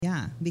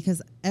Yeah,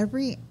 because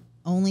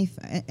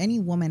any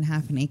woman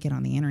half naked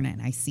on the internet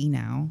I see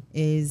now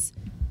is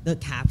the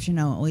caption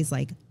always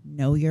like,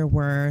 know your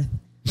worth.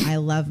 I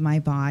love my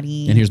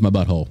body. And here's my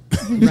butthole.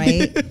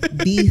 Right?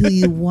 Be who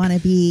you want to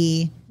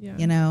be, Yeah.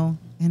 you know?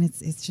 And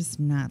it's just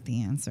not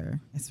the answer.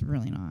 It's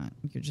really not.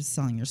 You're just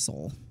selling your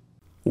soul.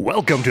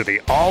 Welcome to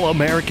the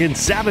All-American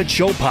Savage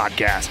Show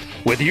podcast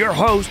with your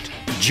host,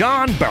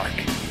 John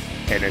Burke,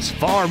 and his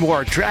far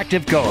more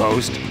attractive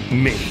co-host,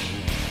 me.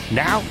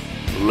 Now,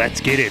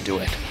 let's get into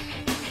it.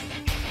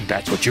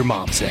 That's what your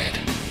mom said.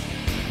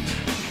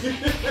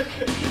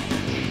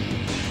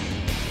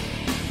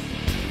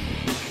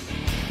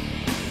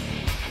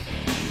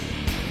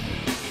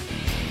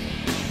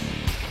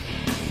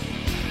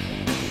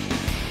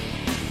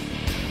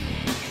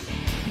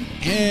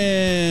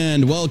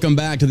 And welcome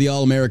back to the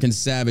All-American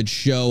Savage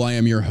Show. I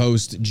am your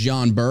host,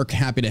 John Burke.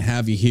 Happy to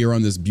have you here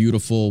on this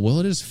beautiful, well,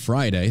 it is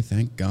Friday.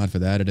 Thank God for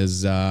that. It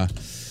is, I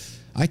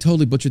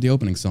totally butchered the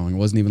opening song. It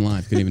wasn't even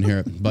live. Couldn't even hear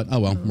it. But, oh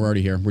well, we're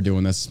already here. We're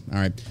doing this. All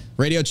right.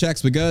 Radio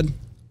checks, we good?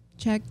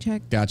 Check.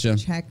 Gotcha.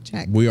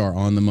 Check. We are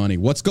on the money.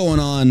 What's going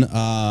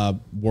on,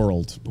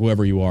 world,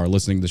 whoever you are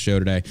listening to the show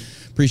today?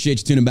 Appreciate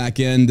you tuning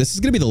back in. This is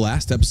going to be the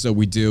last episode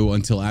we do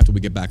until after we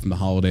get back from the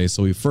holidays.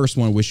 So we first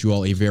want to wish you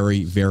all a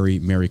very, very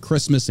Merry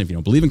Christmas. And if you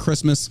don't believe in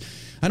Christmas,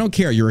 I don't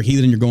care. You're a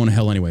heathen and you're going to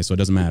hell anyway, so it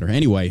doesn't matter.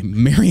 Anyway,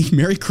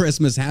 Merry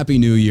Christmas. Happy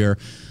New Year.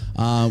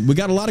 We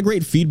got a lot of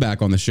great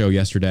feedback on the show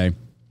yesterday.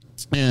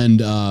 And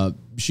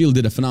Shela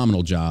did a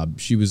phenomenal job.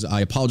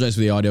 I apologize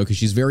for the audio because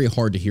she's very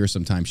hard to hear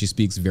sometimes. She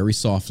speaks very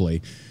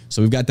softly.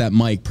 So we've got that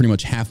mic pretty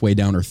much halfway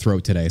down her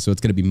throat today. So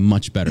it's going to be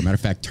much better. Matter of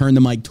fact, turn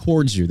the mic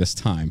towards you this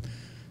time.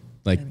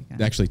 Like,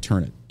 actually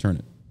turn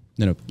it.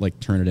 No, like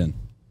turn it in.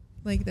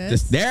 Like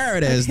this? There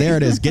it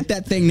is. Get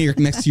that thing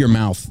next to your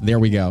mouth. There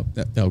we go.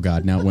 Oh,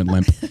 God. Now it went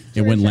limp.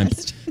 It went limp.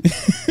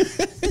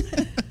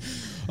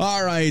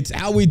 All right.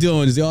 How we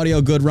doing? Is the audio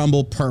good,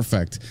 Rumble?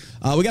 Perfect.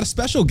 We got a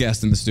special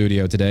guest in the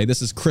studio today.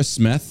 This is Kris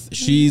Smith.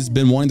 She's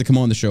been wanting to come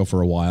on the show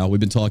for a while. We've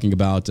been talking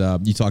about,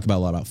 you talk about a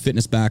lot about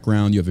fitness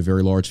background. You have a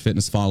very large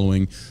fitness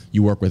following.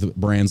 You work with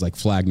brands like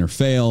Flagner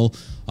Fail,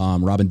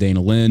 Robin Dana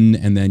Lynn,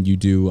 and then you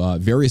do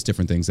various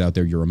different things out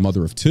there. You're a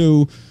mother of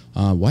two.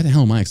 Why the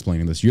hell am I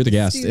explaining this? You're the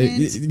guest.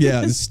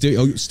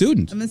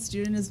 Student. I'm a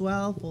student as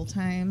well,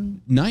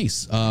 full-time.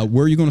 Nice.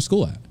 Where are you going to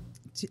school at?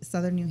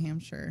 Southern New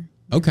Hampshire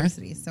Okay.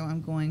 University. So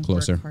I'm going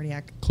Closer. for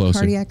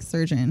cardiac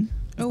surgeon.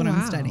 That's what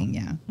I'm studying.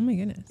 Yeah. Oh my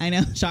goodness. I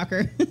know.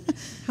 Shocker.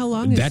 How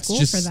long is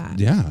school for that?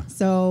 Yeah.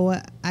 So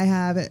I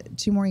have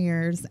 2 more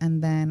years,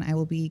 and then I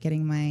will be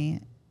getting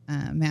my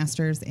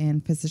master's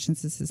in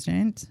physician's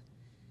assistant,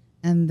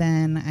 and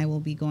then I will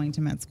be going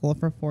to med school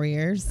for 4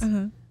 years.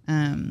 And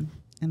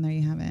there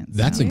you have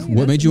it.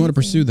 What made you want to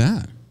pursue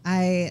that?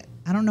 I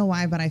don't know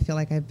why, but I feel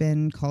like I've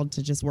been called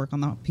to just work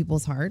on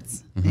people's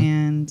hearts,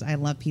 and I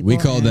love people. We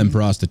call them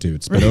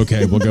prostitutes, but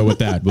okay, we'll go with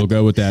that. We'll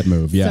go with that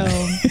move. Yeah.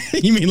 So,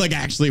 you mean like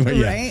actually?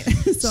 Yeah. Right.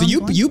 So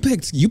you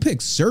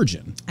picked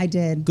surgeon. I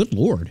did. Good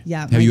Lord.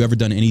 Yeah. Have you ever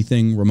done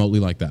anything remotely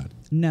like that?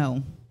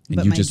 No.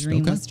 But my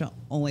dream was to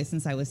always,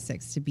 since I was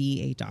 6, to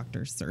be a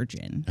doctor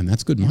surgeon. And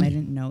that's good money. And I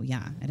didn't know.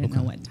 Yeah, I didn't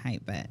know what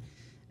type, but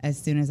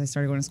as soon as I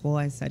started going to school,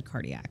 I said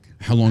cardiac.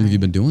 How long have you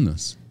been doing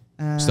this?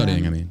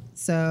 Studying, I mean.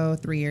 So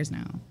 3 years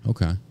now.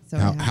 Okay. So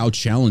how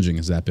challenging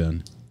has that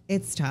been?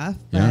 It's tough,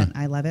 but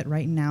I love it.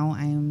 Right now,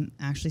 I'm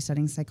actually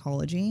studying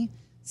psychology.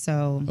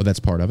 So. Oh, that's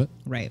part of it?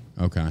 Right.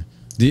 Okay.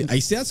 I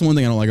see that's one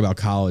thing I don't like about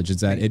college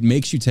is that it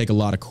makes you take a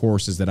lot of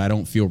courses that I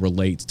don't feel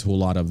relate to a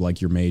lot of like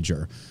your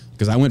major.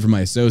 Because I went for my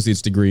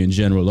associate's degree in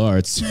general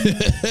arts.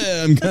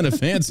 I'm kind of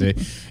fancy.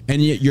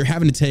 And yet you're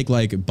having to take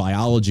like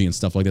biology and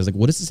stuff like that. It's like,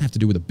 what does this have to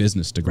do with a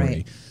business degree?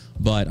 Right.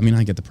 But I mean,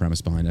 I get the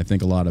premise behind it. I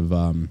think a lot of,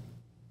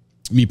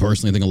 me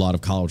personally, I think a lot of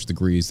college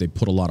degrees, they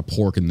put a lot of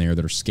pork in there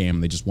that are scam.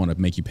 They just want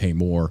to make you pay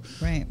more.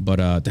 Right.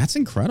 But that's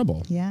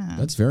incredible. Yeah.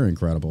 That's very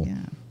incredible. Yeah.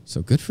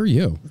 So good for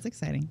you. It's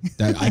exciting.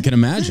 That I can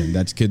imagine.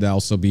 That could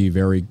also be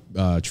very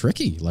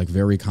tricky, like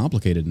very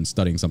complicated in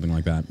studying something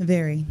like that.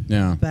 Very.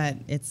 Yeah. But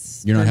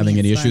it's. You're not having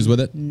any issues with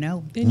it?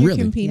 No. And you're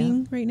Really?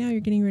 competing right now? You're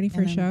getting ready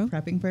for a show?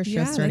 Prepping for a show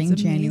Yeah, starting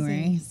that's January.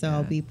 amazing. So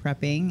I'll be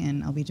prepping,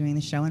 and I'll be doing the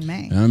show in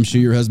May. I'm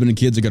sure your husband and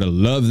kids are going to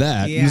love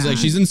that. Yeah. He's like,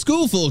 she's in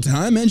school full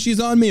time and she's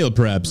on meal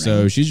prep.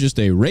 So she's just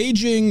a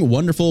raging,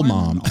 wonderful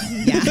mom.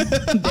 Yeah.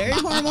 Very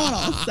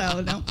hormonal.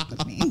 So don't fuck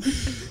with me.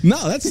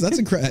 No, that's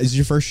incredible. Is it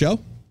your first show?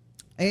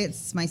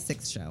 It's my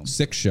 6th show.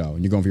 6th show.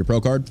 And you're going for your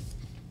pro card?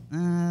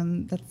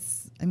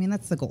 That's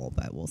the goal,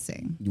 but we'll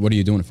see. What are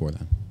you doing it for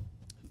then?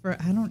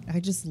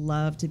 I just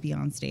love to be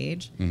on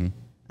stage.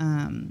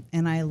 Mm-hmm.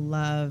 And I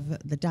love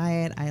the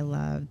diet. I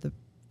love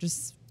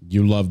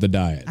You love the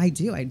diet. I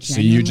do. I genuinely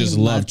So you just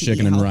love to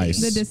chicken eat and healthy.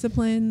 rice. The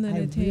discipline that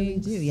it really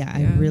takes. do. Yeah,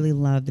 I really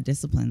love the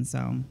discipline.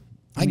 So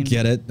I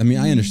get it. I mean,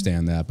 I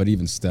understand that, but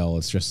even still,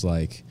 it's just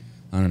like,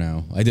 I don't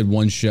know. I did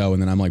one show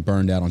and then I'm like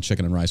burned out on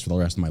chicken and rice for the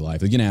rest of my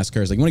life. Like, you can ask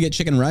her, like, you want to get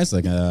chicken and rice?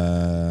 Like,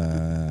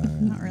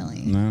 not really.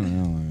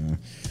 No.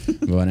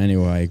 But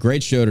anyway,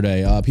 great show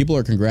today. People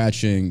are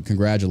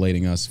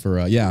congratulating us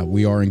for,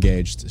 we are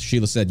engaged.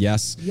 Sheila said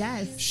yes.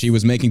 Yes. She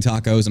was making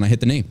tacos and I hit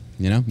the knee,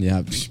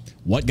 Yeah.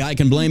 What guy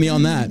can blame me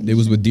on that? It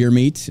was with deer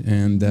meat.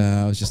 And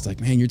I was just like,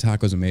 man, your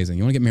taco's amazing.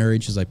 You want to get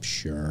married? She's like,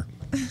 sure.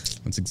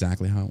 That's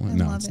exactly how it went.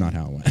 No, it's not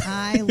how it went.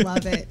 I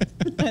love it.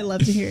 I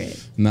love to hear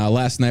it. Now,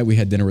 last night we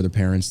had dinner with her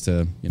parents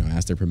to,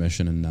 ask their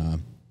permission.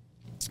 And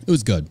it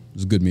was good. It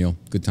was a good meal.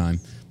 Good time.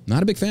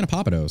 Not a big fan of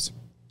Papados.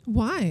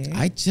 Why?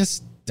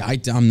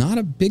 I'm not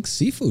a big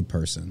seafood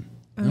person.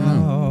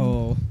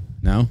 Oh.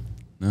 No?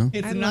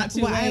 It's not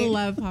too late. I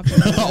love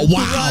Papados. Oh,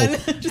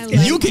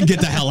 wow. You can get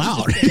the hell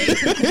out.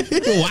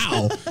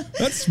 Wow.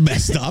 That's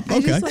messed up.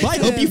 Okay. I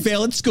hope you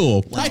fail at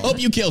school. I hope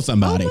you kill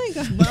somebody. Oh,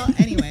 my God. Well,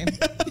 anyway.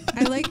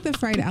 I like the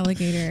fried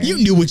alligator. You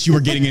knew what you were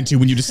getting into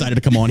when you decided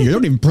to come on here.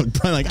 Don't even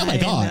probably like, oh, my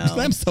God.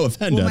 I'm so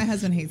offended. Well, my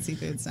husband hates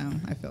seafood, so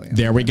I feel you.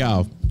 There we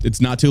go.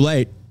 It's not too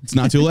late.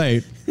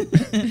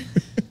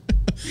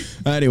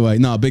 Anyway,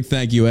 big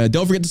thank you.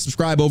 Don't forget to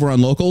subscribe over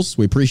on Locals.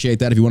 We appreciate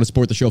that if you want to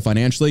support the show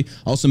financially.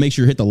 Also, make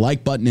sure you hit the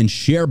like button and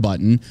share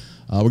button.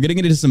 We're getting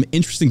into some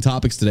interesting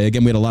topics today.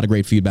 Again, we had a lot of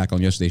great feedback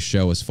on yesterday's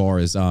show as far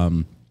as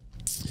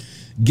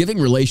giving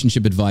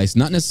relationship advice,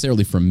 not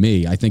necessarily from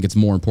me. I think it's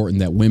more important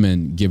that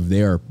women give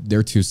their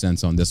 2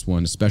 cents on this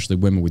one, especially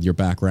women with your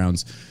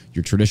backgrounds.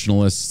 You're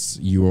traditionalists.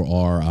 You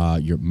are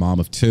your mom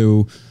of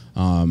 2.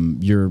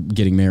 You're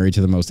getting married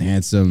to the most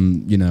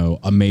handsome,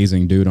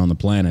 amazing dude on the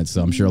planet.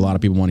 So I'm sure a lot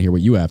of people want to hear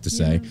what you have to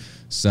say.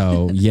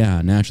 So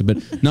naturally.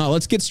 But no,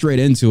 let's get straight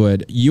into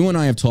it. You and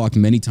I have talked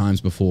many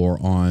times before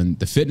on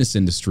the fitness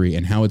industry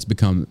and how it's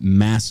become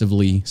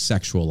massively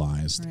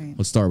sexualized. Right.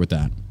 Let's start with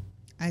that.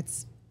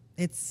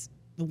 It's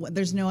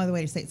there's no other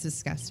way to say it. It's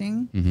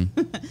disgusting.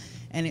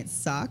 And it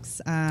sucks.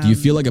 Do you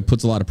feel like it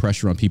puts a lot of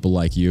pressure on people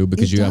like you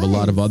because you have a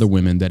lot of other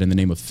women that in the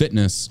name of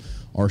fitness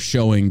are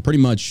showing pretty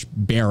much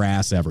bare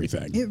ass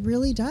everything? It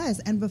really does.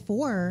 And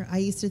before I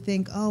used to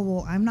think, oh,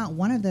 well, I'm not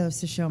one of those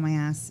to show my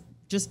ass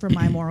just for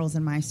my morals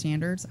and my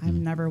standards.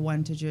 I'm never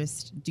one to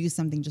just do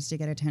something just to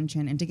get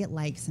attention and to get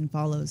likes and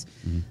follows.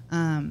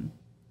 In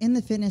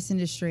the fitness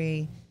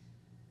industry,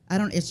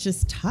 it's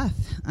just tough.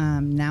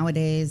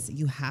 Nowadays,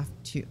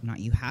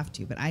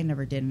 but I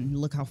never did. And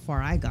look how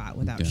far I got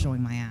without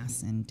showing my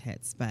ass and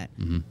tits. But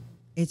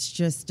it's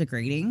just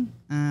degrading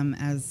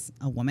as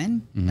a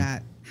woman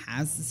that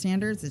has the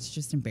standards. It's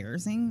just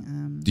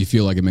embarrassing. Do you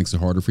feel like it makes it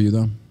harder for you,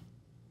 though?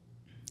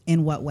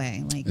 In what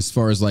way? Like, as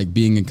far as like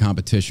being in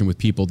competition with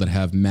people that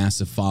have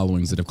massive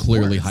followings that have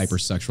clearly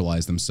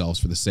hypersexualized themselves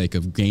for the sake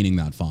of gaining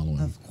that following.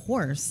 Of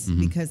course,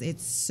 because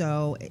it's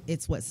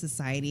what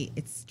society,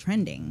 it's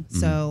trending.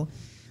 So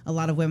a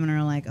lot of women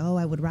are like, oh,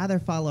 I would rather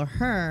follow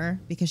her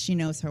because she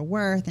knows her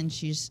worth and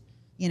she's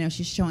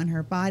showing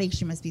her body.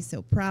 She must be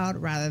so proud,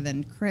 rather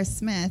than Kris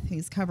Smith,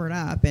 who's covered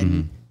up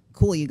and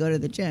cool, you go to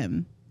the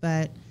gym.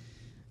 But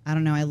I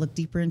don't know. I look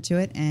deeper into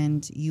it,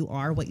 and you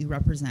are what you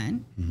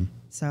represent.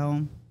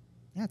 So,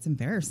 yeah, it's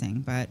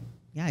embarrassing, but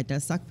yeah, it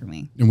does suck for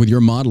me. And with your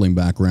modeling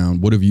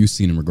background, what have you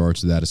seen in regards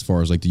to that? As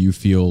far as like, do you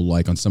feel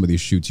like on some of these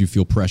shoots, you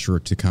feel pressure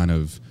to kind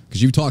of,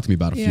 because you've talked to me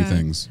about a few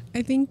things.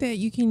 I think that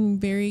you can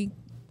very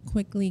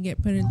quickly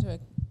get put into a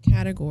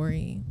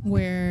category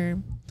where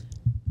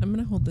I'm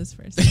going to hold this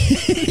for a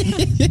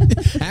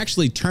second.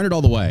 Actually, turn it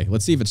all the way.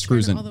 Let's see if it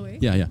screws in. All the way?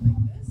 Yeah.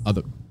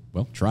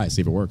 Well, try it.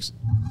 See if it works.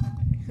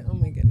 Okay. Oh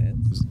my goodness.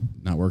 Is it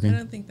not working? I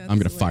don't think that's I'm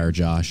going to fire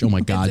Josh. Oh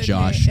my God, okay.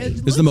 Josh.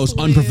 This is the most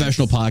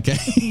unprofessional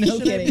podcast. No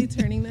Should kidding. I be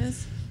turning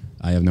this?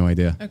 I have no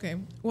idea. Okay.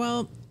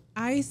 Well,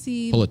 I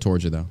see. Pull it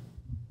towards you though.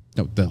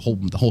 No, the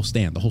whole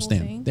stand. The whole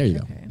stand. thing? There you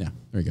go. Okay. Yeah,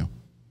 there you go.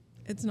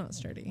 It's not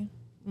sturdy.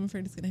 I'm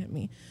afraid it's going to hit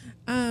me.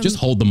 Just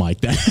hold the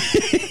mic then.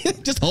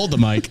 Just hold the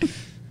mic.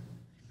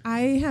 I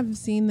have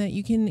seen that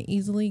you can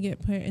easily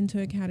get put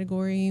into a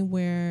category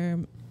where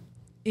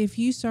if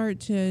you start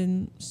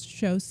to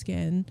show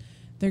skin,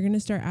 they're going to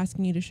start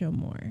asking you to show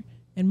more,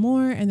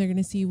 and they're going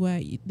to see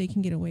what they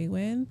can get away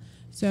with.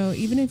 So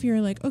even if you're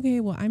like, okay,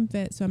 well, I'm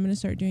fit, so I'm going to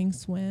start doing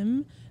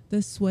swim, the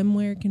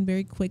swimwear can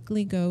very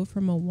quickly go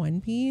from a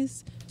one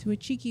piece to a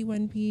cheeky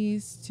one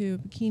piece to a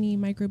bikini,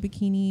 micro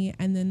bikini,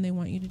 and then they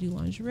want you to do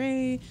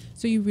lingerie.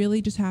 So you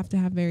really just have to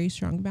have very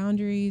strong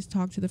boundaries,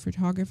 talk to the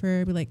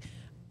photographer, be like,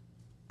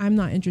 I'm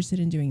not interested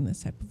in doing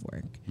this type of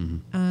work.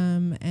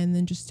 And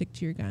then just stick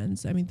to your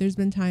guns. I mean, there's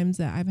been times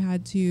that I've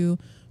had to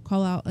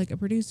call out like a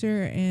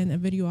producer and a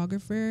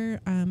videographer.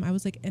 I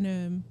was like in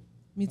a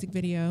music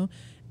video,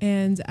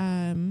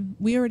 and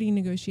we already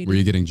negotiated. Were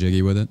you getting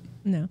jiggy with it?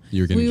 No.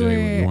 You were getting jiggy with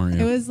it, weren't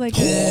you? It was like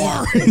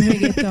a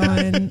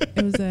reggaeton.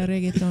 It was a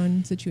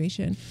reggaeton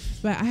situation.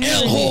 But I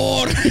had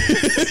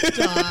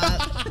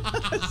Stop.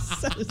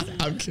 So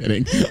sad. I'm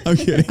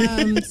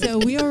kidding. So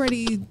we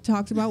already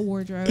talked about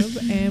wardrobe,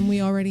 and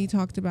we already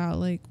talked about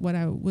like what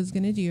I was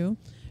gonna do,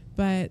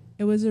 but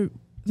there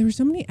were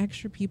so many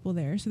extra people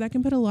there, so that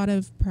can put a lot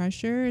of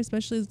pressure,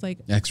 especially as like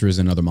extras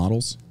and other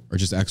models, or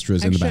just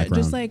extras in the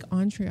background, just like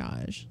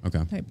entourage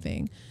type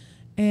thing.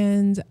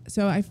 And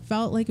so I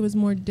felt like it was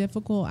more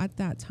difficult at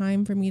that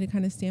time for me to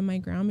kind of stand my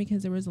ground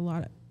because there was a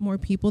lot more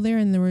people there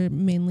and there were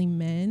mainly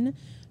men.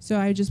 So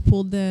I just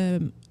pulled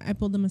them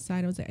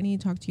aside. I was like, I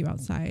need to talk to you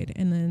outside.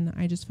 And then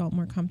I just felt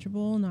more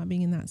comfortable not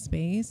being in that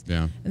space.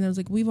 Yeah. And I was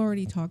like, we've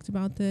already talked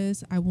about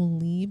this. I will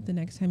leave the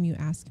next time you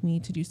ask me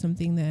to do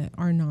something that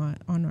are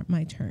not on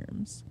my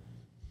terms.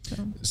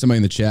 So. Somebody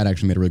in the chat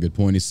actually made a really good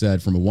point. He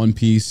said from a one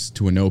piece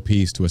to a no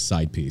piece to a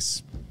side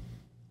piece.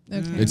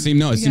 Okay. It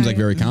seems like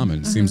very common.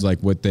 It seems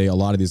like a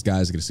lot of these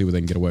guys are going to see what they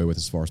can get away with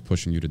as far as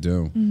pushing you to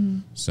do. Mm-hmm.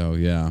 So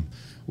yeah,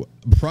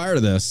 prior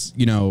to this,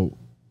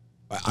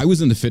 I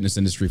was in the fitness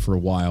industry for a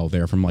while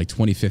there from like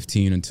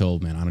 2015 until,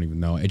 man, I don't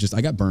even know.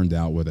 I got burned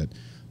out with it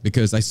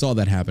because I saw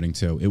that happening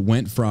too. It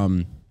went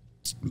from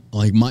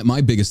like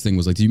my biggest thing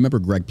was like, do you remember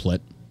Greg Plitt?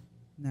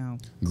 No.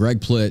 Greg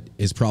Plitt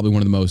is probably one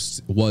of the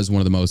most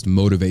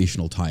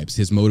motivational types.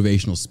 His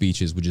motivational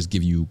speeches would just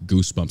give you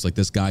goosebumps. Like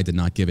this guy did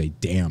not give a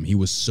damn. He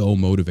was so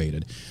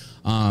motivated.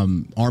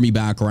 Army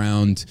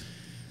background.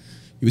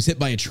 He was hit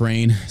by a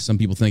train. Some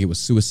people think it was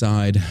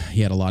suicide. He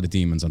had a lot of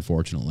demons,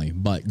 unfortunately.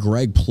 But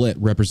Greg Plitt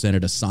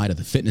represented a side of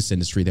the fitness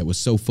industry that was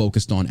so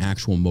focused on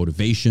actual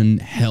motivation,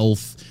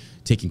 health,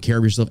 taking care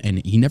of yourself,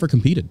 and he never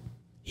competed.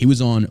 He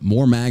was on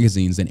more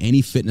magazines than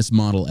any fitness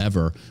model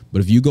ever. But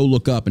if you go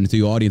look up, and to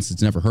the audience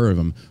that's never heard of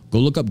him, go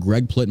look up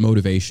Greg Plitt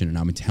motivation. And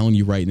I'm telling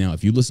you right now,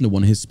 if you listen to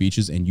one of his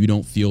speeches and you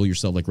don't feel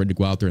yourself like ready to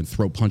go out there and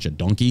throat punch a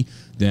donkey,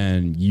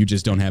 then you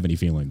just don't have any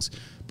feelings.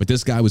 But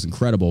this guy was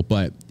incredible.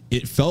 But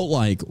it felt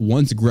like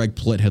once Greg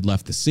Plitt had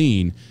left the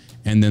scene,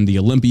 and then the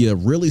Olympia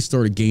really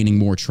started gaining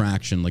more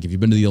traction. Like if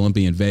you've been to the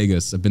Olympia in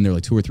Vegas, I've been there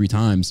like 2 or 3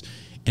 times.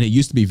 And it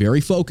used to be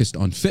very focused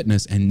on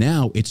fitness, and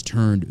now it's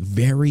turned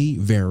very,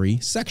 very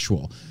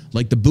sexual.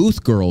 Like the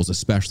booth girls,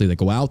 especially, that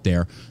go out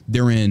there,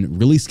 they're in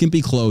really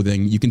skimpy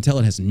clothing. You can tell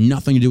it has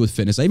nothing to do with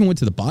fitness. I even went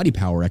to the Body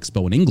Power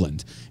Expo in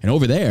England, and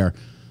over there,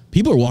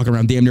 people are walking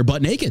around damn near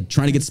butt naked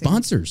trying to get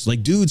sponsors.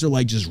 Like dudes are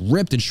like just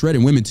ripped and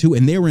shredded, women too,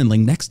 and they were in like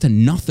next to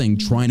nothing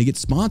trying to get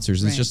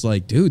sponsors. And it's just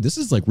like, dude, this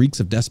is like reeks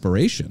of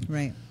desperation.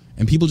 Right.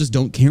 And people just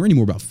don't care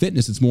anymore about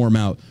fitness. It's more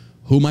about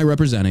who am I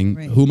representing,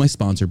 who am I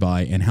sponsored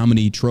by, and how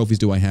many trophies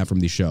do I have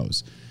from these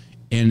shows?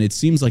 And it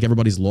seems like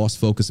everybody's lost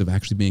focus of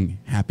actually being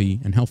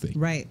happy and healthy.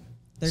 Right.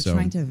 They're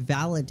trying to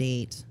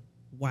validate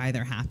why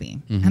they're happy,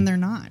 and they're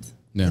not.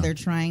 Yeah. They're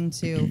trying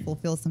to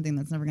fulfill something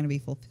that's never going to be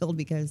fulfilled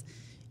because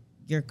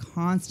you're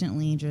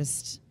constantly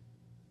just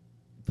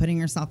putting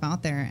yourself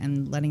out there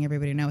and letting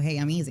everybody know, hey,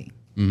 I'm easy.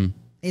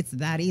 It's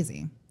that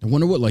easy. I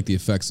wonder what like the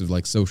effects of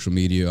like social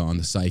media on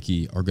the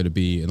psyche are going to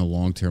be in the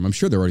long term. I'm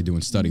sure they're already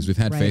doing studies. We've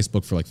had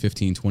Facebook for like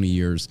 15, 20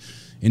 years.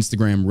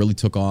 Instagram really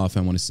took off,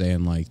 I want to say,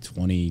 in like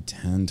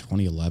 2010,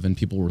 2011.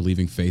 People were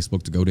leaving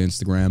Facebook to go to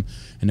Instagram.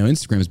 And now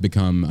Instagram has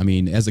become, I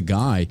mean, as a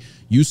guy,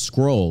 you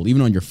scroll,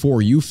 even on your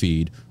For You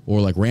feed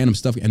or like random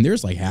stuff, and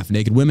there's like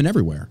half-naked women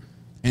everywhere.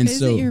 And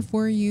is it your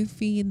For You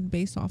feed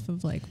based off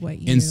of like what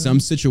you... In some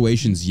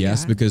situations,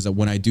 yes, because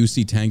when I do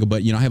see Tango,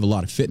 but I have a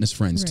lot of fitness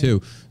friends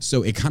too,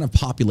 so it kind of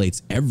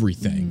populates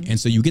everything. And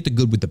so you get the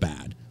good with the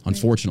bad,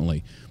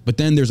 unfortunately. But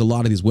then there's a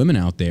lot of these women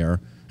out there,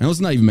 and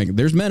let's not even make it,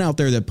 there's men out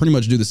there that pretty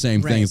much do the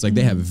same thing. It's like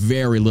they have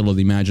very little of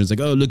the imagination.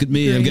 It's like, oh, look at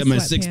me, I've got my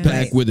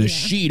six-pack with a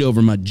sheet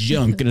over my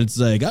junk. And it's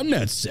like, I'm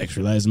not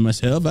sexualizing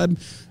myself.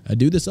 I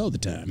do this all the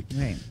time.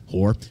 Right.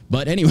 Whore.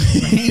 But anyway.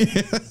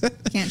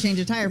 Can't change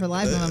a tire for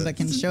live women, but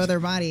can show their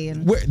body.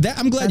 And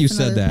I'm glad you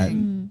said that.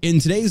 In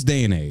today's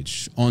day and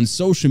age, on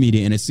social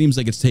media, and it seems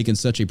like it's taken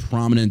such a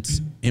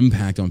prominent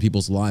impact on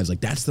people's lives, like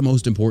that's the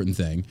most important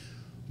thing.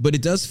 But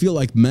it does feel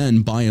like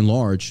men, by and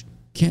large,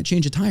 can't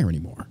change a tire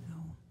anymore.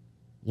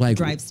 Like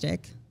drive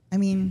stick. I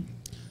mean,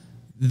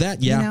 that,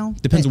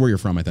 depends on where you're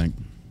from, I think.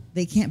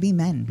 They can't be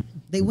men.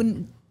 They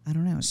wouldn't, I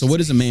don't know. So what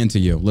is a man to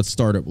you? Let's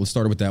start it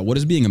with that. What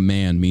does being a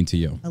man mean to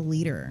you? A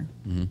leader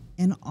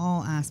in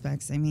all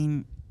aspects. I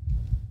mean,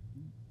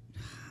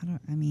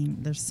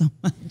 there's so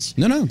much.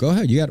 No, go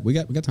ahead. We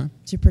got time.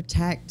 To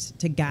protect,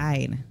 to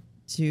guide,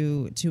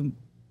 to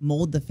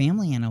mold the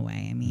family in a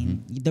way. I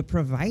mean, the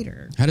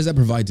provider. How does that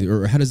provide to,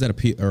 or how does that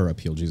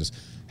appeal, Jesus?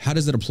 How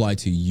does it apply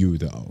to you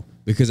though?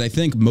 Because I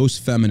think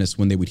most feminists,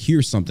 when they would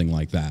hear something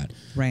like that,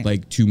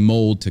 like to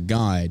mold, to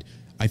guide,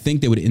 I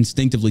think they would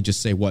instinctively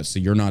just say, what? So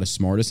you're not as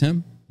smart as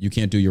him? You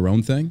can't do your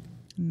own thing?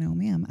 No,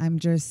 ma'am. I'm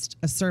just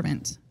a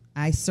servant.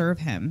 I serve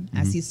him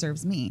as he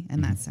serves me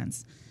in that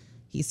sense.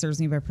 He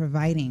serves me by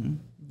providing,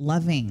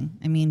 loving,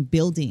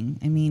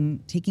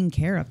 building, taking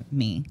care of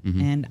me.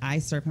 And I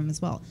serve him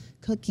as well.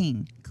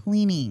 Cooking,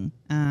 cleaning,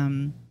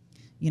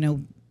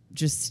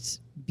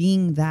 just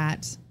being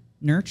that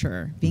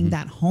nurture, being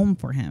that home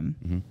for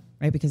him,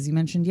 right? Because you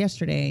mentioned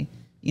yesterday,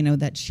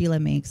 that Shela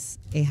makes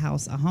a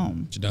house a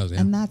home. She does, yeah.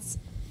 And that's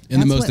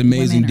the most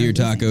amazing deer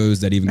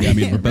tacos that even got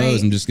me to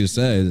propose, I'm just going to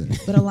say.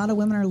 But a lot of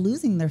women are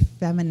losing their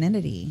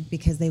femininity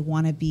because they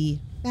want to be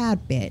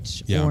bad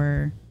bitch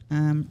or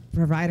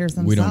providers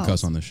themselves. We don't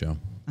cuss on this show.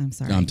 I'm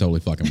sorry. I'm totally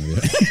fucking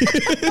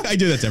with you. I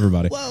do that to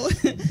everybody. Whoa,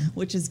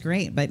 which is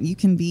great, but you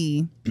can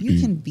be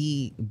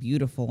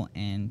beautiful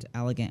and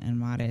elegant and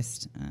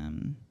modest,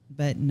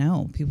 but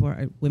no,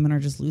 women are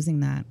just losing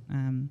that.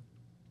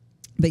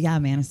 But yeah, a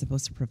man is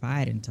supposed to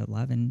provide and to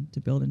love and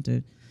to build and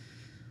to.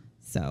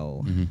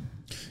 So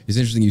it's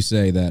interesting you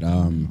say that.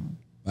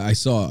 I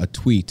saw a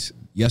tweet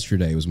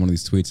yesterday. It was one of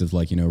these tweets of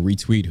like,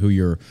 retweet who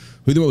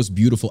the most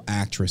beautiful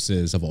actress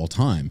is of all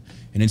time.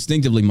 And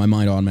instinctively, my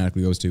mind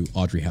automatically goes to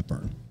Audrey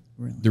Hepburn.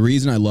 Really? The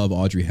reason I love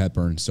Audrey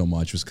Hepburn so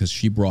much was because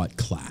she brought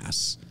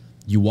class.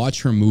 You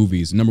watch her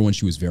movies. Number one,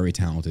 she was very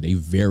talented, a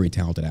very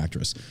talented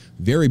actress,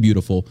 very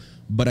beautiful.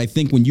 But I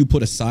think when you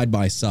put a side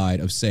by side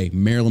of, say,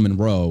 Marilyn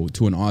Monroe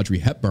to an Audrey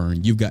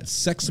Hepburn, you've got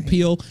sex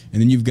appeal, and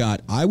then you've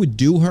got, I would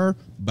do her,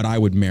 but I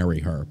would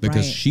marry her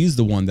because she's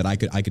the one that I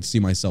could see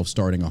myself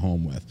starting a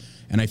home with.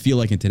 And I feel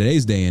like in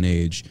today's day and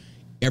age,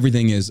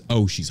 everything is,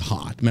 oh, she's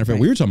hot. Matter of fact,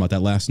 we were talking about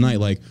that last night.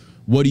 Like,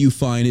 what do you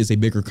find is a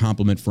bigger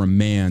compliment for a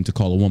man to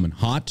call a woman,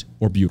 hot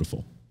or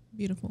beautiful?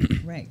 Beautiful.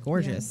 Right.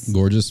 Gorgeous. Yeah.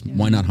 Gorgeous. Yeah.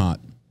 Why not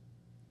hot?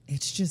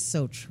 It's just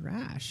so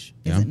trash.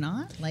 Yeah. Is it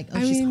not? Like, oh,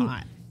 she's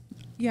hot.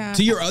 Yeah.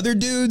 To your other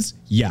dudes,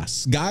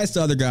 yes. Guys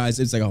to other guys,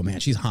 it's like, oh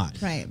man, she's hot.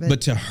 Right. But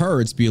to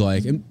her, it's be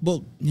like,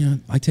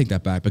 I take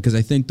that back because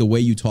I think the way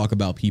you talk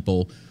about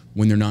people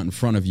when they're not in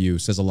front of you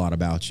says a lot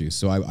about you.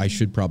 So I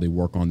should probably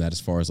work on that as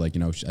far as like,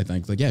 I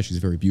think like, yeah, she's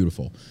very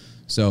beautiful.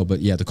 So, but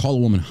yeah, to call a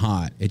woman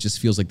hot, it just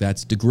feels like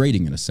that's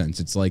degrading in a sense.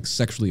 It's like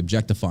sexually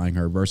objectifying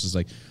her versus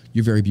like,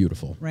 you're very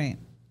beautiful. Right.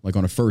 Like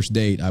on a first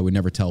date, I would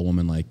never tell a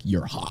woman like,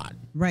 you're hot.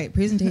 Right.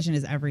 Presentation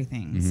is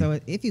everything. So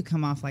if you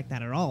come off like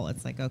that at all,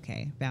 it's like,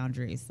 okay,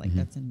 boundaries. Like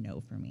that's a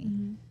no for me.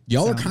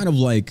 Y'all are kind of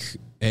like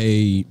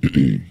a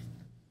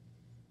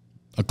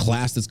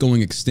class that's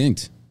going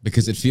extinct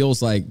because it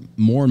feels like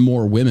more and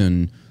more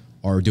women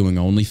are doing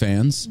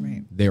OnlyFans.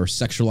 Right. They are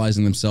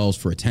sexualizing themselves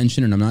for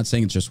attention. And I'm not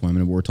saying it's just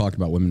women. We're talking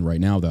about women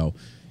right now, though.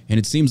 And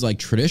it seems like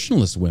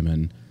traditionalist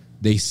women,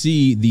 they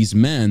see these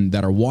men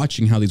that are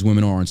watching how these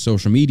women are on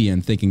social media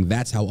and thinking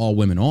that's how all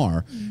women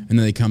are. And then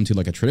they come to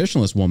like a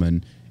traditionalist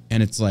woman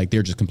and it's like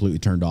they're just completely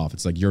turned off.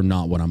 It's like, you're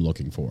not what I'm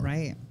looking for.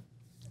 Right.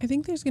 I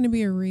think there's going to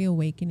be a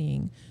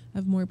reawakening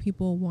of more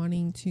people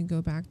wanting to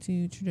go back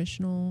to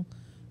traditional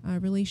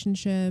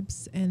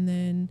relationships. And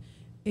then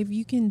if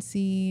you can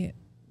see,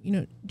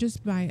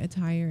 just by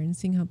attire and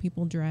seeing how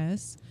people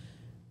dress,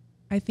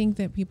 I think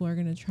that people are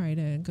going to try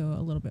to go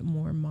a little bit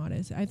more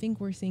modest. I think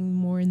we're seeing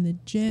more in the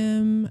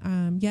gym.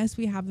 Yes,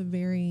 we have the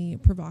very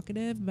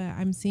provocative, but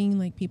I'm seeing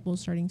like people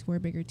starting to wear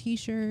bigger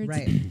T-shirts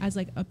as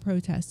like a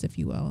protest, if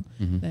you will,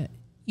 that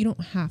you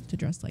don't have to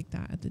dress like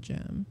that at the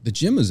gym. The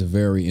gym is a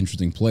very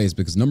interesting place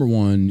because number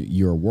one,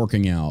 you're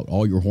working out,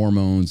 all your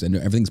hormones and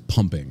everything's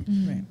pumping.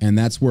 Right. And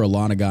that's where a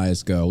lot of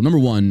guys go. Number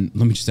one,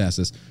 let me just ask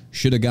this.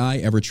 Should a guy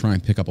ever try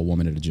and pick up a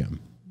woman at a gym?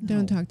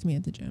 Don't talk to me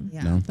at the gym.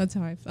 Yeah. No? That's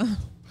how I felt.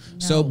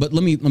 So, but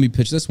let me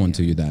pitch this one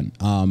to you then.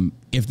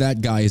 If that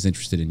guy is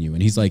interested in you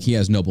and he's like, he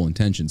has noble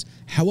intentions,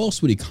 how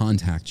else would he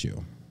contact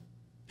you?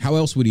 How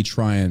else would he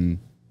try and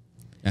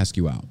ask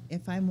you out?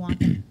 If I'm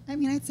walking,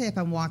 I'd say if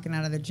I'm walking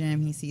out of the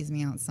gym, he sees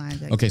me outside.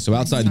 Like, Okay, so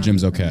outside the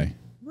gym's okay.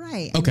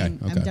 Right. Okay,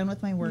 I'm done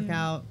with my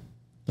workout.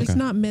 It's Okay.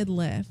 not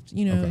mid-lift,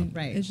 Okay.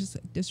 Right. It's just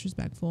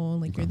disrespectful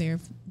and like you're there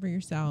for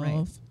yourself.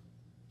 Right.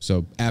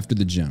 So after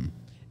the gym.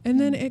 And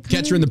then it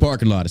Catch her in the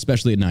parking lot,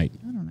 especially at night.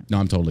 I don't know. No,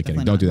 I'm totally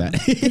kidding. Definitely Don't do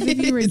not. that. If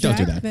you Don't reject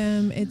do that.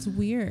 them, it's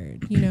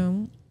weird.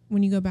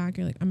 When you go back,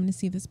 you're like, I'm going to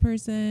see this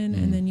person.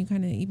 And then you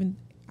kind of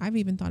I've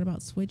even thought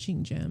about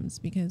switching gyms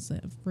because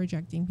of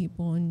rejecting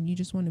people and you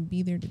just want to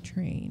be there to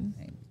train.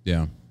 Right.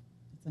 Yeah.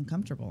 It's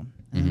uncomfortable.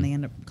 And then they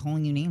end up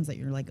calling you names that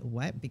you're like,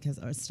 what? Because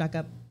I was stuck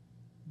up,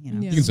 Yeah.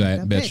 You can say it,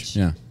 stuck up bitch.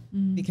 Yeah.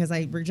 Because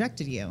I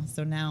rejected you.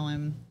 So now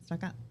I'm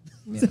stuck up.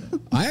 Yeah.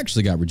 I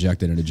actually got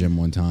rejected at a gym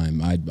one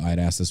time. I'd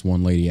asked this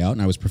one lady out,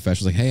 and I was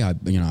professional. Like, hey,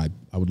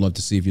 I would love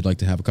to see if you'd like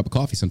to have a cup of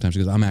coffee sometime. She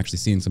goes, I'm actually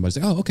seeing somebody.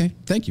 Say, oh, okay,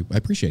 thank you, I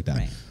appreciate that.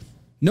 Right.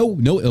 No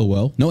ill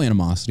will, no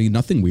animosity,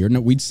 nothing weird. No,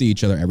 we'd see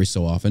each other every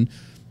so often.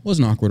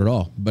 Wasn't awkward at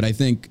all. But I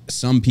think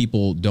some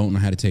people don't know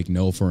how to take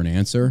no for an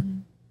answer,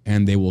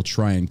 and they will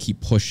try and keep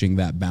pushing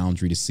that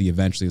boundary to see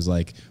eventually is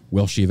like,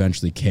 will she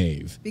eventually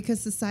cave? Because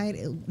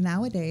society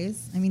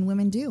nowadays,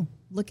 women do.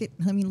 Look at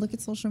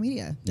social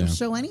media. They'll Yeah.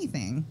 show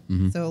anything.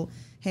 So,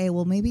 hey,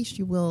 well, maybe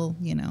she will,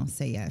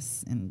 say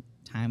yes in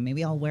time.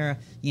 Maybe I'll wear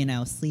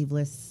a,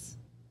 sleeveless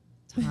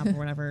top or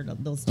whatever.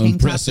 Those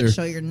tank tops that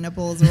show your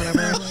nipples or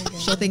whatever.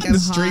 She'll think I'm The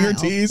hot. stringer I'll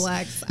tees.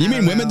 flex. You I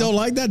mean women know. don't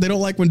like that? They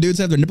don't like when dudes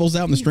have their nipples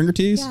out in the stringer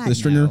tees? God, The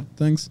stringer no.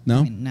 things?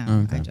 No? No, Oh,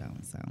 okay. I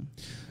don't. So,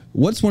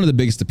 What's one of the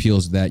biggest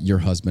appeals that your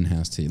husband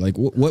has to you? Like,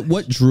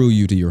 what drew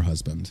you to your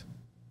husband?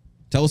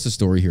 Tell us a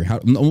story here.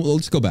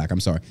 Let's go back.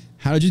 I'm sorry.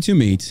 How did you two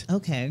meet?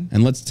 okay.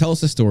 And let's tell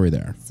us a story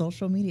there.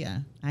 Social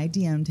media. I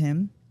DM'd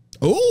him.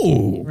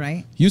 Oh,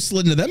 Right. You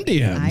slid into them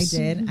DMs. I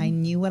did. I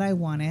knew what I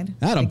wanted.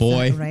 Atta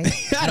boy. Right.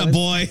 Atta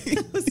boy. I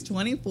was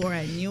 24.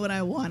 I knew what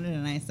I wanted,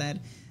 and I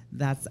said,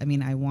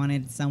 I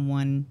wanted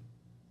someone.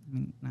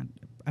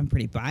 I'm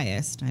pretty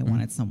biased. I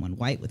wanted someone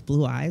white with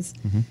blue eyes,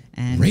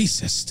 and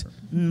Racist.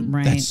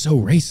 right. That's so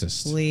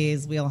racist.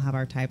 Please, we all have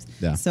our types.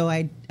 Yeah. So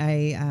I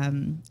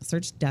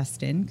searched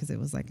Dustin because it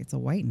was like it's a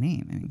white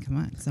name. Come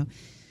on. So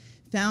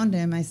found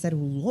him. I said,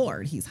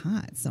 Lord, he's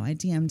hot. So I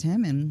DM'd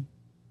him and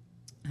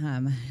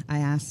I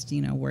asked,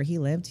 where he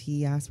lived.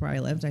 He asked where I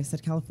lived. I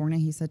said, California.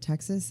 He said,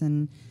 Texas.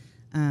 And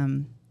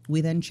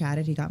we then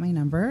chatted. He got my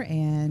number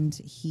and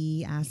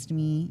he asked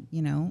me,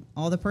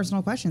 all the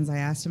personal questions. I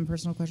asked him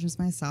personal questions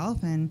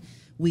myself and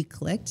we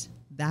clicked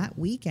that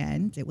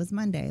weekend. It was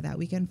Monday. That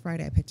weekend,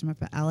 Friday, I picked him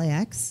up at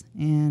LAX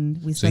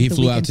and we spent he the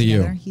flew weekend out to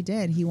together. you. He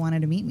did. He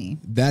wanted to meet me.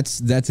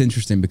 That's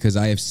interesting because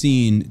I have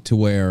seen to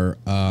where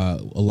a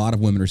lot of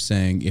women are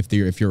saying if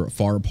you're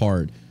far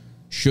apart,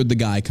 should the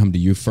guy come to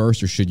you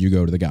first or should you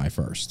go to the guy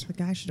first? The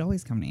guy should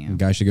always come to you. The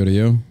guy should go to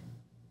you?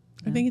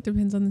 I think it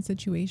depends on the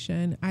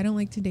situation. I don't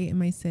like to date in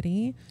my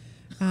city.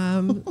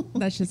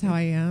 That's just how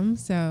I am.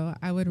 So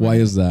I would. Why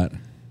is that?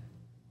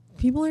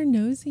 People are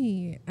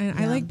nosy, and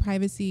I like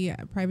privacy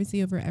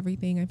over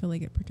everything. I feel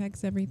like it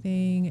protects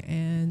everything,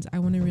 and I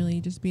want to really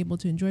just be able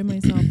to enjoy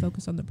myself,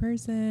 focus on the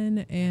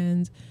person,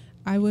 and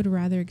I would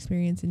rather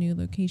experience a new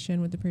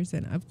location with the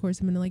person. Of course,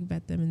 I'm going to like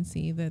vet them and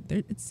see that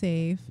it's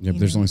safe. Yeah, but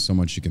there's only so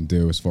much you can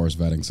do as far as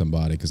vetting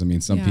somebody. Because I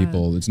mean, some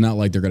people, it's not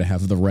like they're going to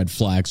have the red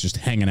flags just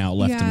hanging out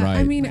left and right.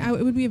 I mean,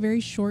 it would be a very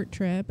short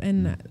trip,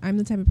 and I'm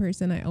the type of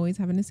person I always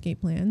have an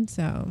escape plan.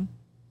 So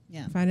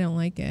if I don't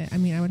like it, I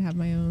mean, I would have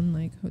my own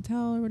like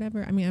hotel or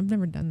whatever. I mean, I've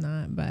never done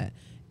that, but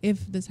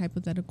if this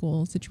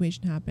hypothetical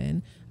situation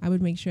happened, I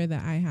would make sure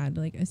that I had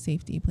like a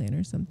safety plan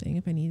or something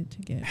if I needed to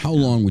get. How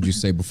long would you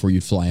say before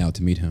you'd fly out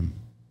to meet him?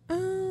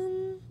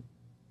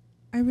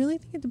 I really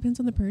think it depends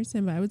on the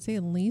person, but I would say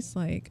at least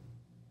like,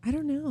 I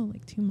don't know,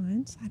 like 2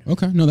 months.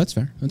 Okay, no, that's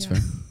fair. That's fair.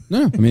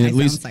 No, I mean, at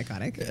least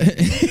psychotic.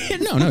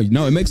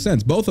 no, it makes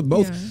sense. Both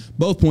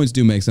points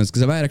do make sense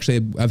because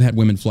I've had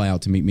women fly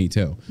out to meet me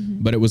too,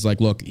 but it was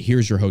like, look,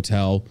 here's your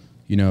hotel.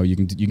 You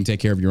can take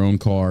care of your own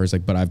cars,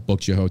 like, but I've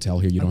booked you a hotel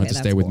here. You don't have to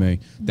stay with me.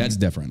 That's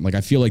different. Like, I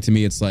feel like to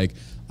me, it's like,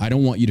 I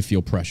don't want you to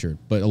feel pressured,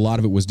 but a lot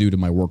of it was due to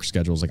my work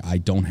schedules. Like, I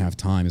don't have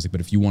time. It's like,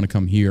 but if you want to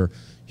come here,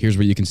 here's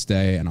where you can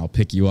stay and I'll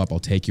pick you up. I'll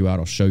take you out.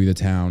 I'll show you the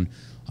town.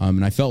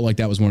 And I felt like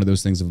that was one of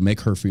those things of make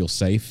her feel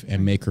safe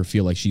and make her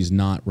feel like she's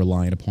not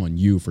relying upon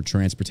you for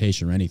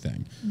transportation or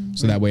anything.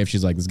 So that way, if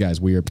she's like, this guy's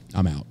weird,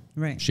 I'm out.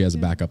 Right. She has a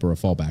backup or a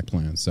fallback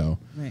plan. So,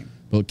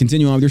 but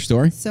continue on with your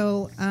story.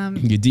 So,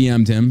 you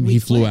DM'd him. He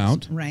flew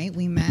out. Right.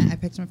 We met. I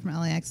picked him up from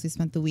LAX. We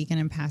spent the weekend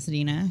in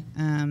Pasadena.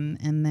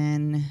 And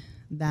then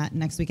that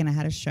next weekend I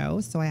had a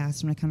show. So I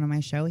asked him to come to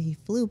my show. He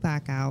flew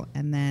back out.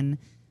 And then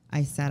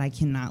I said, I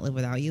cannot live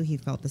without you. He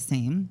felt the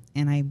same.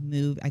 And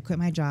I quit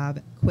my job,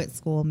 quit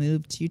school,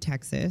 moved to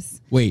Texas.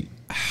 Wait,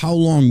 how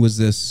long was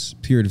this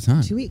period of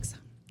time? 2 weeks.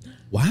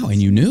 Wow.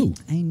 And you knew.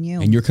 I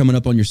knew. And you're coming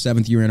up on your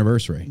 7th year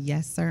anniversary.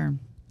 Yes, sir.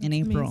 In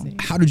April. Amazing.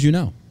 How did you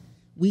know?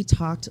 We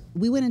talked,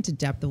 we went into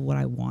depth of what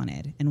I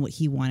wanted and what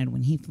he wanted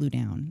when he flew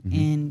down.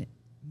 And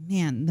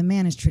man, the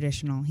man is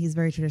traditional. He's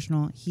very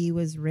traditional. He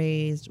was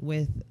raised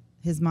with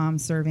his mom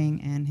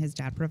serving and his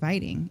dad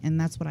providing. And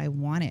that's what I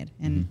wanted.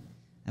 And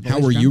how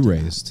were you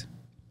raised?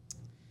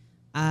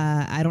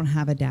 I don't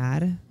have a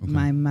dad. Okay.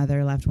 My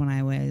mother left when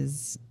I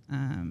was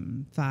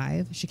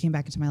 5. She came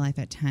back into my life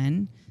at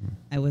 10.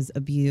 I was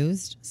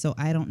abused. So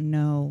I don't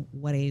know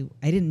I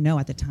didn't know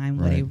at the time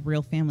what a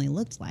real family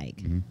looked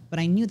like, but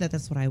I knew that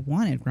that's what I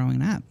wanted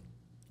growing up.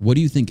 What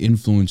do you think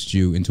influenced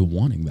you into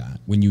wanting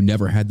that when you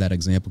never had that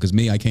example? Because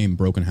me, I came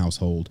broken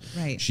household.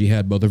 Right. She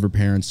had both of her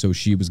parents. So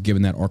she was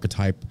given that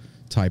archetype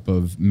type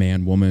of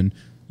man, woman.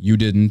 You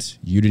didn't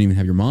even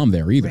have your mom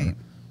there either. Right.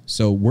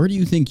 So where do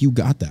you think you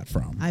got that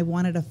from? I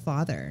wanted a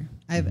father.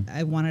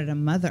 I wanted a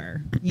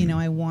mother.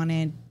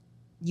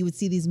 You would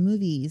see these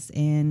movies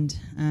and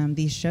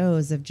these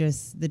shows of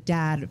just the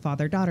dad,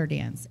 father, daughter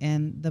dance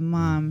and the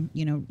mom,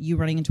 you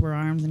running into her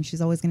arms and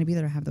she's always going to be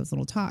there to have those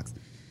little talks.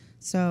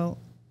 So,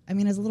 I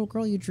mean, as a little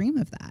girl, you dream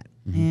of that.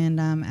 And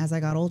as I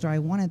got older, I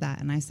wanted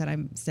that. And I said,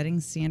 I'm setting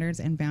standards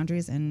and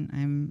boundaries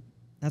and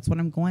that's what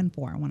I'm going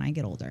for when I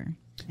get older.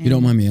 And you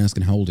don't mind me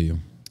asking, how old are you?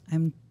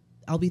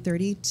 I'll be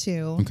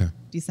 32. Okay.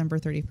 December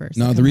 31st.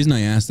 No, the reason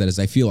I asked that is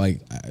I feel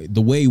like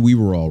the way we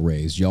were all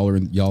raised, y'all.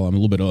 I'm a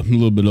little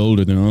bit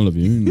older than all of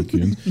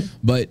you,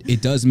 but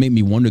it does make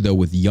me wonder though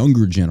with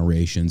younger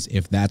generations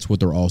if that's what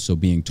they're also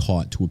being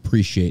taught to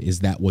appreciate. Is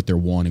that what they're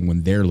wanting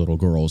when they're little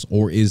girls,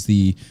 or is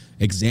the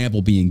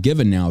example being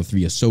given now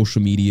via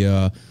social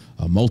media,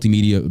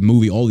 multimedia,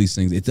 movie, all these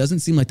things? It doesn't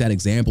seem like that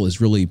example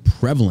is really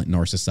prevalent in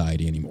our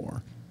society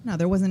anymore. No,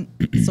 there wasn't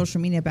social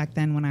media back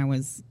then when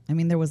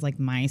there was like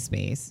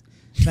MySpace,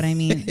 but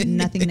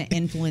nothing to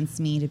influence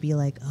me to be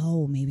like,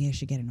 oh, maybe I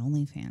should get an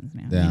OnlyFans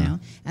now,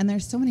 And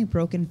there's so many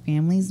broken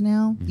families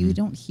now. You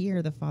don't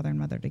hear the father and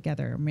mother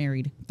together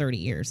married 30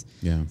 years.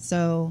 Yeah.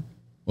 So.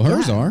 Well,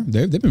 hers are.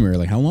 They've been married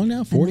like how long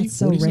now? 40?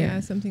 So 40?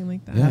 Yeah, something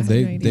like that. Yeah,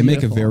 they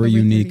make a very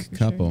unique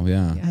couple. Sure.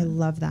 Yeah. I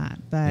love that.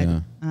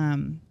 But,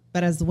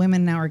 but as the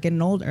women now are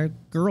getting older, or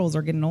girls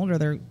are getting older,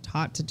 they're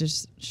taught to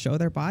just show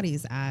their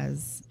bodies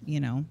as,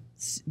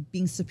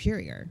 being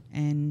superior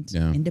and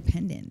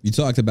independent. You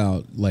talked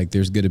about like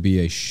there's going to be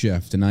a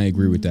shift, and I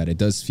agree with that. It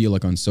does feel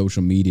like on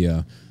social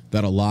media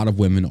that a lot of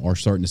women are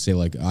starting to say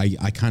like,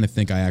 I kind of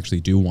think I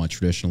actually do want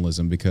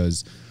traditionalism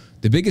because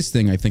The biggest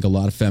thing I think a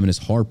lot of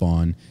feminists harp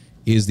on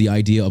is the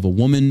idea of a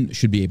woman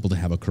should be able to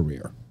have a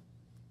career.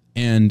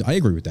 And I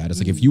agree with that. It's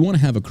like, if you want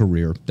to have a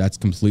career, that's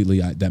completely,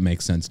 that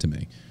makes sense to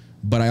me.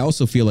 But I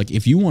also feel like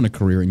if you want a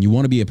career and you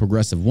want to be a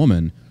progressive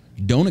woman,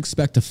 don't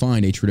expect to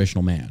find a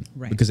traditional man.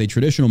 Right. Because a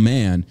traditional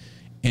man,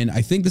 and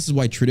I think this is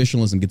why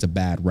traditionalism gets a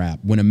bad rap.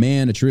 When a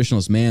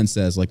traditionalist man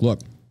says like,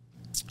 look,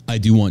 I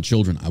do want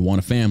children, I want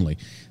a family,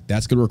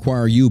 that's going to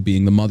require you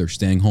being the mother,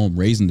 staying home,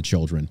 raising the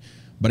children.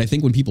 But I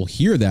think when people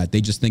hear that,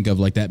 they just think of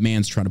like that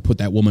man's trying to put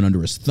that woman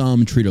under his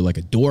thumb, treat her like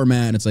a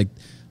doormat. And it's like,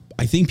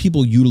 I think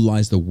people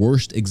utilize the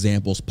worst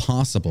examples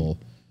possible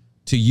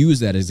to use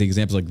that as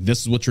examples. Like,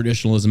 this is what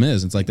traditionalism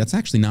is. It's like, that's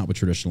actually not what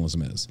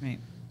traditionalism is. Right.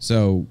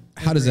 So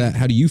how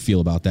do you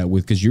feel about that?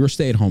 Because you're a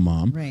stay-at-home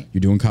mom, right?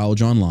 You're doing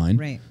college online,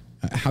 right?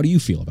 How do you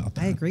feel about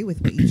that? I agree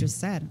with what you just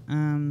said.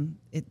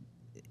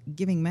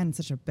 Giving men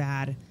such a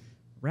bad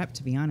rep,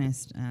 to be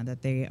honest,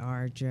 that they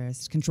are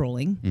just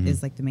controlling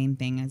is like the main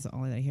thing. Is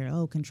all that I hear.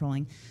 Oh,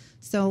 controlling.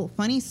 So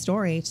funny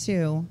story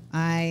too.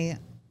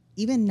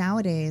 Even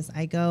nowadays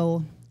I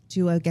go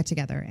to a get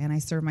together and I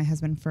serve my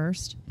husband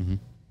first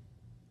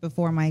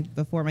before my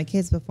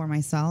kids, before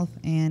myself,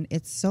 and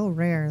it's so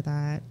rare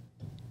that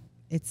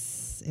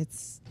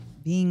it's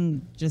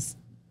being just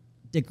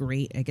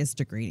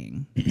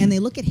degrading. And they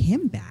look at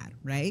him bad,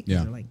 right?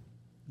 Yeah. They're like,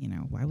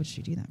 why would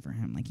she do that for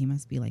him? Like, he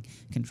must be like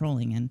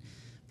controlling,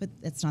 but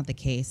that's not the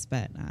case.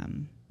 But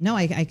no,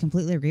 I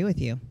completely agree with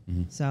you.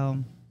 So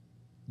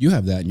you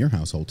have that in your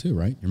household too,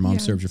 right? Your mom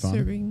serves your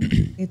father.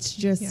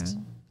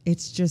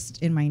 It's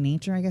just in my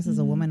nature, I guess, as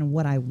a woman,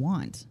 what I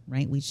want,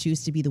 right? We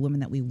choose to be the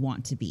women that we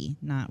want to be,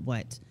 not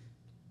what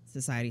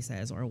society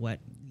says or what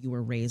you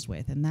were raised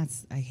with. And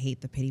I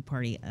hate the pity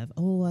party of,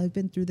 oh, I've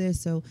been through this,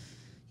 so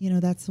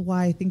that's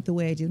why I think the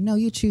way I do. No,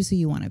 you choose who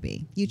you want to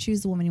be. You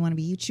choose the woman you want to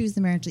be. You choose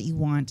the marriage that you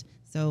want.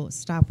 So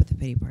stop with the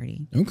pity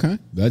party. Okay.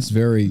 That's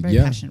very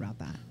passionate about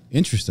that.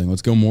 Interesting.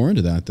 Let's go more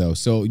into that, though.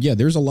 So, yeah,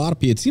 there's a lot of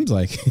people. It seems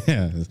like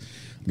I'm going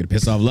to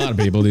piss off a lot of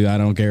people. Dude, I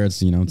don't care.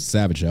 It's, it's a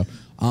Savage show.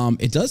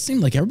 It does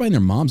seem like everybody and their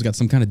mom's got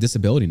some kind of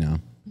disability now.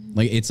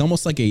 Like, it's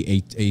almost like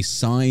a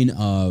sign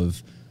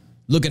of,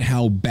 look at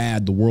how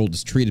bad the world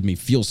has treated me,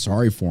 feel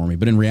sorry for me.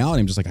 But in reality,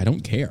 I'm just like, I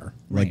don't care.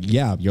 Right. Like,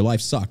 yeah, your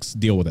life sucks.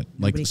 Deal with it.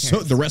 Nobody like, so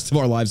the rest of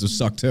our lives have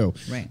sucked too.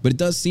 Right. But it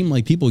does seem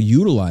like people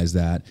utilize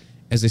that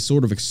as a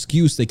sort of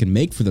excuse they can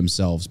make for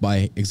themselves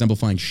by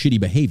exemplifying shitty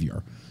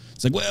behavior.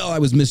 It's like, well, I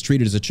was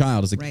mistreated as a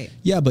child. It's like, right.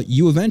 Yeah, but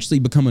you eventually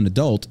become an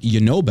adult, you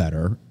know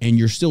better, and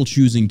you're still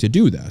choosing to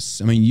do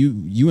this. I mean,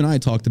 you and I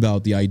talked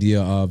about the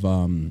idea of,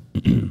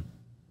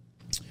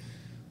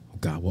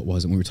 God, what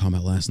was it we were talking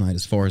about last night?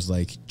 As far as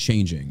like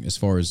changing, as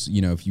far as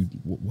if you,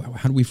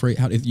 how do we phrase?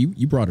 If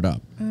you brought it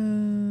up?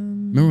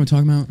 Remember what we're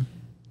talking about?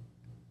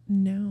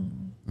 No.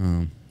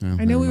 Oh, no,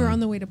 I know we were on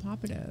the way to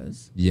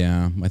Papados.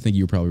 Yeah, I think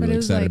you were probably really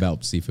excited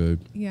about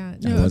seafood. Yeah,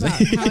 no, about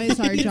how it's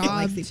our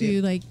job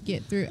to like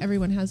get through.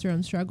 Everyone has their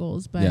own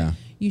struggles, but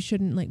you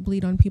shouldn't like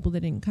bleed on people that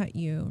didn't cut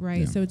you,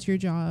 right? Yeah. So it's your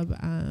job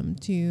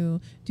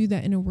to do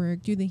that inner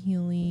work, do the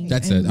healing.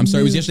 That's it. I'm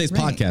sorry, it was yesterday's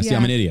podcast. Yeah,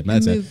 I'm an idiot.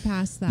 That's move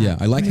past that. Yeah,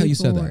 I like how you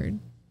forward. Said that.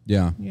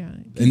 Yeah, yeah,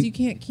 because you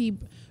can't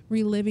keep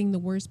reliving the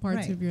worst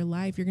parts of your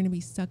life. You're going to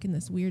be stuck in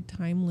this weird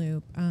time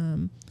loop.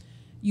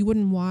 You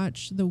wouldn't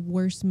watch the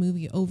worst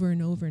movie over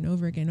and over and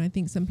over again. I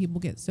think some people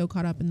get so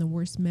caught up in the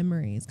worst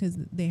memories because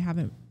they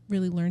haven't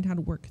really learned how to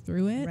work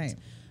through it.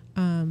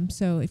 Right.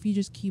 So if you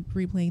just keep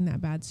replaying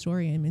that bad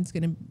story, I mean, it's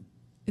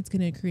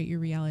gonna create your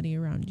reality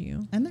around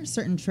you. And there's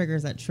certain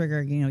triggers that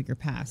trigger, your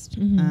past.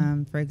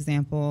 For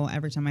example,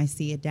 every time I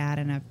see a dad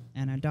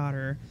and a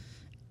daughter,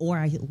 or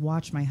I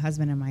watch my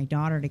husband and my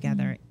daughter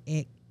together,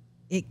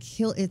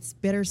 it's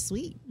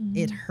bittersweet.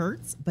 It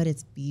hurts, but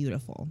it's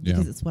beautiful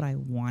because it's what I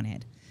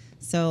wanted.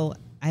 So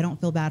I don't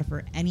feel bad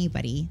for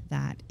anybody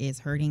that is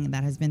hurting and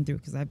that has been through,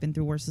 because I've been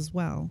through worse as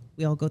well.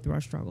 We all go through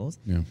our struggles.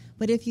 Yeah.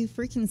 But if you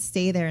freaking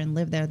stay there and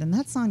live there, then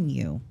that's on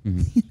you.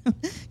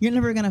 You're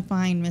never going to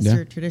find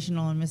Mr.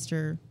 Traditional and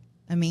Mr.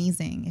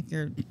 Amazing if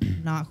you're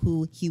not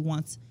who he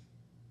wants.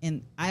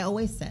 And I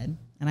always said,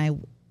 and I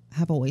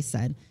have always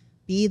said,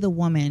 be the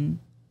woman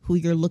who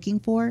you're looking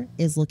for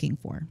is looking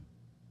for.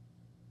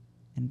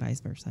 And vice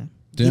versa.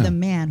 Yeah. Be the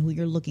man who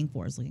you're looking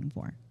for is looking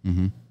for.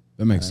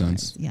 That makes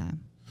sense. Yeah.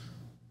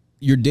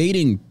 You're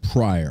dating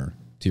prior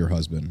to your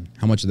husband.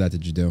 How much of that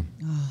did you do?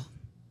 Oh.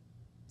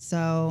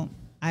 So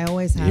I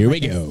always have. Here we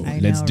go.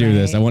 Let's do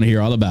this. I want to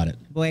hear all about it.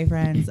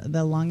 Boyfriends.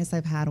 The longest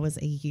I've had was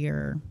a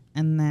year.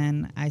 And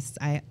then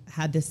I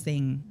had this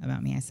thing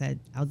about me. I said,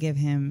 I'll give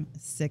him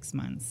 6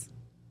 months.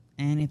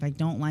 And if I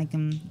don't like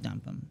him,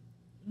 dump him.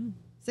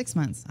 6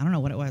 months. I don't know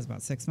what it was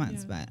about 6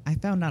 months, but I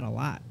found out a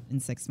lot in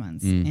 6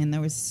 months. And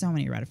there was so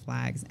many red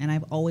flags. And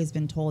I've always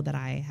been told that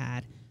I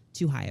had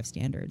too high of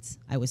standards.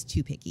 I was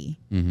too picky.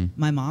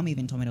 My mom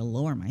even told me to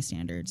lower my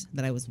standards,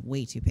 that I was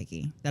way too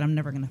picky, that I'm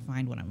never going to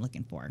find what I'm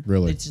looking for.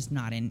 Really? It's just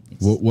not in.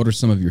 What are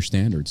some of your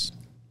standards?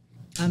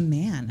 A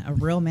man, a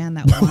real man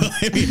that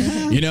wants.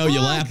 You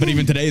laugh, but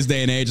even today's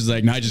day and age is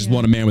like, no, I just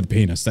want a man with a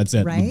penis. That's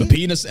it. Right? The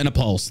penis and a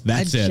pulse.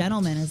 That's it. A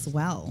gentleman as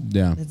well.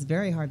 Yeah. It's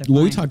very hard to find.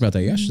 Well, we talked about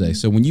that yesterday.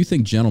 So when you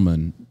think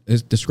gentleman,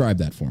 describe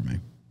that for me.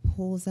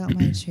 Pulls out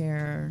my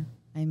chair.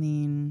 I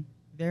mean,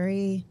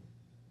 very,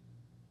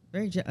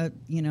 very,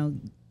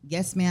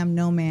 yes, ma'am,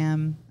 no,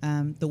 ma'am.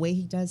 The way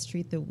he does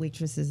treat the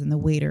waitresses and the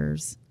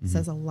waiters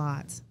says a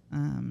lot.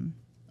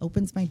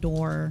 Opens my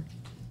door.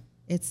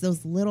 It's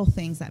those little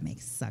things that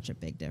make such a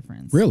big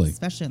difference. Really?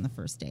 Especially on the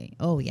first date.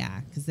 Oh,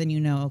 yeah. Because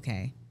then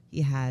okay,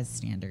 he has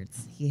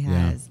standards. He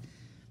has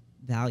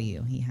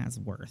value. He has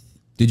worth.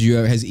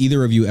 Has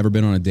either of you ever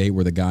been on a date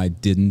where the guy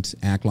didn't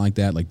act like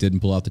that? Like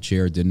didn't pull out the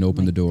chair, didn't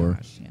open the door?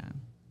 Gosh, yeah.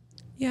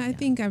 Yeah, I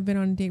think I've been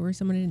on a date where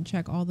someone didn't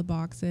check all the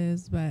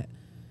boxes, but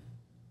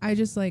I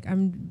just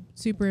I'm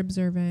super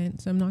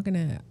observant. So I'm not going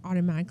to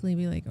automatically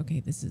be like, okay,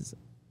 this is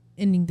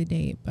ending the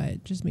date, but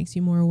it just makes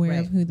you more aware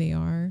of who they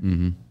are.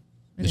 Mm-hmm.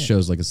 It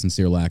shows like a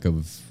sincere lack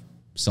of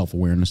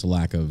self-awareness, a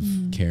lack of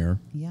care.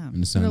 Yeah.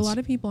 In a sense. But a lot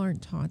of people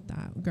aren't taught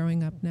that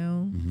growing up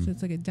now. So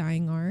it's like a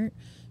dying art.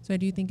 So I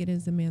do think it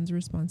is a man's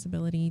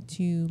responsibility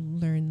to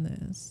learn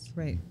this.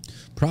 Right.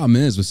 Problem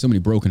is with so many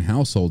broken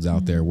households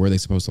out there, where are they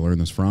supposed to learn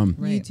this from?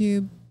 Right.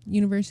 YouTube,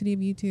 University of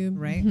YouTube.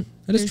 Right.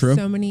 That is true. There's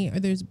so many, or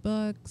there's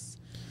books.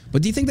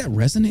 But do you think that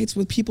resonates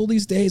with people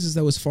these days? Is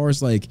that as far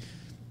as like,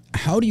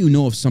 how do you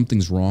know if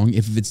something's wrong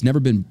if it's never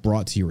been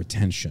brought to your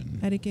attention?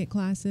 Etiquette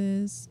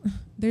classes.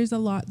 There's a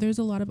lot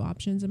of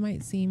options. It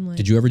might seem like.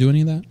 Did you ever do any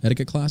of that?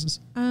 Etiquette classes?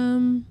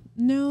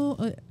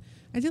 No.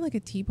 I did like a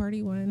tea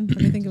party one,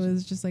 but I think it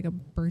was just like a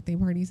birthday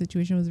party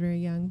situation. I was very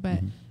young, but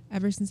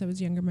ever since I was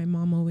younger, my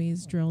mom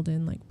always drilled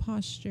in like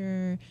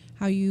posture,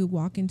 how you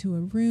walk into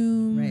a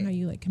room, how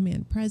you like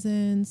command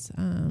presence,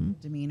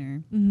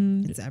 demeanor.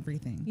 It's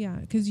everything. Yeah,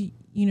 because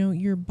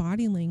your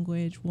body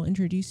language will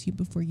introduce you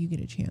before you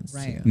get a chance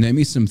to. Name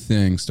me some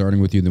things,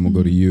 starting with you, then we'll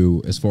go to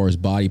you, as far as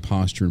body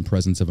posture and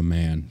presence of a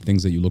man,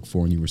 things that you look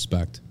for and you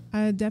respect.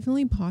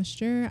 Definitely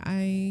posture.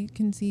 I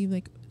can see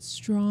like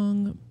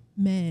strong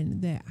men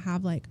that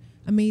have like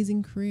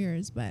amazing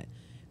careers, but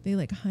they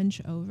like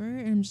hunch over,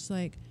 and I'm just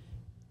like,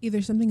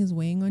 either something is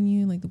weighing on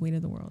you, like the weight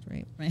of the world,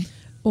 right?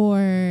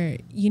 Or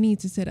you need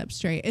to sit up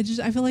straight. It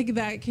just, I feel like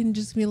that can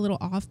just be a little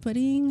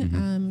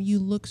off-putting. You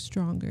look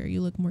stronger,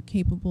 you look more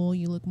capable,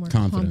 you look more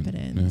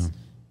confident. Yeah.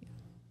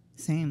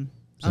 Same.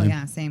 Oh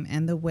yeah, same.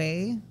 And the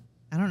way,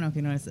 I don't know if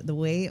you noticed it, the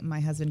way my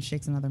husband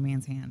shakes another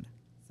man's hand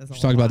says a lot.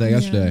 We talked about that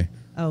yesterday.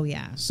 Oh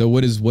yeah. So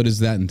what does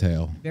that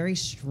entail? Very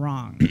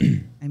strong.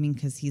 I mean,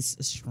 because he's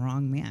a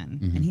strong man,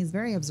 and he's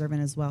very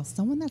observant as well.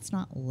 Someone that's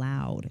not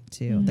loud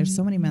too. There's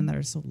so many men that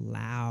are so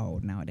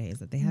loud nowadays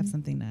that they have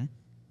something to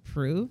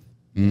prove.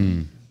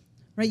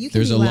 Right? You can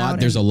There's be a loud lot.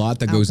 There's a lot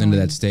that goes into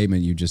outgoing. that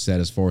statement you just said,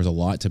 as far as a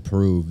lot to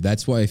prove.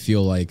 That's why I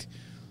feel like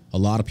a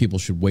lot of people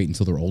should wait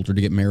until they're older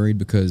to get married,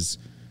 because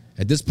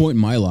at this point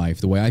in my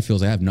life, the way I feel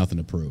is I have nothing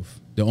to prove.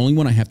 The only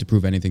one I have to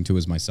prove anything to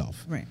is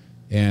myself. Right.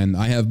 And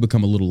I have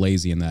become a little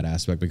lazy in that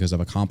aspect because I've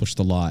accomplished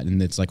a lot. And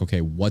it's like,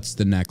 okay, what's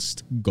the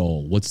next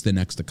goal? What's the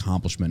next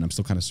accomplishment? I'm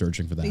still kind of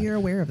searching for that. But you're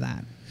aware of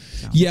that.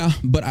 So. Yeah,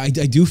 but I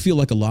do feel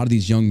like a lot of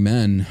these young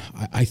men,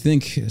 I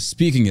think,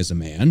 speaking as a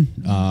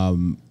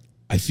man,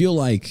 I feel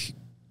like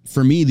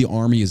for me, the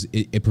Army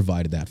it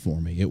provided that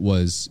for me. It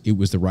was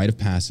the rite of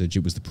passage.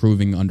 It was the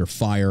proving under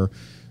fire.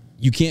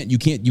 You can't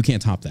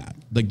top that.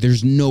 Like,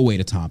 there's no way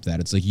to top that.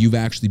 It's like you've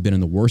actually been in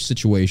the worst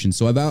situation.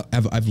 So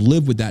I've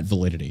lived with that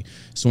validity.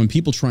 So when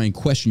people try and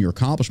question your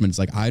accomplishments,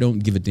 like, I don't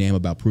give a damn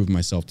about proving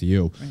myself to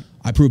you. Right.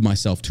 I prove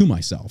myself to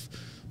myself.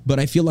 But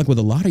I feel like with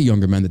a lot of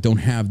younger men that don't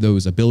have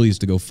those abilities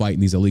to go fight in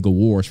these illegal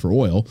wars for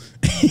oil.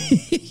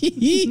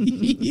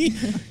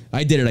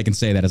 I did it. I can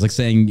say that. It's like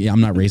saying, yeah,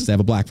 I'm not racist. I have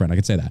a black friend. I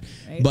can say that.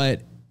 Right.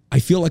 But I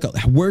feel like,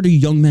 where do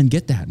young men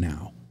get that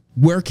now?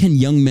 Where can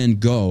young men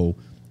go?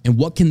 And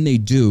what can they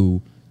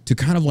do to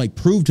kind of like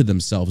prove to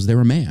themselves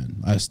they're a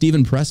man?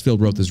 Stephen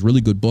Pressfield wrote this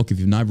really good book. If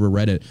you've never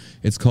read it,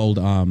 it's called,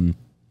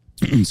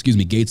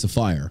 Gates of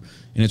Fire.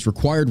 And it's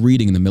required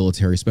reading in the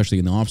military, especially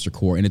in the officer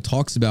corps. And it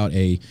talks about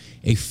a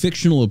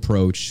fictional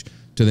approach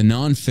to the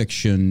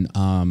nonfiction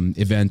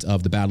event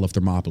of the Battle of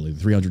Thermopylae, the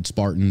 300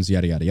 Spartans,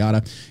 yada, yada,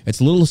 yada.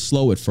 It's a little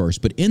slow at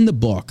first, but in the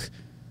book,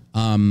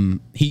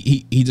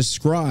 he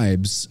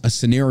describes a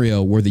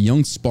scenario where the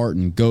young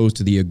Spartan goes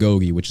to the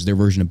agoge, which is their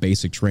version of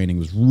basic training. It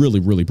was really,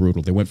 really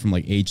brutal. They went from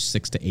like age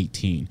 6 to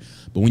 18.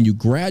 But when you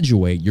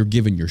graduate, you're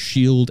given your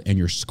shield and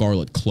your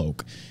scarlet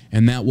cloak.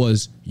 And that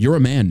was, you're a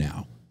man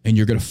now, and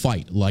you're going to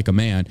fight like a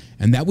man.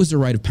 And that was the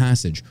rite of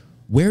passage.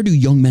 Where do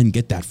young men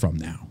get that from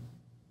now?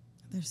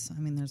 There's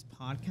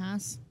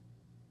podcasts.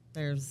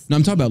 No,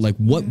 I'm talking about like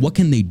what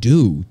can they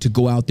do to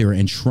go out there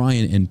and try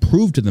and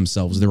prove to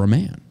themselves they're a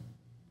man?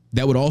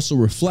 That would also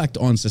reflect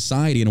on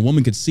society, and a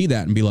woman could see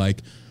that and be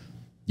like,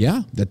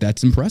 yeah,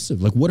 that's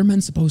impressive. Like, what are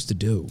men supposed to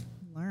do?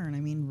 Learn.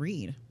 I mean,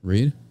 read.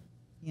 Read?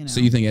 You know,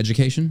 so you think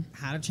education?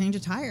 How to change a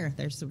tire.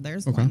 There's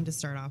okay. one to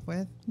start off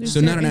with. There's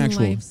so not an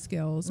actual life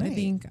skills. Right. I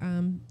think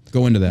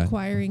go into that.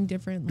 Acquiring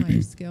different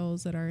life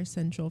skills that are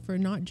essential for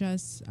not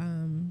just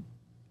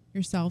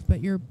yourself,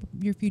 but your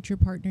future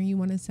partner, you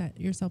want to set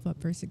yourself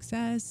up for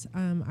success.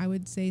 I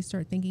would say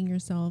start thinking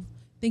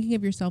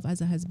of yourself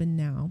as a husband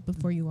now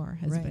before you are a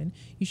husband.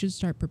 Right. You should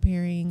start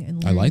preparing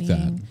and learning. I like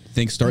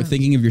that. Start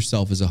thinking of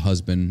yourself as a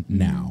husband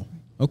now.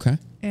 Okay.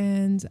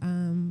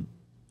 And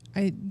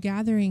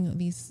gathering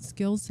these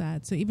skill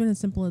sets. So even as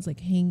simple as like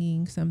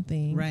hanging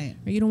something. Right.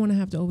 Or you don't want to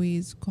have to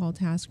always call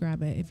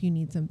TaskRabbit if you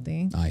need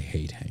something. I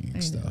hate hanging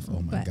stuff.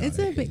 Oh my but God.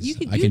 It's you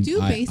do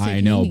basic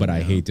I know, hanging, but though.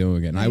 I hate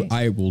doing it. Right. And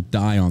I will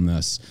die on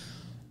this.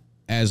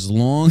 As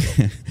long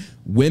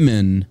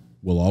women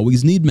will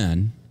always need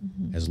men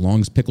as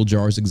long as pickle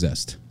jars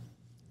exist.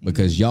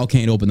 Because y'all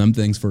can't open them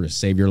things to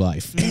save your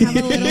life. They have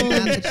a little,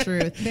 That's the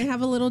truth. They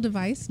have a little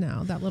device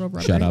now, that little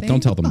rubber Shut up. thing.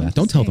 Don't tell them that.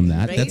 Don't tell them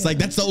that. Right?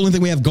 That's the only thing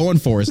we have going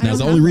for us now. It's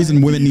the only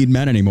reason women need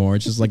men anymore.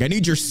 It's just like, I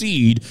need your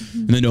seed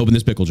and then open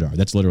this pickle jar.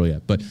 That's literally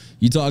it. But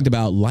you talked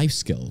about life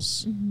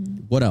skills.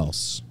 What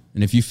else?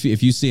 And if you see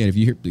it, if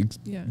you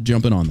hear,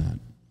 jump in on that.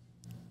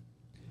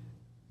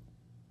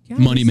 Yeah,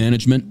 money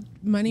management.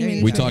 Money There you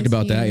management. We talked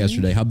about that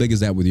yesterday. How big is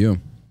that with you?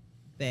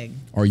 Big.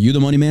 Are you the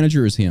money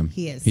manager or is him?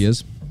 He is. He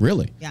is?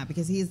 Really? Yeah,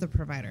 because he is the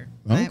provider.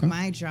 Oh, okay.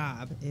 My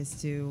job is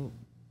to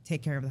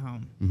take care of the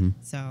home.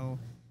 So,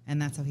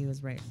 and that's how he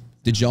was raised.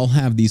 Did y'all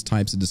have these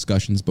types of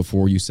discussions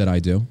before you said I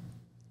do?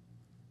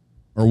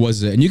 Or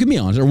was it, and you can be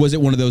honest, or was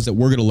it one of those that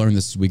we're going to learn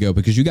this as we go?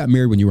 Because you got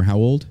married when you were how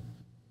old?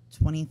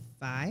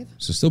 25.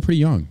 So still pretty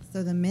young.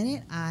 So the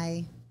minute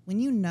when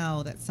you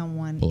know that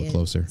someone Pull it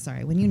closer.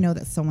 Sorry, when you know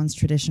that someone's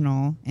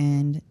traditional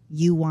and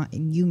you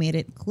made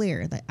it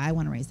clear that I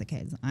want to raise the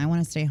kids, I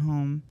want to stay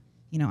home,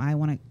 I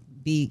want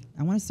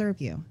to serve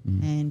you.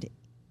 And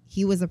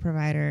he was a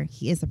provider,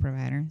 he is a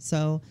provider.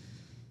 So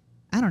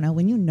I don't know,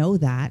 when you know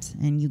that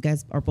and you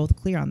guys are both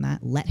clear on that,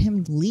 let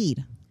him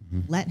lead.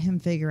 Let him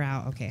figure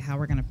out, okay, how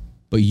we're going to.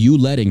 But you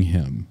letting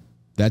him,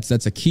 that's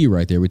a key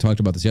right there. We talked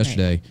about this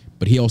yesterday, Right.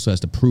 But he also has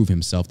to prove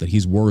himself that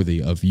he's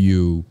worthy of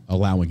you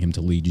allowing him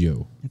to lead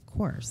you. Of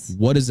course.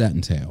 What does that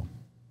entail?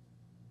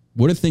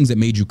 What are things that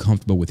made you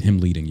comfortable with him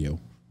leading you?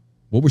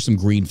 What were some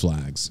green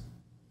flags?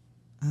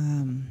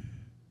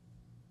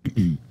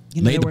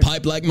 Laid the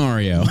pipe like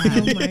Mario.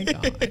 Oh my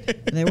God.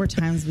 There were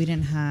times we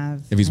didn't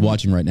have. If he's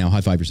watching right now,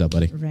 high five yourself,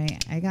 buddy.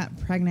 Right. I got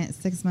pregnant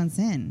 6 months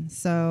in.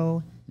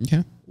 So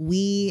Okay.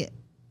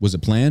 Was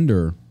it planned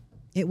or?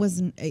 It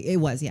was. Okay.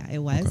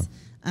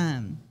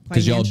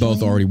 Because y'all both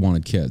Financially- already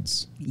wanted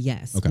kids.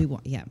 Yes. Okay.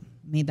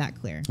 Made that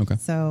clear. Okay.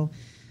 So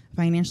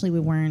financially we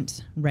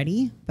weren't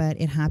ready, but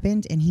it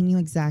happened and he knew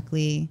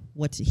exactly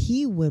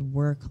he would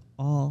work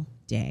all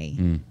day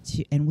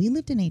and we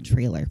lived in a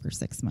trailer for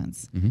 6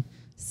 months.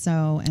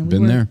 So, and we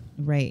Been were there.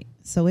 right.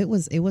 So it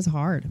was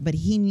hard, but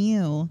he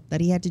knew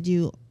that he had to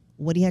do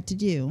what he had to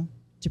do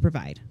to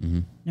provide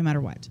no matter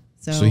what.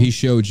 So he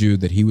showed you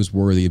that he was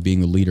worthy of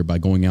being the leader by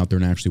going out there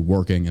and actually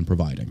working and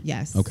providing.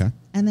 Yes. Okay.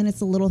 And then it's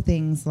the little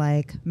things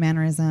like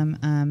mannerism.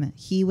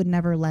 He would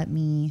never let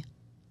me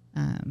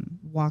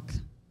walk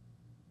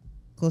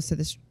close to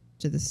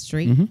the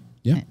street.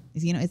 Yeah.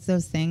 It's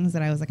those things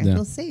that I was like, I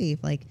feel safe.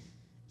 Like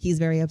he's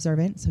very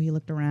observant, so he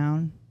looked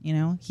around.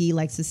 He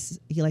likes to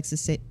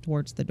sit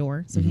towards the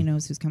door, so he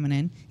knows who's coming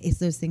in. It's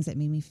those things that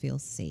made me feel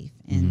safe.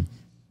 And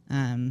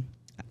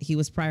he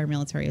was prior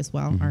military as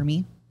well,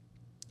 Army.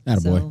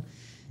 Attaboy. So,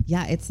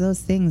 yeah, it's those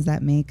things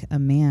that make a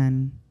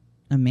man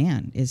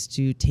is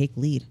to take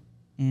lead.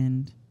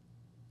 And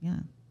yeah.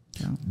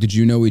 So Did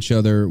you know each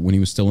other when he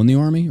was still in the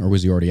Army or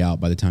was he already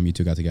out by the time you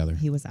two got together?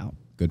 he was out.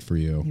 Good for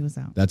you. He was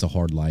out. That's a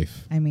hard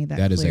life. I made that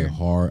That is clear. a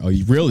hard. Oh,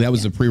 really? That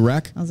was a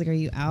prereq? I was like, are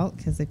you out?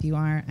 Because if you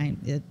are,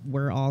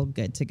 we're all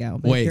good to go.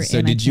 But if Wait, you're so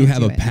in, I did you can't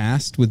have do a it.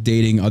 past with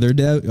dating other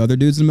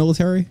dudes in the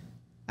military?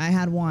 I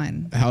had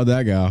one. How'd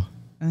that go?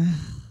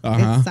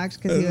 It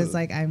sucked because he was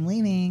like, I'm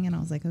leaving. And I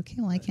was like, okay,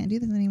 well, I can't do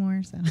this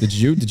anymore. So Did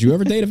you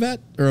ever date a vet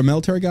or a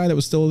military guy that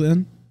was still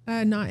in?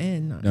 Not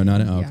in. Not No,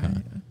 not in. Okay.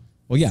 Yeah.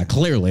 Well, yeah,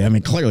 clearly. I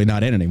mean, clearly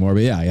not in anymore,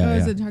 but yeah. I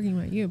wasn't talking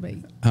about you, but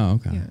Oh,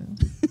 okay. yeah.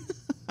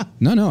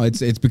 No,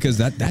 it's because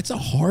that's a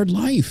hard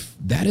life.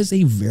 That is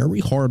a very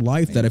hard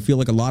life that I feel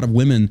like a lot of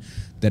women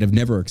that have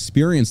never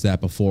experienced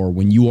that before,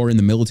 when you are in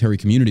the military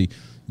community,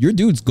 your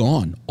dude's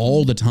gone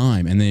all the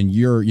time. And then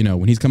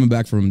when he's coming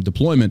back from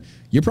deployment,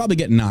 you're probably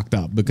getting knocked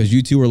up because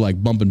you two are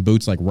like bumping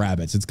boots like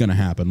rabbits. It's going to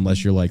happen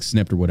unless you're like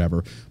snipped or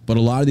whatever. But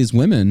a lot of these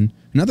women,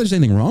 not that there's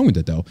anything wrong with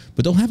it though,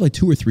 but they'll have like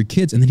 2 or 3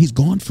 kids and then he's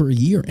gone for a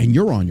year and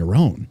you're on your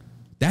own.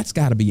 That's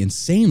got to be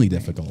insanely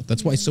difficult.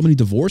 That's why so many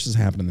divorces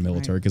happen in the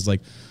military because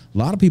like a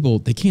lot of people,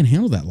 they can't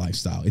handle that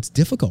lifestyle. It's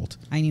difficult.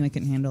 I knew I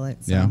couldn't handle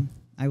it. So Yeah.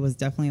 I was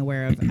definitely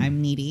aware of I'm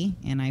needy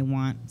and I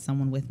want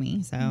someone with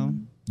me. So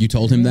You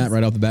told him that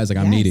right off the bat? It's like,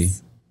 I'm needy.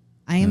 yes,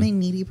 I am a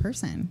needy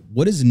person.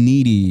 What is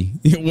needy?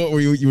 What were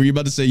you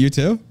about to say? You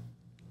too?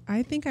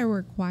 I think I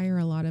require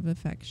a lot of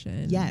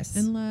affection. Yes.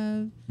 And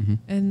love.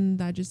 And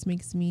that just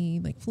makes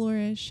me like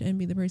flourish and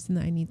be the person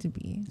that I need to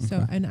be.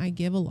 So, and I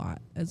give a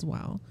lot as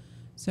well.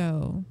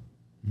 So,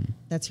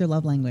 That's your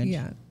love language.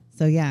 yeah.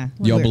 So yeah.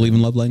 Y'all We're- believe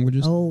in love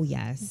languages? Oh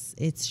yes,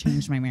 it's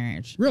changed my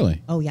marriage.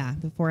 Really? Oh yeah.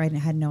 Before I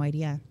had no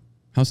idea.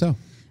 How so?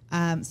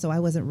 So I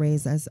wasn't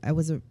raised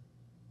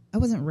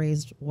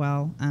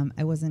well.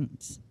 I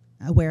wasn't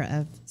aware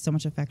of so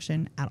much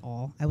affection at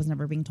all. I was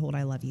never being told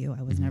I love you.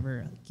 I was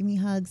never give me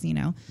hugs, you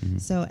know.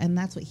 So, and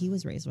that's what he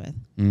was raised with.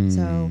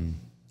 So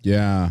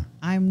yeah,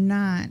 I'm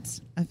not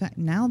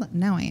now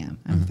I am.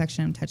 I'm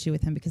affectionate and touchy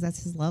with him because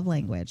that's his love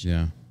language.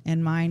 Yeah.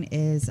 And mine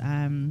is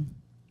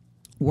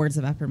words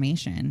of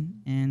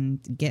affirmation and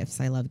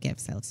gifts. I love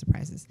gifts. I love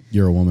surprises.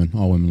 You're a woman.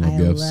 All women love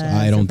gifts.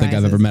 I don't think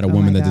I've ever met a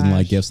woman that didn't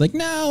like gifts. Like,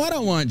 no, I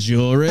don't want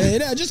jewelry.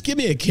 No, just give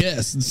me a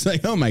kiss. It's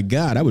like, oh my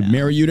God, I would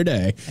marry you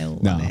today. I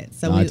love it.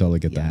 So I totally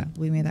get that.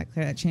 We made that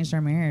clear. That changed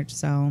our marriage.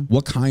 So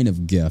what kind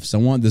of gifts? I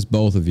want this,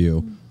 both of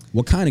you.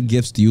 What kind of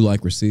gifts do you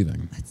like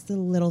receiving? That's the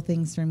little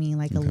things for me,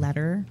 like a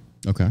letter.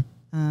 Okay.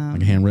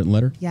 Like a handwritten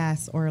letter?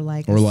 Yes, or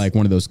like like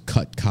one of those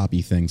cut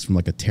copy things from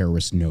like a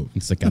terrorist note.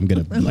 It's like I'm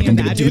gonna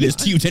do this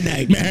to you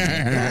tonight.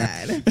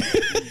 I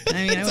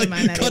mean, I wouldn't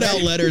mind that. Cut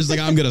out letters like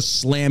I'm gonna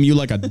slam you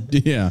like a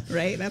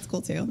right. That's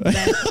cool too.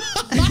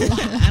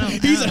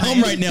 He's at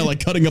home right now,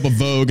 like cutting up a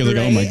Vogue. I was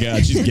like, oh my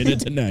God, she's getting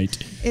it tonight.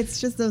 It's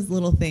just those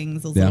little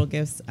things, those little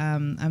gifts.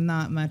 I'm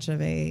not much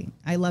of I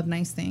love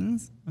nice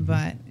things,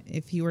 but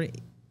if you were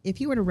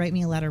to write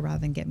me a letter rather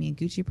than get me a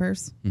Gucci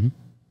purse,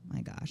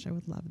 my gosh, I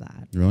would love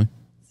that. Really?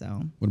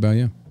 So, what about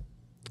you?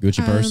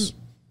 Gucci purse?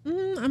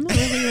 I'm not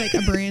really like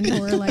a brand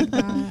whore like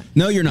that.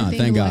 No, you're not.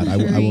 Thank God. I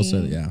will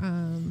say that. Yeah.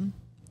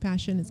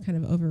 Fashion is kind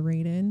of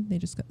overrated. They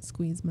just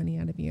squeeze money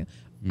out of you.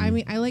 I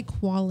mean, I like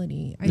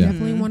quality. I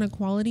definitely want a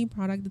quality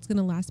product that's going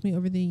to last me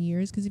over the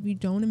years. Because if you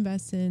don't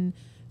invest in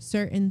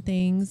certain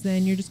things,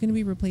 then you're just going to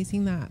be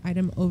replacing that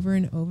item over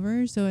and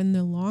over. So in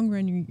the long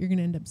run, you're going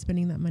to end up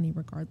spending that money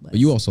regardless. But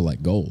you also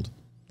like gold.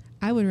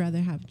 I would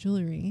rather have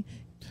jewelry.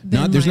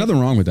 There's nothing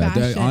wrong with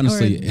that.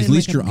 Honestly, at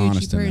least you're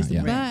honest in that.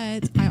 Yeah.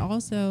 But I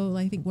also,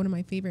 I think one of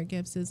my favorite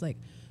gifts is like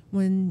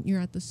when you're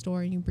at the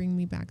store and you bring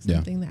me back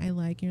something that I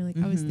like, and you're like,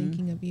 I was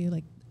thinking of you,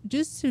 like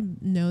just to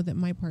know that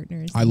my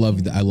partner is. I love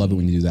it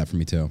when you do that for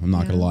me too. I'm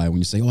not gonna lie. When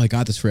you say, "Oh, I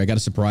got this for you. I got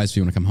a surprise for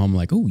you," when I come home, I'm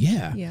like, "Oh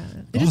yeah, yeah."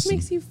 It just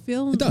makes you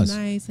feel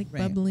nice, like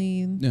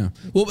bubbly. Yeah.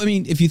 Well, I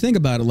mean, if you think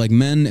about it, like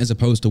men as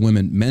opposed to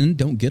women, men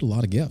don't get a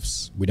lot of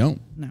gifts. We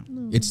don't. No.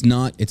 It's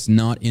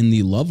not in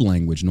the love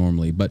language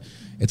normally, but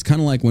it's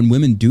kind of like when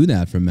women do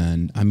that for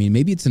men. I mean,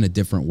 maybe it's in a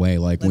different way.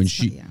 Like when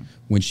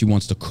she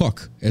wants to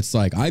cook, it's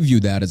like I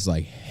view that as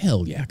like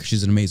hell yeah, because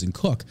she's an amazing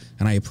cook,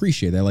 and I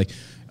appreciate that. Like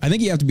I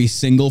think you have to be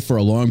single for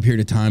a long period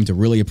of time to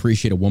really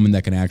appreciate a woman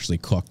that can actually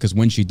cook, because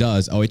when she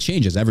does, it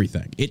changes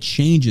everything. It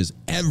changes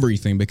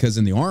everything, because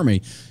in the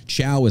Army,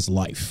 chow is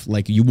life.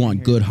 Like you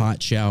want good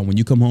hot chow. When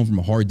you come home from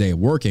a hard day of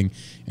working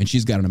and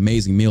she's got an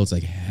amazing meal, it's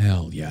like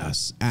hell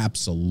yes,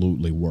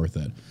 absolutely worth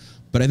it.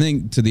 But I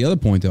think to the other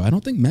point though, I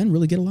don't think men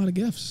really get a lot of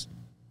gifts.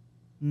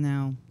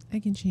 No, I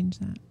can change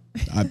that.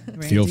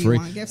 Feel free.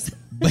 You want gifts?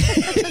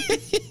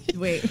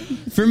 Wait.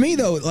 For me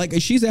though, like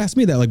she's asked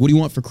me that, like, what do you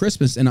want for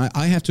Christmas? And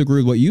I have to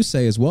agree with what you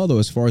say as well though,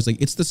 as far as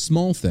like, it's the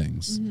small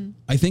things.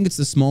 I think it's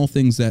the small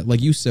things that,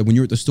 like you said, when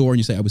you're at the store and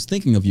you say, I was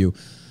thinking of you.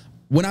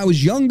 When I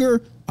was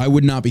younger, I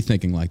would not be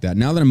thinking like that.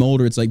 Now that I'm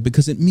older, it's like,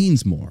 because it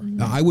means more.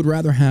 I would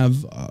rather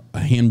have a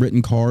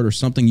handwritten card or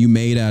something you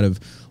made out of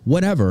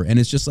whatever. And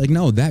it's just like,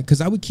 no,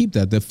 because I would keep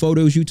that. The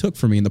photos you took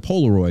for me in the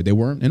Polaroid, they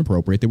weren't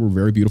inappropriate. They were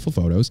very beautiful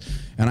photos.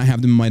 And I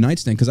have them in my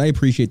nightstand because I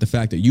appreciate the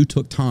fact that you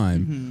took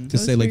time to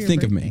say, like,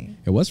 think of me.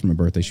 It was for my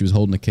birthday. She was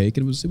holding a cake,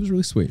 and it was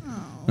really sweet.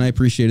 Aww. And I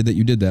appreciated that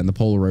you did that. And the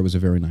Polaroid was a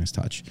very nice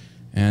touch.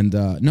 And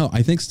no,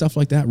 I think stuff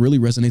like that really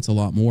resonates a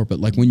lot more. But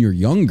like when you're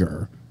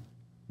younger,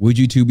 would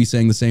you two be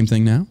saying the same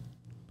thing now?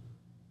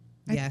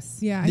 Yes.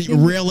 Yeah.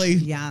 Really?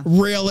 Yeah.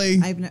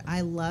 Really?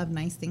 I love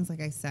nice things,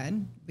 like I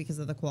said, because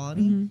of the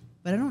quality,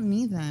 but I don't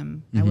need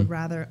them.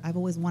 I've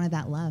always wanted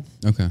that love.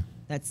 Okay.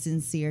 That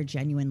sincere,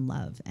 genuine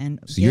love. And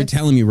so you're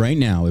telling me right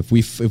now, if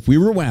we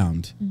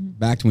rewound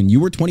back to when you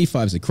were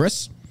 25, say,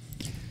 Kris,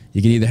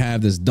 you can either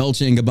have this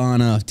Dolce &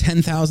 Gabbana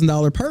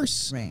 $10,000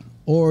 purse, right,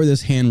 or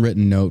this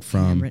handwritten note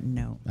from. Handwritten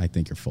note. I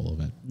think you're full of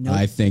it. Nope.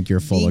 I think you're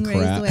full of crap.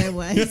 Being raised the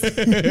way I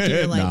was,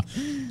 you're like,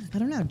 I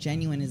don't know.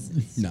 Genuine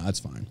is no, that's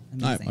fine.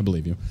 I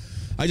believe you.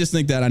 I just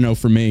think that I know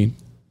for me,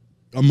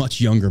 a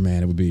much younger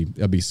man,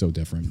 it'd be so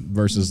different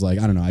versus like,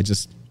 I don't know.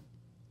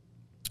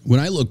 When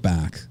I look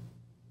back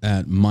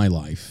at my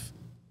life,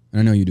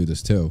 and I know you do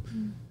this too,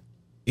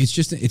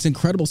 it's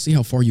incredible to see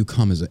how far you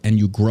come and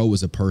you grow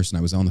as a person.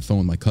 I was on the phone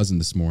with my cousin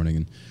this morning,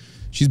 and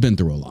she's been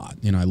through a lot.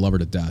 You know, I love her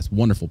to death.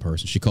 Wonderful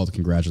person. She called to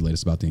congratulate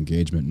us about the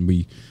engagement, and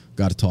we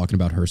got to talking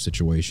about her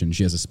situation.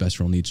 She has a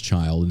special needs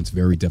child, and it's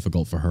very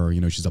difficult for her.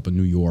 You know, she's up in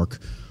New York.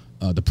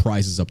 The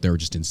prices up there are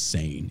just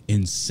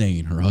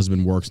insane. Her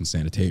husband works in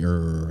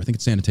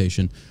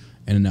sanitation,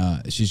 and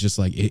she's just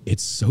like,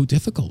 it's so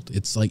difficult.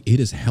 It's like, it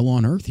is hell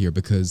on earth here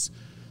because,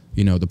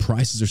 you know, the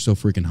prices are so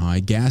freaking high.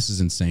 Gas is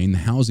insane. The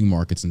housing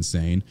market's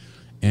insane.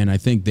 And I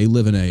think they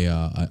live in a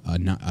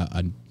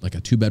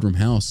 2-bedroom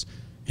house,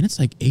 and it's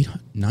like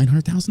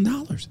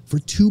 $900,000 for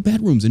 2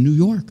 bedrooms in New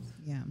York.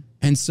 Yeah.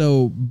 And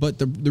so, but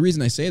the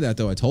reason I say that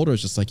though, I told her,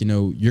 is just like, you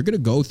know, you're going to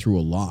go through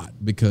a lot,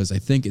 because I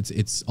think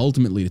it's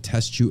ultimately to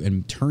test you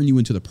and turn you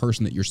into the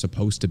person that you're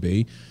supposed to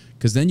be.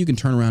 Because then you can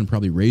turn around and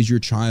probably raise your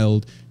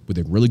child with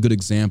a really good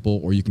example,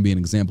 or you can be an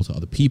example to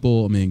other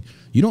people. I mean,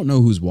 you don't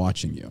know who's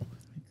watching you.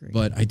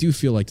 But I do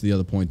feel like, to the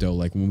other point though,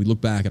 like when we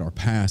look back at our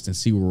past and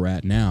see where we're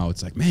at now,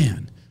 it's like,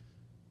 man,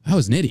 I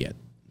was an idiot.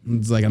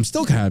 It's like, I'm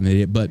still kind of an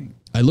idiot, but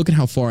I look at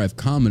how far I've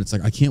come, and it's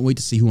like, I can't wait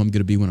to see who I'm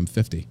going to be when I'm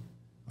 50.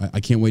 I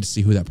can't wait to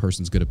see who that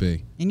person's going to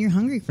be. And you're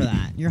hungry for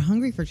that. You're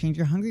hungry for change.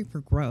 You're hungry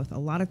for growth. A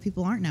lot of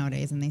people aren't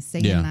nowadays, and they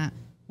stay in that,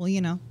 well,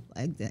 you know,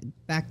 like,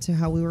 back to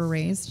how we were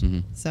raised.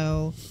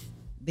 So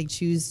they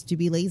choose to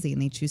be lazy,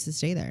 and they choose to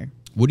stay there.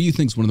 What do you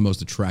think is one of the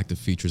most attractive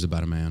features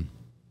about a man?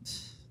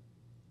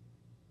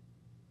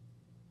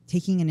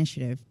 Taking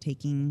initiative,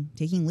 taking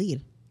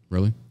lead.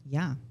 Really?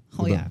 Yeah.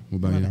 Oh, What about, yeah. What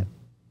about you?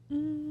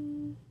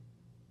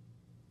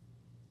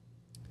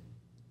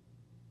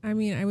 I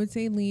mean, I would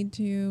say lead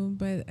too,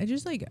 but I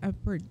just like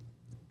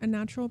a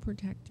natural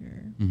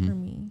protector for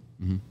me.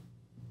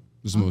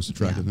 Those are the most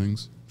attractive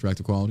things,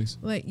 attractive qualities.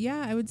 Like,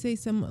 yeah, I would say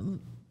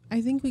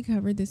I think we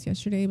covered this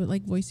yesterday, but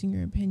like voicing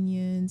your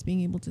opinions,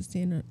 being able to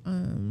stand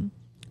on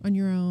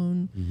your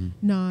own,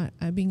 not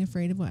being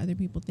afraid of what other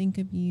people think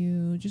of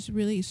you. Just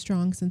really a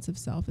strong sense of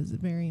self is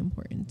very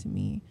important to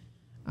me.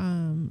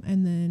 And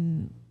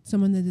then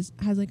someone that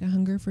has like a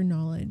hunger for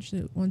knowledge,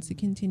 that wants to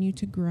continue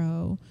to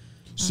grow.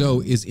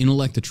 So is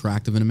intellect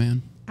attractive in a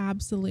man?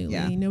 Absolutely.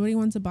 Yeah. Nobody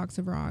wants a box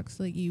of rocks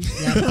like you.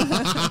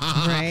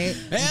 Right.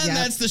 And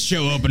that's the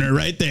show opener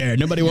right there.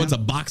 Nobody wants a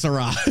box of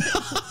rocks.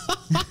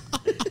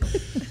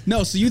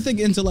 No, so you think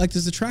intellect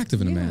is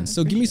attractive in a man.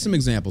 So give me some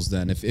examples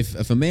then.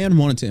 If a man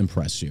wanted to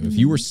impress you, if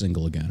you were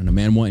single again, and a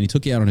man and he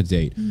took you out on a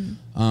date,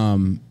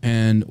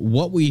 and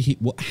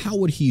how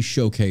would he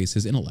showcase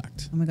his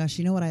intellect? Oh my gosh,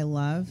 you know what I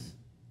love?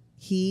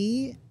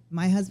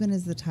 My husband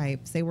is the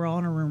type, say we're all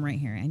in a room right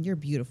here, and you're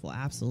beautiful,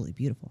 absolutely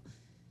beautiful.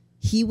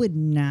 He would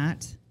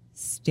not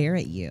stare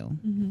at you.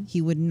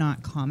 He would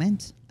not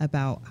comment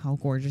about how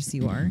gorgeous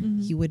you are.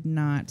 He would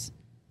not,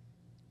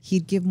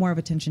 he'd give more of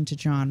attention to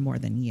John more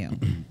than you.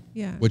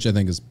 Yeah. Which I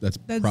think that's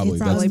probably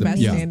the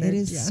best standard. It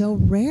is so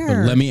rare.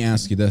 But let me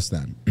ask you this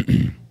then.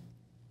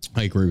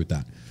 I agree with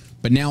that.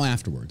 But now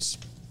afterwards,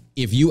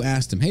 if you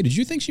asked him, hey, did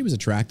you think she was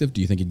attractive?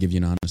 Do you think he'd give you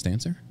an honest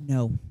answer?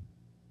 No.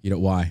 You know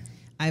why?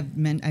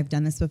 I've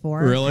done this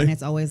before. Really? And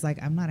it's always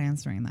like, I'm not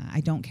answering that. I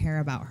don't care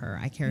about her.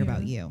 I care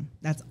about you.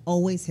 That's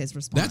always his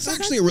response. That's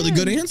actually a really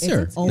good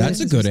answer. It's always That's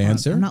a his good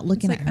response. answer. I'm not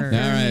looking It's at like her.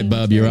 All right,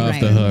 bub, you're off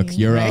the hook.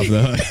 You're off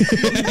the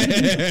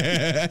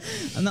hook.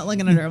 I'm not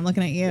looking at her. I'm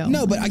looking at you.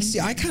 No, but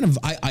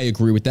I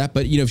agree with that.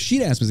 But you know, if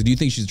she'd asked me, do you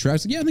think she's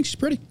attractive? Yeah, I think she's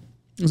pretty.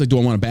 I was like, do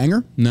I want to bang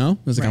her? No. I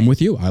was like, I'm with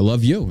you. I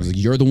love you. I was like,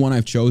 you're the one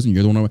I've chosen.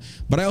 You're the one.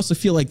 But I also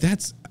feel like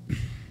There's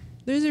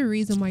a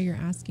reason why you're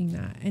asking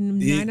that,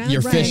 and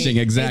you're fishing,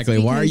 exactly.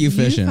 Why are you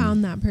fishing? You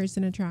found that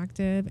person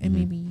attractive, and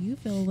maybe you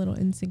feel a little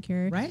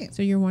insecure, right?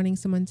 So you're wanting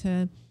someone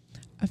to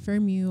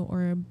affirm you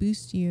or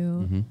boost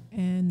you,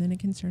 and then it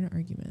can start an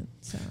argument.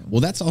 So,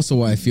 well, that's also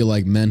why I feel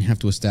like men have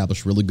to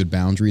establish really good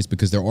boundaries,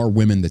 because there are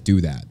women that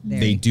do that.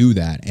 They do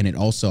that, and it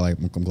also,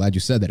 I'm glad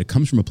you said that, it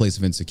comes from a place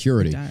of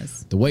insecurity. It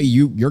does. The way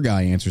your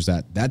guy answers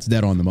that's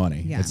dead on the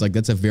money. Yeah. It's like,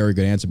 that's a very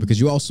good answer, because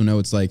you also know,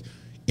 it's like,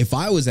 if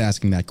I was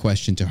asking that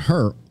question to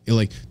her,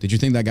 like, did you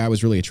think that guy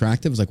was really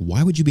attractive? It's like,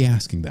 why would you be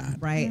asking that?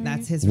 Right.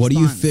 That's his What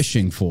response. are you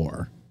fishing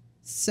for?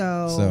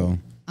 So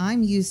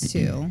I'm used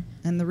to,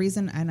 and the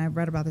reason, and I've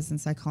read about this in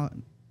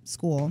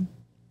school,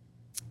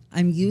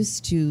 I'm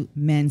used to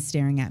men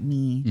staring at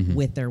me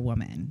with their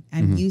woman.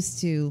 I'm used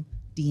to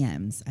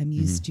DMs. I'm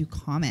used to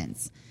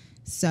comments.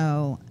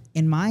 So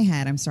in my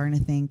head, I'm starting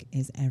to think,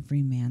 is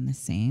every man the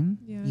same?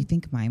 Yeah. You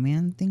think my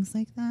man thinks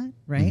like that?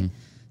 Right.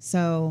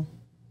 So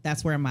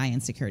that's where my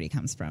insecurity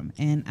comes from.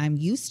 And I'm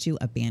used to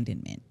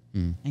abandonment.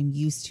 I'm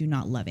used to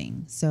not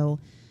loving. So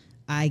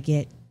I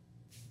get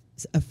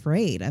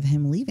afraid of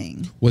him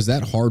leaving. Was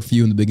that hard for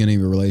you in the beginning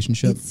of your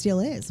relationship? It still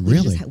is.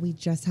 Really? We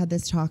just had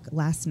this talk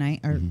last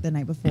night or the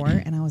night before,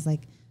 and I was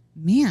like,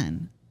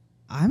 man,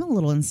 I'm a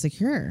little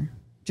insecure.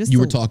 You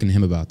were talking to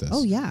him about this.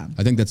 Oh, yeah.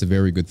 I think that's a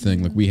very good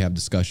thing. Like, we have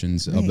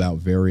discussions about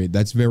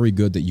that's very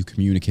good that you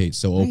communicate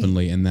so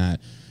openly, and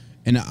that.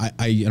 And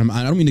I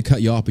don't mean to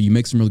cut you off, but you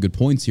make some really good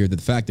points here. That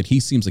the fact that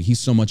he seems like he's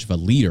so much of a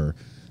leader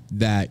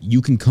that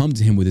you can come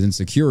to him with his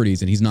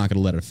insecurities and he's not going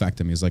to let it affect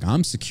him. He's like,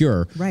 I'm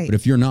secure, but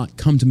if you're not,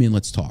 come to me and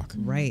let's talk.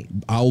 Right.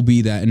 I'll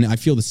be that. And I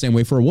feel the same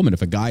way for a woman.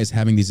 If a guy is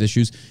having these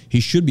issues,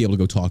 he should be able to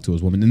go talk to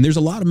his woman. And there's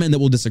a lot of men that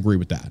will disagree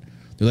with that.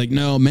 They're like,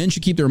 no, men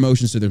should keep their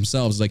emotions to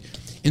themselves. Like,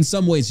 in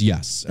some ways,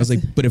 yes. I was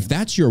like, but if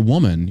that's your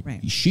woman,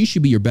 she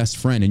should be your best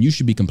friend and you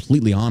should be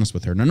completely honest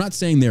with her. And I'm not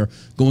saying they're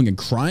going and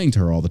crying to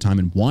her all the time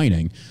and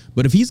whining,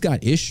 but if he's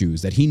got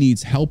issues that he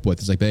needs help with,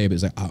 it's like, babe,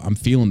 it's like, I'm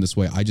feeling this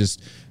way.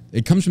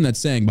 It comes from that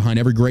saying, behind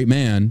every great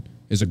man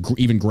is an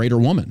even greater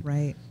woman.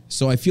 Right.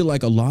 So I feel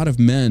like a lot of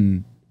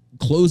men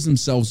close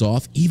themselves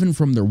off even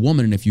from their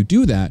woman. And if you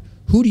do that,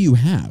 who do you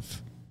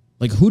have?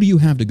 Like, who do you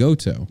have to go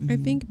to? I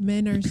think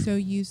men are so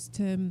used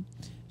to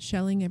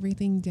shelling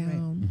everything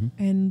down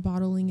and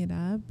bottling it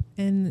up.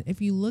 And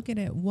if you look at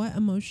it, what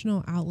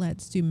emotional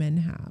outlets do men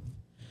have?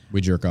 We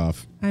jerk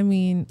off. I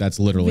mean, that's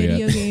literally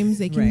video it. games.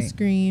 They can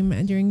scream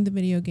during the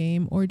video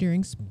game or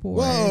during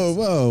sports.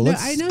 Whoa! No,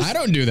 I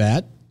don't do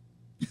that.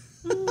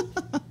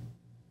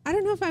 I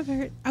don't know if I've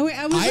heard.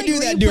 I do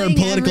that during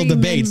political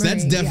debates.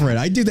 That's different.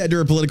 I do that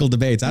during political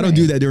debates. I don't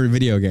do that during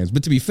video games.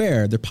 But to be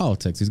fair, they're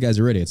politics. These guys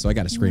are idiots, so I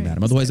got to scream at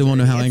them. Otherwise, they won't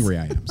know how angry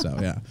I am. So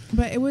yeah.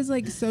 But it was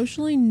like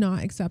socially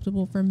not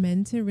acceptable for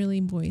men to really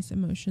voice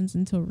emotions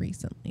until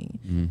recently.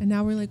 And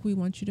now we're like, we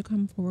want you to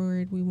come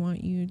forward. We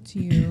want you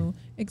to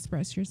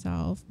express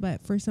yourself.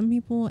 But for some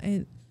people,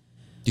 do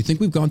you think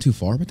we've gone too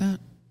far with that?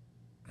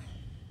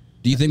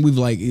 Do you think we've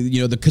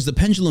because the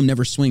pendulum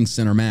never swings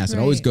center mass. It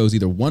always goes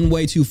either one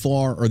way too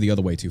far or the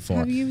other way too far.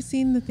 Have you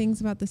seen the things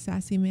about the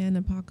sassy man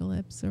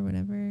apocalypse or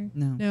whatever?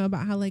 No,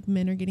 about how like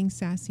men are getting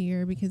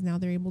sassier because now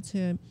they're able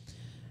to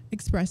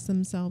express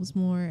themselves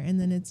more, and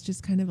then it's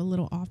just kind of a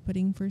little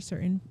off-putting for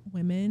certain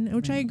women,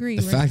 which I agree.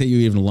 The fact that you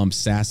even lump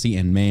sassy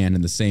and man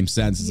in the same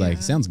sense is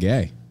like, sounds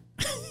gay.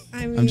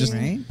 I mean, I'm just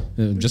saying,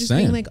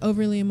 being like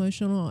overly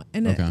emotional,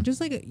 and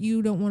just like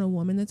you don't want a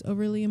woman that's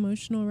overly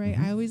emotional, right?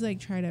 I always like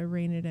try to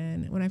rein it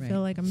in when I feel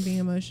like I'm being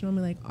emotional. I'm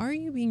like, are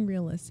you being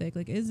realistic?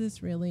 Like, is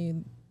this really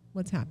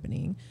what's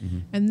happening?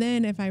 And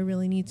then if I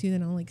really need to,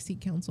 then I'll like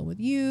seek counsel with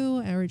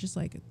you, or just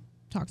like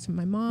talk to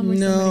my mom or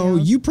somebody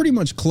else. You pretty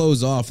much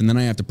close off, and then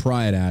I have to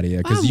pry it out of you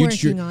because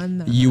working on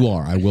that. You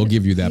are. I will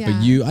give you that,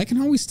 but I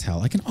can always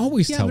tell. I can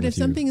always tell. But if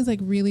something is like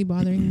really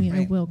bothering me,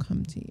 I will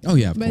come to you. Oh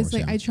yeah, of course. But it's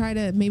like I try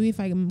to. Maybe if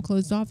I'm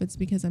closed off, it's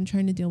because I'm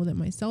trying to deal with it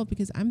myself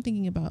because I'm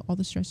thinking about all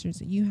the stressors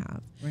that you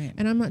have,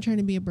 and I'm not trying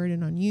to be a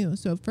burden on you.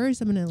 So first,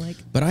 I'm gonna like.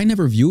 But I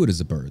never view it as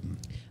a burden.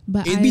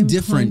 But it'd be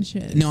different.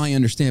 Conscious. No, I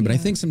understand, but I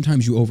think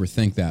sometimes you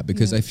overthink that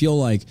because I feel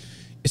like,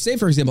 say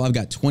for example, I've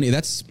got 20.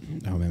 There's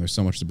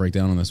so much to break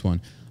down on this one.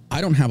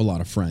 I don't have a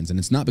lot of friends, and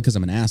it's not because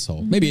I'm an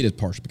asshole. Maybe it is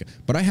partial,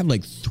 but I have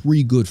like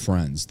 3 good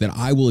friends that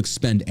I will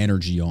expend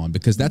energy on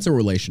because that's a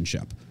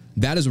relationship.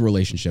 That is a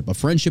relationship. A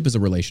friendship is a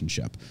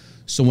relationship.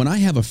 So when I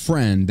have a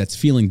friend that's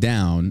feeling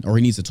down or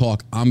he needs to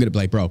talk, I'm going to be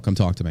like, bro, come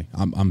talk to me.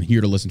 I'm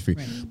here to listen for you.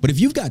 But if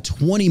you've got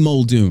 20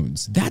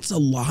 Muldoons, that's a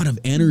lot of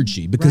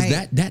energy because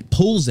that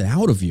pulls it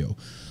out of you.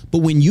 But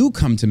when you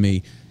come to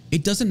me,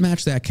 it doesn't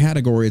match that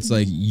category. It's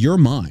like, you're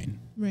mine.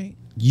 Right.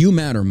 You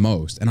matter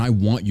most, and I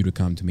want you to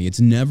come to me. It's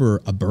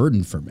never a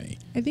burden for me.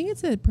 I think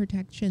it's a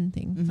protection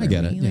thing. For I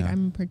get me. it. Like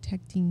I'm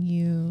protecting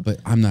you,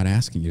 but I'm not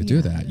asking you to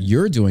do that.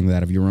 You're doing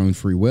that of your own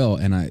free will,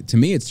 and to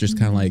me, it's just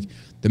kind of like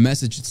the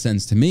message it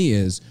sends to me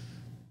is,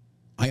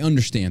 I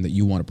understand that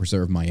you want to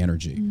preserve my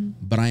energy,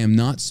 but I am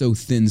not so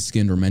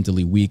thin-skinned or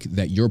mentally weak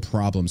that your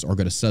problems are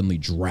going to suddenly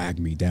drag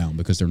me down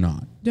because they're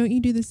not. Don't you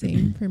do the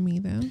same for me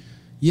though?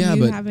 Yeah,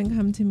 you haven't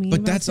come to me.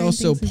 But that's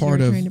also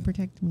part of trying to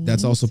protect me.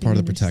 That's also part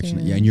of the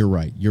protection. Yeah, and you're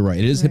right. You're right.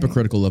 It is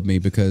hypocritical of me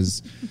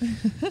because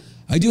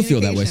I do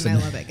feel that way. I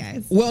love it,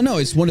 guys. Well, no,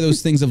 it's one of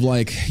those things of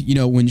like,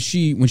 when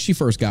she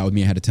first got with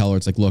me, I had to tell her,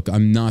 it's like, look,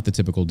 I'm not the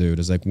typical dude.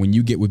 It's like, when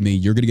you get with me,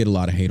 you're going to get a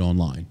lot of hate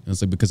online. And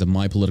it's like, because of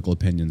my political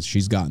opinions.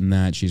 She's gotten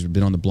that. She's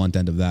been on the blunt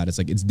end of that. It's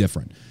like, it's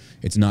different.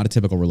 It's not a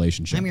typical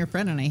relationship. I'm your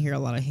friend, and I hear a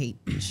lot of hate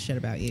shit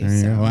about you.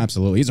 Oh,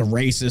 absolutely. He's a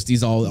racist.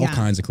 He's all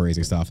kinds of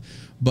crazy stuff.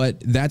 But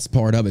that's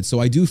part of it. So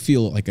I do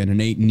feel like an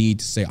innate need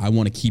to say, I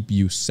want to keep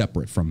you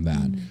separate from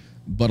that.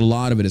 But a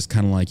lot of it is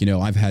kind of like,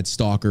 I've had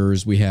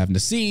stalkers. We have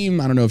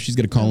Naseem. I don't know if she's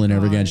going to call in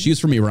ever again. She was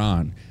from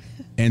Iran.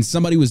 And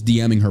somebody was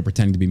DMing her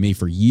pretending to be me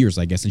for years,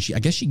 I guess. And I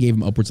guess she gave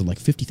him upwards of like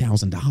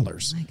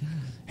 $50,000. My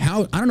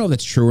God. I don't know if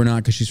that's true or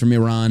not because she's from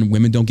Iran.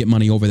 Women don't get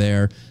money over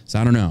there.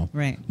 So I don't know.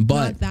 Right.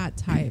 But not that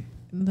type.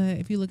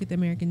 If you look at the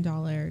American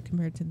dollar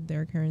compared to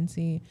their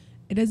currency,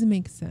 it doesn't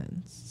make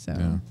sense.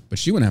 So, but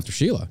she went after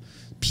Shela.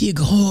 Pig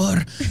whore,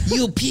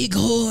 you pig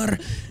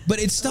whore. But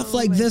it's stuff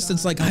like this. God.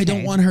 It's like, I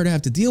don't want her to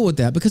have to deal with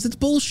that because it's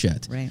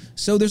bullshit. Right.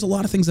 So there's a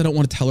lot of things I don't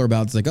want to tell her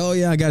about. It's like, oh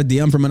yeah, I got a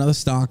DM from another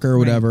stalker or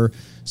whatever. Right.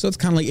 So it's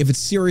kind of like, if it's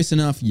serious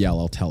enough,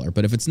 I'll tell her.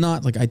 But if it's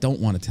not, like, I don't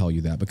want to tell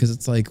you that because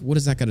it's like, what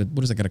is that gonna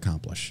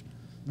accomplish?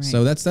 Right.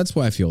 So that's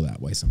why I feel that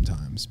way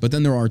sometimes. But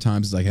then there are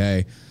times it's like,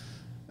 hey,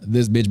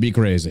 this bitch be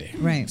crazy.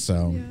 Right.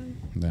 So,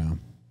 yeah.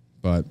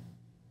 But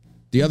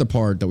the other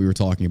part that we were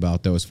talking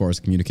about, though, as far as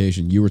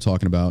communication, you were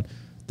talking about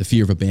the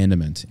fear of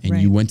abandonment,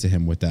 and you went to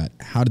him with that.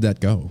 How did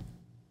that go?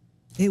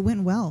 It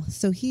went well.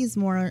 So he's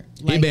more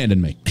like... He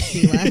abandoned me.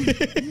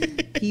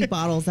 He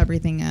bottles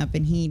everything up,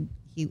 and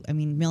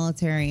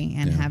military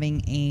and having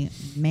a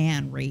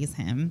man raise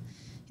him,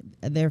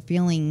 their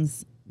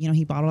feelings,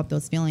 he bottled up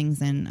those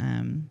feelings.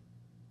 And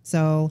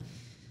so...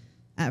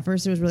 At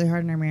first, it was really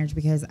hard in our marriage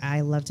because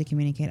I love to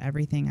communicate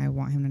everything. I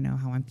want him to know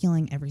how I'm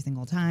feeling every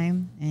single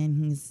time. And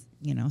he's,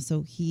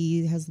 so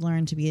he has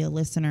learned to be a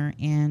listener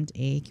and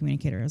a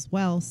communicator as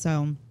well.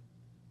 So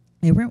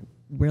it went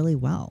really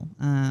well.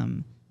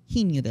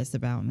 He knew this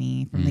about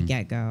me from the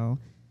get-go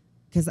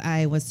because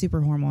I was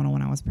super hormonal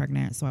when I was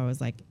pregnant. So I was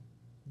like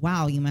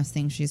wow, you must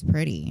think she's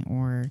pretty,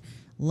 or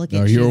look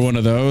at Oh, you were one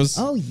of those?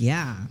 Oh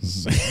yeah.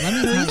 Let me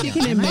At tell least you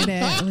can admit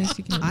it. At least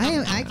you can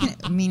admit it. I can.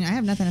 I mean, I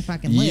have nothing to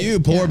fucking live. You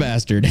poor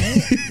bastard.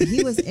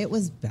 It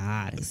was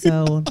bad.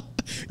 So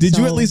Did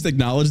you at least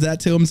acknowledge that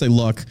to him and say,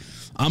 look,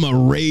 I'm a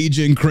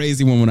raging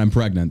crazy one when I'm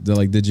pregnant? They're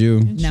like, did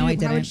you? No, I How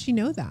didn't. would she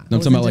know that? No, I'm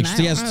was talking in about like she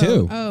denial. has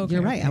two. Okay,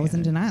 You're right. okay, I was in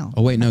yeah. denial.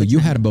 Oh, wait, no, you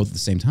had them both at the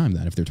same time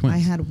then, if they're twins. I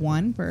had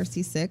one for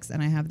C6,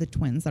 and I have the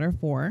twins that are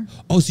 4.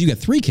 Oh, so you got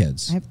 3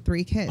 kids. I have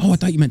 3 kids. Oh, I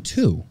thought you meant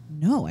 2.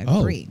 No, I have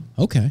Oh, 3.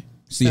 okay.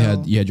 So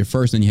you had your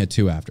first and you had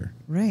 2 after.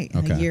 Right,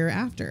 Okay. a year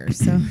after.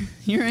 So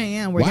here I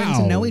am. We're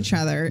getting to know Wow. each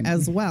other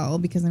as well,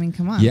 because I mean,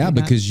 come on. Yeah, we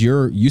got because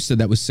you said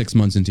that was 6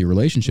 months into your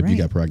relationship you Right.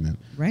 got pregnant.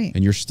 Right.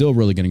 And you're still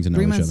really getting to know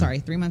 3 each months. other. Sorry,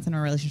 3 months in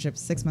our relationship,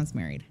 6 months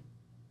married.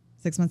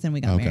 6 months in, we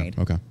got Okay, married.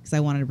 okay. Because I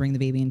wanted to bring the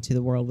baby into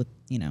the world with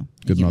a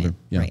Good human. mother,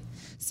 yeah. Right.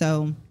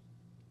 So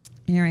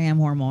here I am,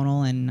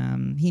 hormonal,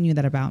 and he knew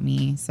that about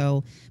me.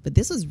 So, but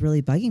this was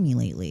really bugging me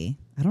lately.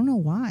 I don't know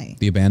why.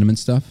 The abandonment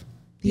stuff?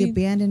 The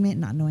abandonment,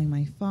 not knowing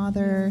my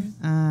father.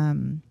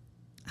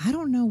 I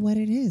don't know what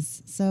it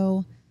is.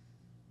 So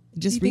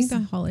Do just you think the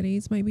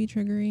holidays might be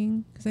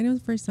triggering? Because I know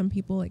for some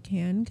people it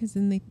can, because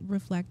then they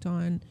reflect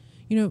on,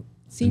 The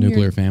seeing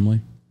nuclear family?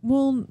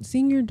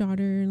 seeing your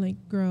daughter like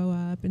grow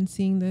up and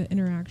seeing the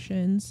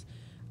interactions,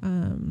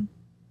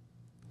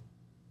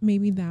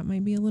 maybe that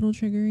might be a little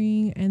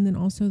triggering. And then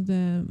also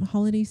the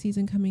holiday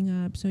season coming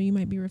up, so you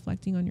might be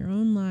reflecting on your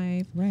own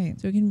life. Right.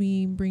 So it can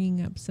be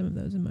bringing up some of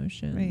those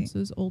emotions, Right.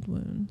 those old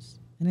wounds.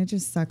 And it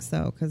just sucks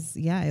though, because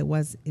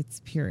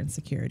it's pure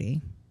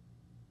insecurity.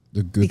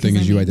 The good Because, thing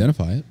is I you mean-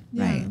 identify it.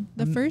 Yeah. Right.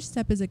 The first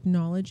step is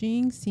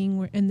acknowledging, seeing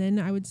where, and then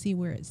I would see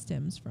where it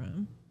stems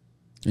from.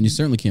 And you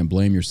certainly can't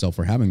blame yourself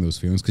for having those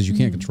feelings because you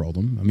can't control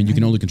them. I mean, you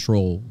can only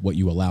control what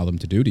you allow them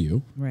to do to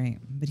you. Right.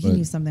 But he But-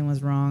 knew something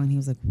was wrong, and he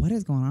was like, what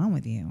is going on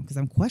with you? Because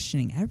I'm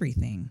questioning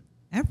everything.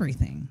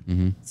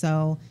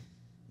 So,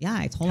 yeah,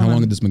 I told How him long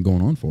I'm had this been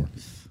going on for?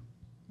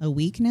 a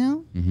week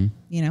now.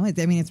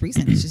 It's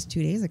recent. It's just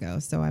 2 days ago.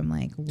 So I'm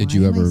like, why Did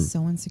you am I ever-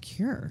 so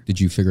insecure? Did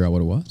you figure out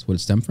what it was? What it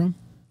stemmed from?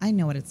 I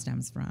know what it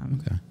stems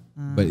from. Okay.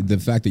 But the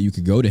fact that you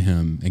could go to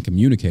him and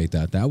communicate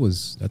that's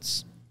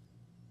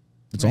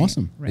Right,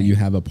 awesome. That right. you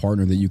have a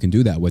partner that you can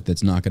do that with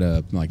that's not going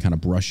to like kind of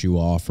brush you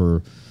off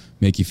or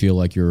make you feel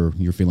like your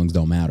feelings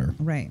don't matter.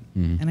 Right.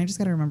 And I just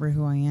got to remember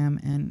who I am,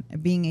 and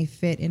being a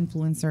fit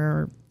influencer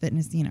or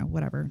fitness,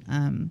 whatever.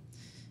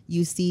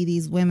 You see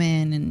these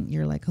women and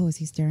you're like, oh, is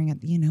he staring at,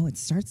 it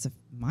starts to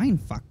mind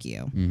fuck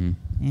you.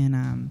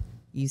 And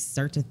you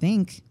start to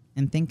think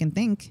and think and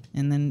think,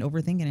 and then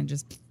overthink, and it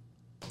just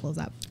blows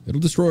up.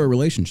 It'll destroy a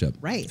relationship.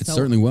 Right. It So-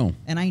 certainly will.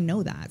 And I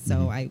know that.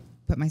 So I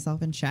put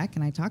myself in check,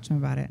 and I talked to him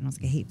about it, and I was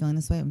like, I hate feeling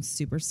this way. I'm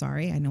super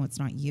sorry. I know it's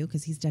not you,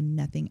 because he's done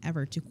nothing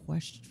ever to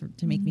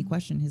make me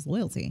question his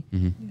loyalty.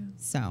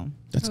 So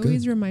That's I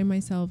always good. remind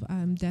myself,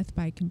 death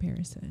by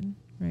comparison,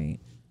 right?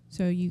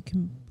 So you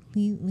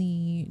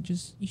completely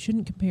you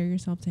shouldn't compare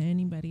yourself to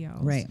anybody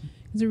else. Right.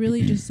 Because it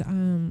really just,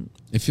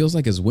 It feels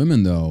like as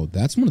women though,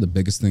 that's one of the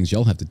biggest things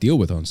y'all have to deal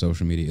with on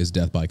social media is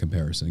death by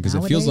comparison. Because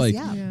it feels like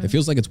Nowadays, yeah. it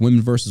feels like it's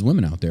women versus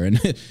women out there, and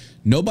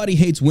nobody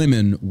hates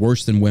women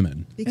worse than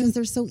women. because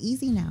they're so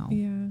easy now.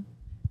 yeah.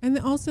 And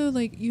then also,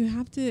 like, you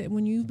have to,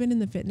 when you've been in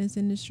the fitness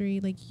industry,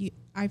 like,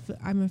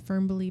 I'm a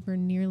firm believer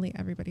nearly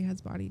everybody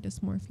has body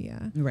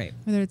dysmorphia. Right.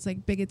 Whether it's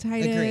like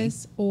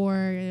bigatitis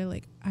or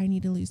like, I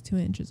need to lose 2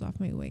 inches off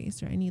my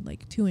waist, or I need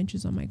like 2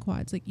 inches on my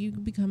quads. Like, you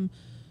become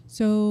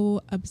so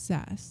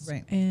obsessed.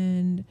 Right.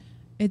 And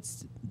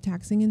it's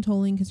taxing and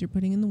tolling because you're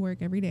putting in the work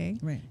every day.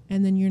 Right.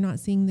 And then you're not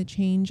seeing the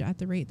change at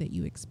the rate that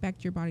you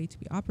expect your body to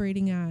be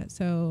operating at.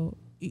 So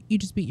you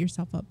just beat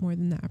yourself up more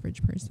than the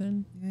average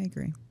person. Yeah, I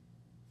agree.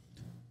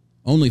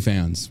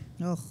 OnlyFans.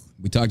 Ugh.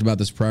 We talked about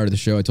this prior to the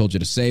show. I told you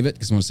to save it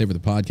because I want to save it for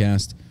the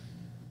podcast.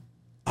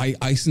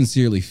 I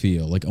sincerely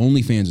feel like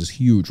OnlyFans is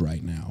huge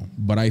right now,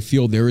 but I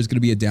feel there is going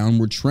to be a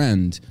downward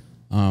trend.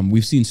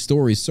 We've seen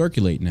stories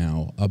circulate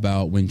now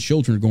about when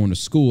children are going to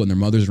school and their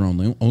mothers are on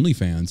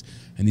OnlyFans,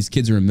 and these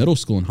kids are in middle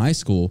school and high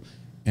school,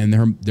 and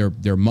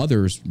their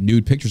mothers'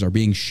 nude pictures are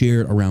being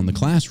shared around the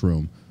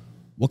classroom.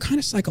 What kind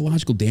of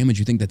psychological damage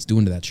do you think that's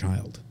doing to that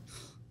child?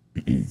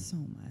 So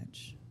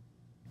much.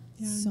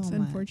 Yeah, So it's much.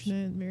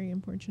 unfortunate, very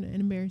unfortunate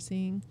and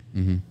embarrassing.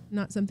 Mm-hmm.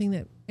 Not something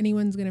that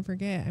anyone's going to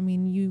forget. I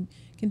mean, you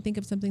can think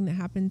of something that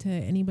happened to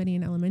anybody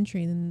in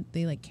elementary, and then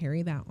they like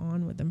carry that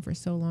on with them for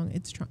so long.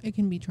 It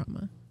can be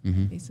trauma,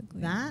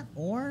 basically. That,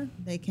 or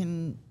they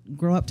can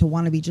grow up to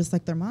want to be just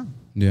like their mom.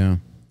 Yeah.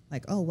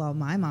 Like, oh, well,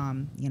 my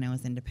mom,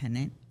 is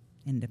independent.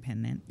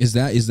 Is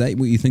that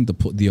what you think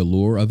the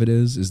allure of it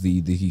is? Is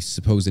the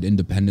supposed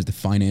independence, the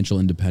financial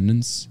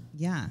independence?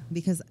 Yeah,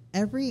 because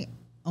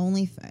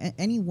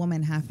any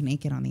woman half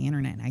naked on the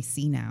internet I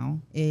see now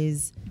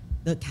is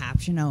the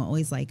caption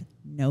always like,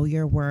 know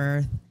your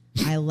worth.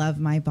 I love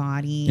my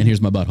body. And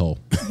here's my butthole.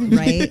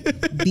 Right?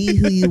 Be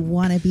who you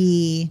want to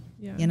be,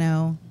 Yeah.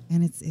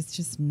 and it's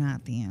just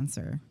not the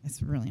answer.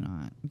 It's really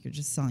not. You're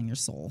just selling your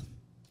soul.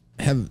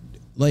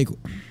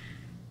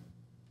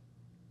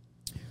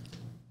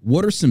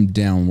 What are some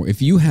downward?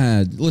 If you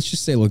had, let's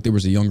just say, look, there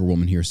was a younger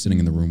woman here sitting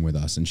in the room with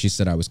us, and she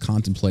said, I was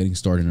contemplating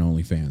starting an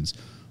OnlyFans.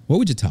 What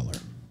would you tell her?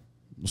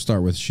 We'll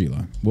start with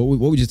Shela. What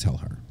would you tell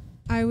her?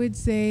 I would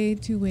say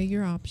to weigh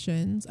your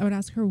options. I would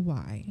ask her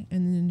why.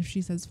 And then if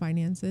she says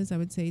finances, I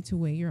would say to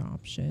weigh your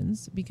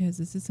options, because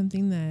this is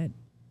something that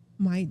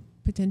might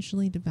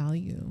potentially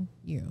devalue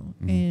you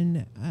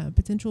and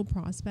potential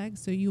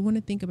prospects. So you want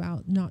to think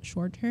about not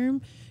short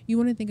term, you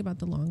want to think about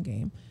the long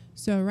game.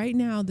 So right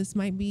now, this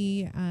might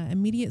be an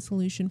immediate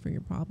solution for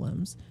your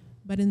problems.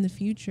 But in the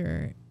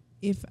future,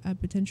 if a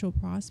potential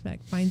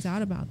prospect finds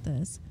out about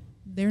this,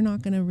 they're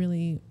not going to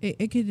really,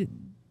 it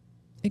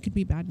could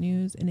be bad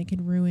news, and it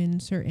could ruin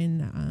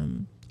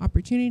certain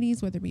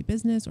opportunities, whether it be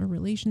business or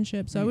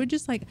relationships. So I would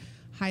just like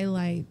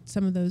highlight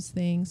some of those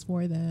things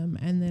for them.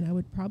 And then I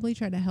would probably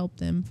try to help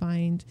them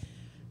find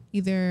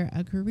either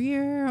a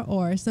career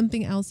or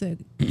something else that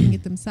can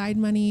get them side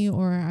money,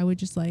 or I would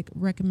just like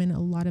recommend a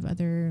lot of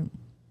other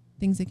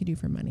things they could do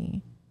for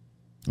money.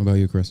 What about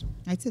you, Kris?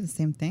 I'd say the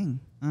same thing.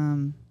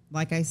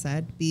 Like I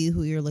said, be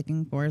who you're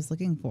looking for is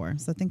looking for.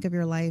 So think of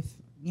your life,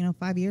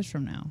 5 years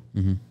from now.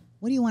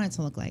 What do you want it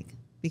to look like?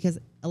 Because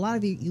a lot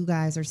of you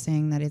guys are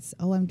saying that it's,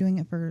 I'm doing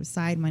it for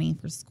side money,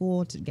 for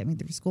school, to get me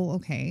through school.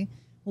 Okay.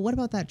 Well, what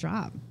about that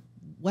job?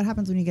 What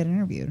happens when you get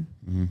interviewed?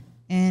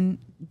 And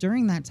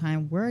during that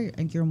time, where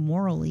you're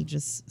morally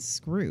just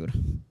screwed.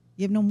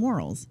 You have no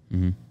morals.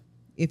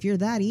 If you're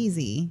that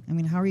easy,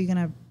 how are you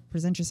going to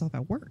present yourself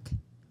at work?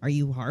 Are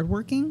you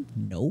hardworking?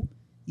 No.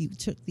 You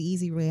took the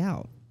easy way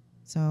out.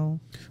 So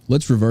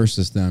let's reverse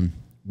this then.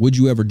 Would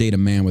you ever date a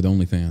man with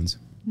OnlyFans?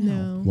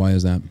 No. Why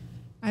is that?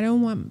 I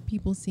don't want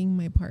people seeing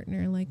my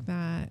partner like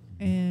that,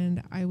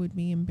 and I would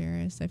be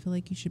embarrassed. I feel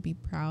like you should be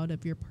proud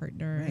of your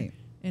partner. Right.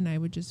 And I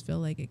would just feel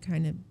like it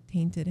kind of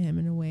tainted him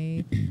in a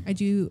way. I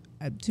do,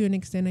 to an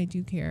extent, I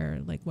do care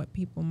like what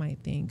people might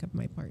think of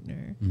my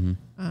partner.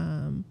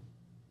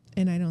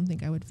 And I don't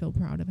think I would feel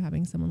proud of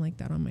having someone like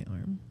that on my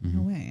arm.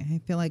 No way. I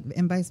feel like,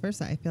 and vice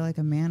versa, I feel like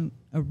a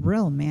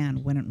real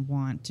man wouldn't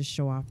want to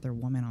show off their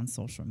woman on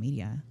social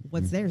media.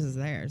 What's theirs is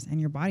theirs, and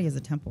your body is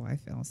a temple, I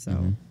feel. So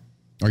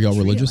Are y'all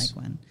treat it religious?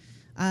 like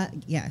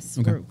one. Yes,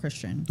 Okay. we're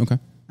Christian. Okay.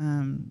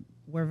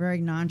 We're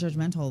very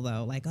non-judgmental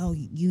though. Like,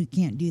 you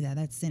can't do that.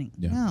 That's sinning.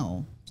 Yeah.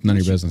 No. It's none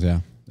of your business, yeah.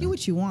 Do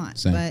what you want,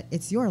 Same. but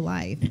it's your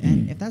life.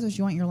 And if that's what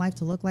you want your life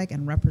to look like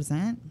and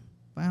represent,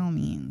 by all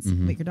means.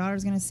 But your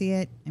daughter's going to see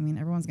it.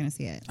 Everyone's going to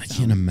see it. I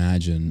can't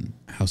imagine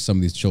how some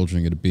of these children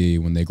are going to be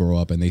when they grow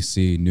up and they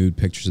see nude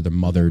pictures of their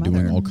mother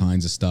doing all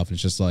kinds of stuff. And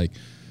it's just like,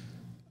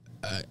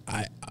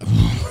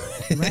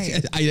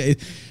 Right.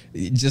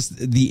 just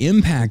the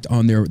impact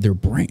on their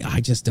brain.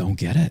 I just don't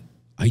get it.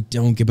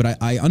 But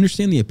I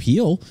understand the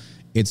appeal.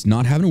 It's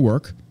not having to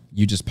work.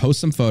 You just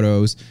post some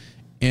photos,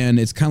 and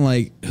it's kind of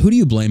like, who do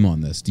you blame on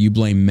this? Do you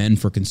blame men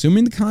for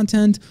consuming the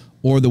content,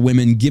 or the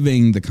women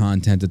giving the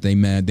content that they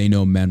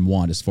know men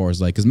want, as far as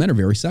like, because men are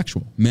very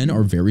sexual. Men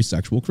are very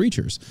sexual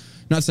creatures.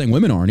 Not saying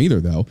women aren't either,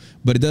 though,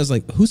 but it does,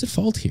 like, who's at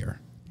fault here?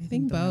 I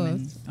think the women.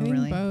 both. Oh, I think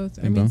really? both.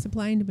 Think both?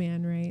 Supply and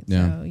demand, right?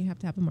 Yeah. So you have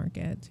to have a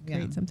market to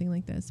create Yeah. something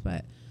like this.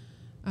 But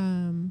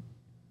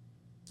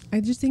I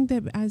just think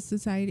that as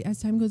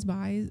time goes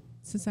by,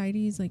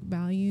 society's like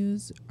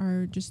values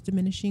are just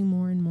diminishing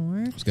more and more.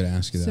 I was going to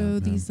ask you that. So yeah.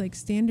 these like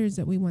standards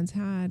that we once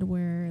had,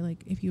 where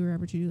like if you were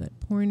ever to do like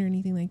porn or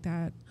anything like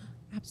that,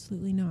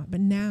 absolutely not. But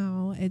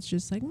now it's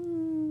just like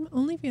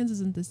OnlyFans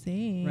isn't the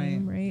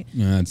same, right?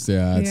 It's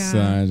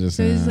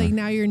So it's like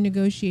now you're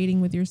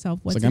negotiating with yourself.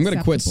 What's like, I'm going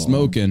to quit acceptable.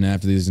 smoking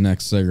after these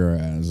next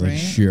cigarettes. Like, Right.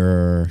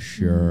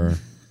 sure.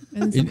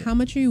 And so how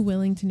much are you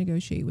willing to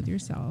negotiate with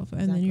yourself?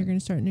 And then Exactly. you're going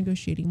to start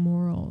negotiating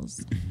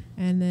morals.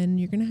 And then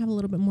you're going to have a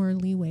little bit more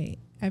leeway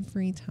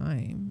every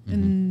time.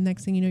 And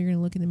next thing you know, you're going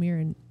to look in the mirror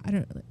and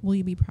will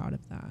you be proud of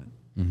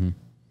that?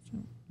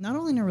 Not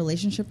only in a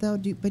relationship though,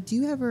 but do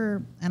you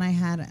ever? And I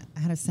had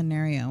a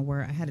scenario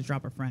where I had to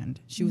drop a friend.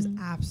 She was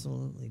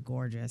absolutely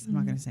gorgeous. I'm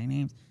not going to say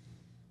names,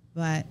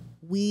 but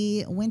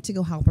we went to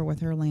go help her with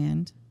her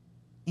land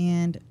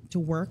and to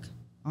work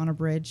on a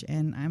bridge.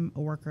 And I'm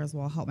a worker as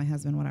well. Help my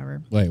husband,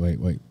 whatever.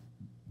 Wait.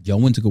 Y'all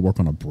went to go work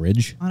on a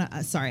bridge?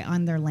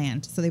 On their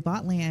land. So they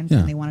bought land Yeah.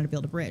 and they wanted to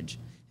build a bridge.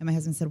 And my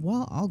husband said,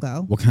 "Well, I'll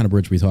go." What kind of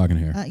bridge are we talking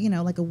here?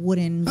 Like a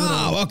wooden.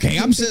 Oh, okay.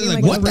 I'm saying,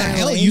 like, like what a the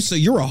hell? railway. So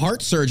you're a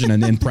heart surgeon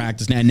in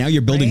practice now. Now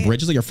you're building Right?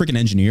 bridges like a freaking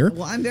engineer.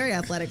 Well, I'm very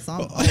athletic, so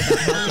I'm all about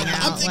helping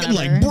out. I'm thinking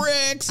whatever. like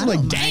bricks. I'm I like,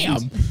 don't damn,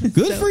 mind.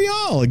 good for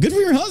y'all. Good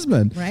for your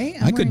husband. Right?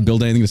 I couldn't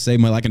build anything to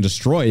save my life. I can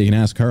destroy it. You can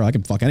ask her. I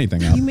can fuck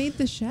anything up. You made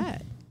the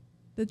shed,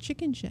 the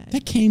chicken shed.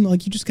 That came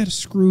like, you just got to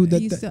screw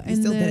that. And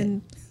still did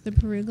then the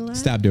pergola.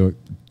 Stop doing it.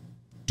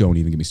 Don't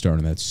even get me started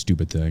on that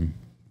stupid thing.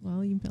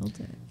 Well, you built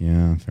it.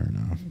 Yeah, fair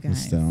enough. But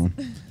Guys. still.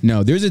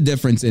 No, there's a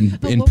difference in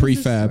what was the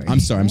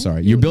prefab. story? I'm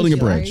sorry. You're building a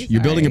bridge.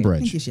 You're building a Thank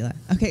bridge. you, Sheila.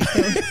 Okay, so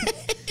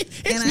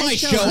It's And my I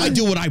show. I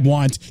do what I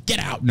want. Get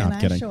out. No, and I'm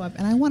I kidding. show up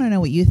and I want to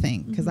know what you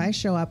think because I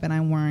show up and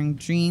I'm wearing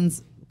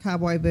jeans,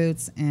 cowboy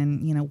boots,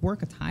 and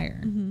work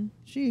attire.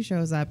 She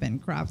shows up in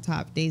crop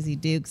top, Daisy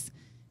Dukes,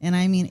 And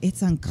I mean,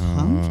 it's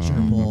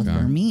uncomfortable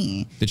for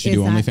me. Did she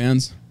do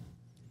OnlyFans?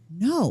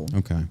 No.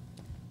 Okay.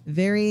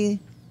 Very,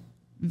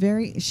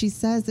 very, she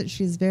says that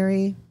she's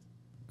very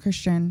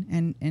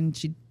Christian and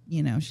she,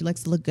 you know, she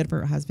likes to look good for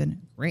her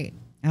husband. Great.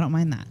 I don't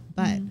mind that.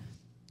 But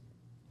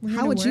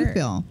how would you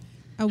feel?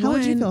 How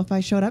would you feel if I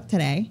showed up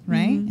today,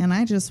 right? And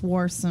I just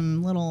wore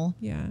some little,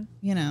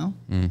 you know.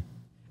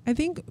 I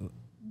think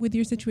with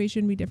your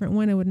situation be different.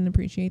 One, I wouldn't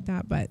appreciate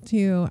that. But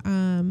two,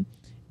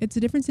 it's a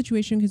different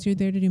situation because you're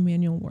there to do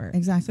manual work.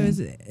 Exactly.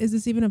 So is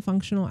this even a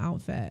functional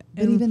outfit?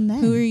 But even then,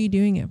 who are you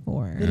doing it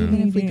for? But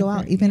even if we go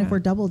out, even if we're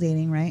double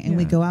dating, right? And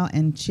we go out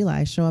and Sheila,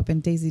 I show up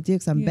in Daisy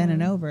Dukes, I'm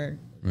bending over.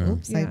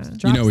 Oops, I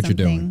dropped you know what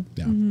something.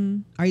 you're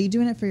doing. Are you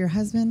doing it for your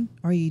husband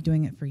or are you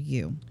doing it for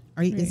you?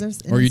 Are you, is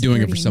there or are you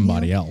doing it for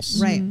somebody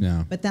else? Right.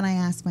 Yeah. But then I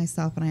ask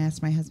myself and I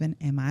ask my husband,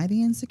 am I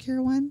the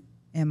insecure one?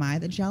 Am I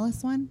the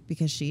jealous one?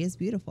 Because she is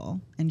beautiful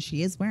and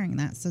she is wearing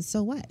that.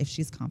 So what if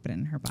she's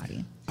confident in her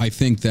body? I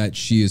think that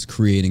she is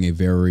creating a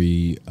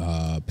very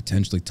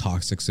potentially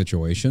toxic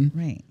situation.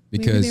 Right.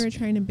 Because maybe they were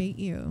trying to bait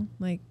you.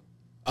 Like,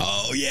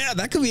 oh, yeah,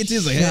 that could be it.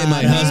 It's like, hey,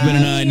 my husband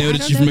and I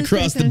noticed you from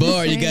across the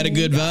bar. You got a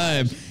good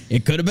vibe.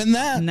 It could have been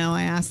that. No,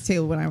 I asked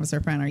too when I was her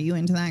friend, are you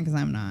into that? Because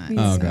I'm not.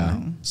 Oh,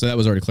 okay. So that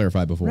was already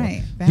clarified before.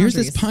 Right. Here's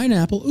this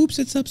pineapple. Oops,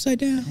 it's upside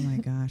down. Oh, my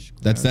gosh.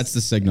 That's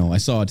the signal. I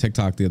saw a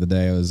TikTok the other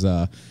day. It was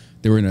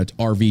they were in an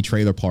RV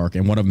trailer park,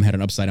 and one of them had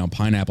an upside down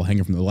pineapple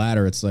hanging from the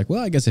ladder. It's like,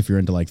 well, I guess if you're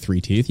into like 3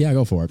 teeth, yeah,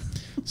 go for it.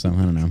 So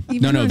I don't know.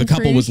 No, the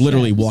couple was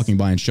literally walking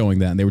by and showing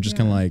that, and they were just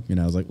kind of like, you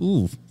know, I was like,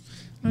 ooh.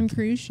 On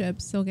cruise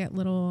ships, they'll get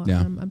little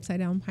upside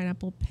down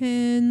pineapple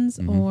pins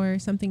or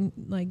something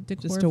like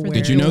decor. Just to for wear.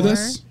 Did you know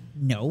this?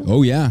 No.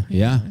 Oh,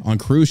 yeah. On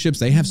cruise ships,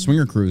 they have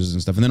swinger cruises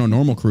and stuff. And then on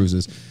normal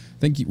cruises, I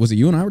think, was it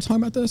you and I were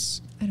talking about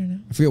this? I don't know.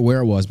 I forget where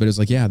it was, but it was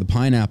like, the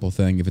pineapple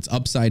thing. If it's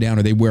upside down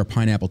or they wear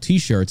pineapple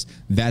T-shirts,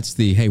 that's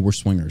the, hey, we're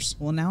swingers.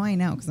 Well, now I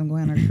know because I'm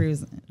going on a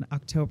cruise in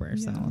October.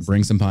 So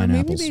bring some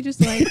pineapples. Or maybe they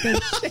just like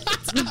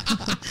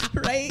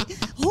the right?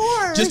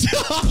 Whore. She's a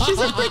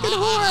freaking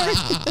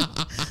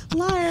whore.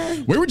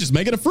 Liar. We were just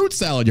making a fruit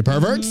salad, you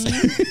perverts.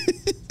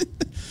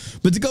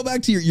 But to go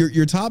back to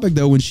your topic,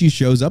 though, when she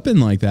shows up in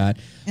like that.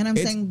 And I'm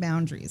saying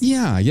boundaries.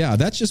 Yeah.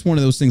 That's just one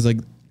of those things like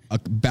a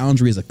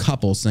boundary as a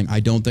couple saying, I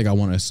don't think I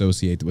want to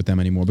associate with them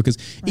anymore. Because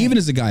even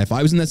as a guy, if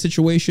I was in that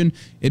situation,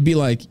 it'd be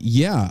like,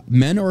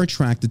 men are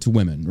attracted to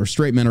women or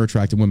straight men are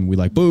attracted to women. We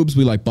like boobs,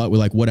 we like butt, we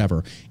like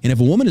whatever. And if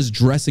a woman is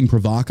dressing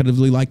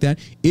provocatively like that,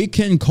 it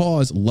can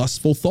cause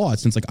lustful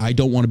thoughts. And it's like, I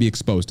don't want to be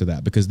exposed to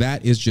that because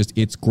that is just,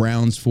 it's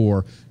grounds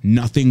for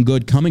nothing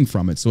good coming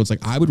from it. So it's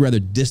like, I would rather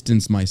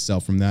distance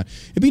myself from that.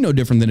 It'd be no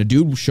different than a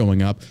dude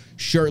showing up,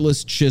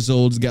 shirtless,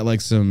 chiseled, got like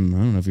some, I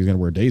don't know if he's going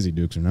to wear Daisy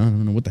Dukes or not. I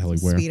don't know what the hell he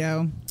wear.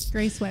 Speedo.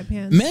 gray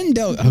sweatpants. Men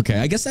don't. Okay,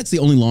 I guess that's the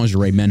only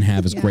lingerie men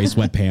have is gray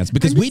sweatpants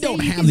because we don't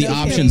have the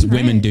options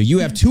women do. You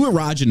have 2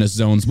 erogenous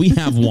zones. We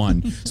have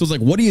 1. So it's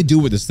like, what do you do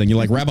with this thing? You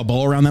like wrap a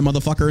bow around that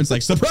motherfucker? It's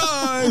like,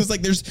 surprise!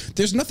 Like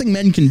there's nothing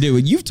men can do.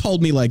 And you've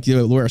told me like, you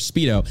know, wear a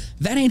Speedo.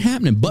 That ain't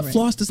happening. Butt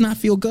floss does not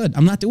feel good.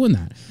 I'm not doing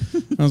that.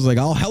 I was like,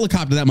 I'll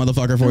helicopter that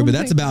motherfucker for you, but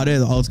that's about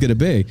it. All it's gonna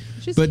be.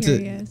 Just but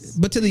curious.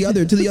 To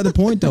the other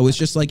point though, it's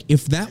just like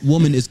if that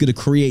woman is gonna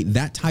create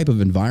that type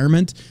of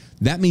environment,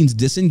 that means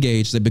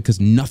disengage because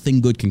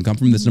nothing good can come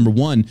from this. Number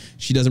one,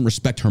 she doesn't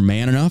respect her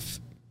man enough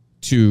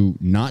to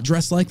not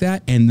dress like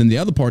that. And then the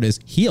other part is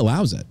he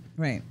allows it.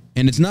 Right.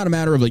 And it's not a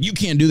matter of like, you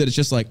can't do that. It's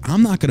just like,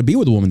 I'm not going to be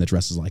with a woman that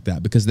dresses like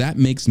that because that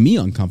makes me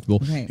uncomfortable.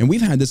 Right. And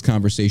we've had this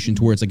conversation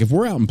to where it's like, if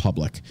we're out in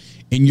public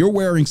and you're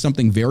wearing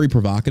something very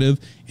provocative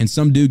and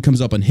some dude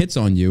comes up and hits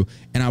on you,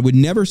 and I would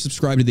never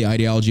subscribe to the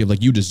ideology of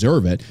like, you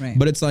deserve it. Right.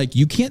 But it's like,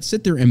 you can't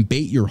sit there and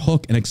bait your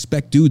hook and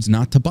expect dudes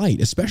not to bite,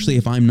 especially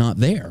if I'm not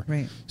there.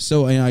 Right.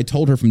 So and I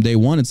told her from day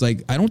one, it's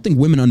like, I don't think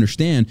women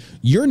understand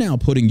you're now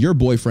putting your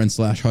boyfriend /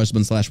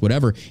 husband /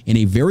 whatever in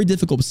a very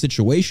difficult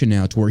situation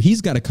now to where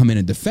he's got to come in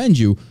and defend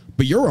you,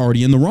 but you're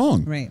already in the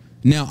wrong. Right.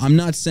 Now, I'm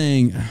not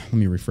saying, let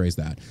me rephrase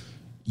that.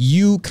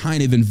 You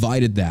kind of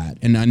invited that.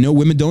 And I know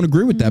women don't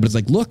agree with that, but it's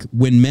like, look,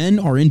 when men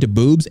are into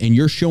boobs and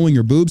you're showing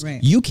your boobs,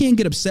 right. you can't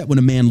get upset when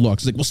a man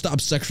looks. It's like, well, stop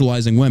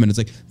sexualizing women. It's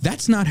like,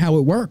 that's not how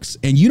it works.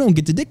 And you don't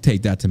get to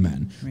dictate that to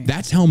men. Right.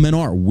 That's how men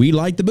are. We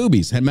like the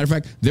boobies. As a matter of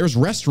fact, there's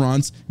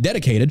restaurants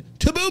dedicated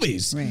to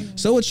boobies. Right.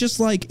 So it's just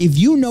like, if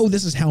you know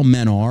this is how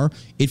men are,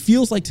 it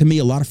feels like to me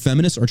a lot of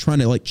feminists are trying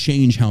to like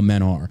change how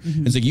men are.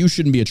 Mm-hmm. It's like, you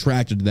shouldn't be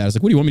attracted to that. It's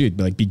like, what do you want me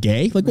to like be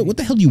gay? Like, what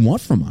the hell do you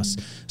want from us?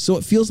 So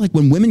it feels like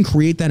when women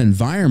create that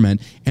environment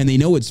and they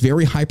know it's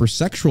very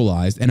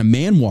hypersexualized and a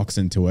man walks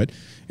into it,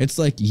 it's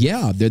like,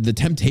 yeah, the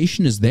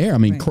temptation is there. I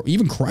mean, right.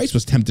 Even Christ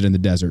was tempted in the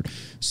desert.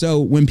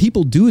 So when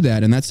people do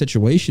that in that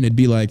situation, it'd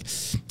be like,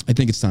 I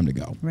think it's time to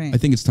go. Right. I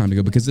think it's time to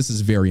go because this is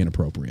very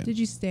inappropriate. Did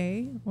you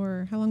stay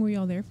or how long were you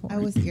all there for? I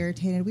was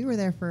irritated. We were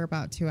there for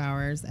about 2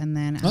 hours. And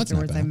then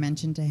afterwards I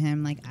mentioned to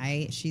him, like,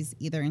 she's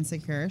either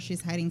insecure,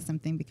 she's hiding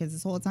something because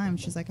this whole time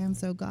she's like, I'm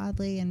so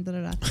godly and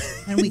da-da-da.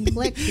 And we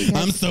clicked because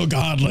I'm so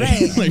godly.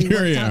 Right. Like, and we here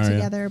worked you out are,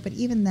 together. But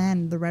even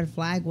then, the red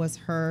flag was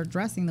her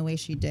dressing the way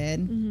she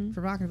did,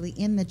 provocatively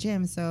in the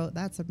gym. So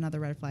that's another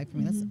red flag for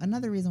me. That's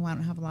another reason why I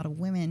don't have a lot of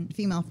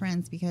female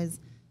friends, because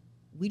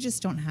we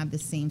just don't have the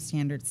same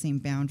standards, same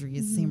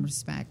boundaries, same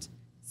respect.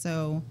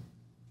 So,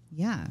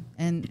 yeah.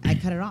 And I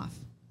cut it off.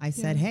 I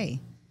said, hey.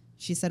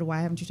 She said, why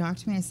haven't you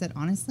talked to me? I said,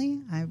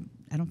 honestly, I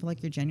don't feel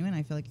like you're genuine.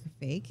 I feel like you're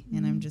fake.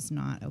 And I'm just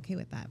not okay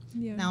with that.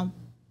 Yeah. Now,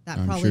 that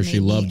I'm probably sure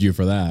she loved you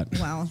for that.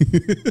 Well,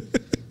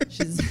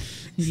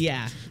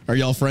 yeah. Are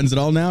y'all friends at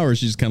all now, or is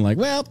she just kind of like,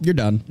 well, you're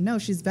done? No,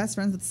 she's best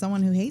friends with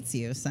someone who hates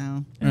you.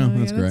 So,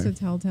 that's great. That's a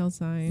telltale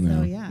sign.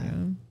 So, yeah.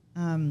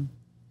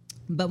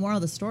 But moral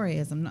of the story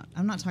is I'm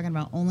not talking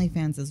about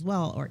OnlyFans as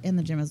well, or in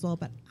the gym as well,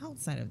 but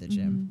outside of the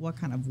gym. What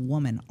kind of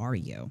woman are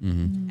you?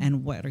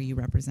 And what are you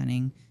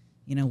representing?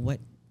 You know, what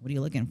are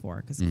you looking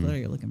for? Because clearly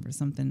you're looking for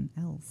something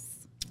else.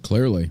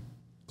 Clearly.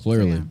 So,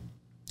 yeah.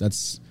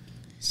 That's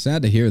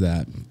sad to hear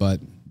that. But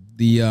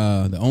the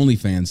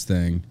OnlyFans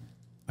thing,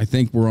 I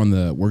think we're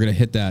going to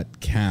hit that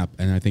cap,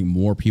 and I think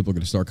more people are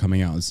going to start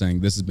coming out and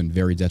saying this has been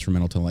very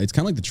detrimental to life. It's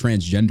kind of like the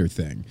transgender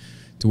thing,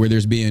 to where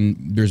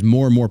there's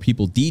more and more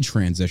people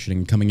detransitioning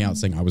and coming out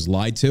saying I was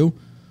lied to,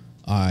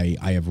 I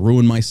have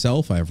ruined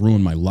myself, I have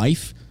ruined my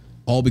life,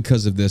 all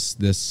because of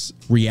this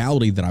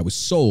reality that I was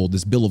sold,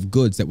 this bill of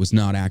goods that was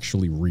not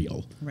actually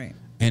real. Right.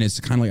 And it's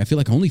kind of like, I feel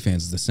like OnlyFans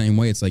is the same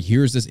way. It's like,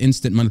 here's this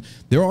instant money.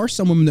 There are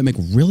some women that make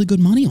really good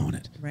money on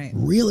it. Right.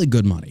 Really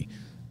good money.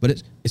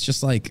 But it's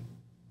just like,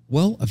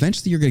 well,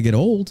 eventually you're going to get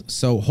old.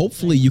 So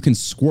hopefully you can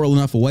squirrel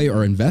enough away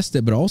or invest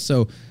it. But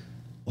also,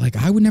 like,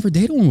 I would never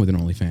date a woman with an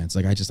OnlyFans.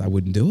 Like, I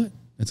wouldn't do it.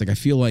 It's like, I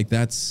feel like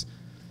that's,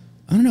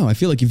 I don't know. I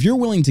feel like if you're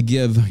willing to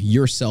give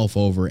yourself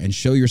over and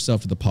show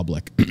yourself to the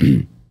public,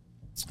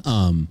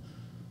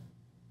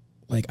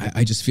 like,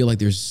 I just feel like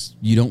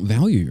you don't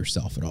value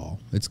yourself at all.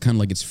 It's kind of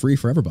like it's free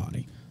for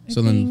everybody.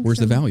 So then where's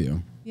the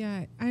value?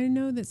 Yeah, I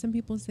know that some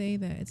people say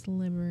that it's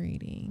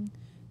liberating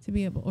to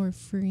be able, or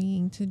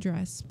freeing to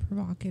dress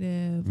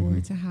provocative or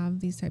to have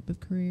these type of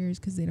careers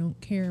because they don't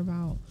care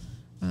about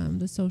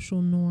the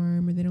social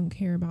norm, or they don't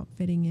care about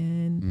fitting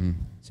in.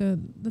 So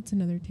that's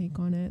another take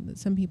on it, that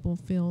some people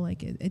feel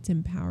like it's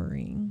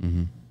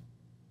empowering.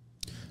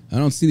 I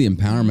don't see the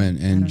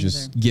empowerment and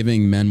just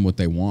giving men what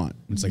they want.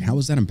 It's like, how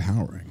is that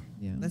empowering?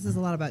 Yeah. This is a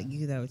lot about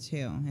you though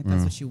too. If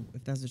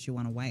that's what you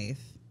want a wife,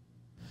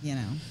 you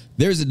know.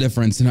 There's a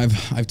difference, and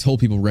I've told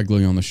people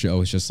regularly on the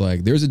show, it's just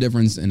like, there's a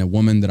difference in a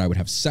woman that I would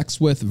have sex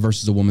with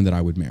versus a woman that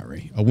I would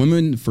marry. A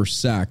woman for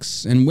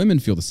sex, and women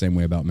feel the same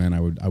way about men, I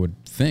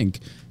would think,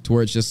 to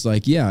where it's just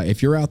like, yeah,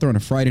 if you're out there on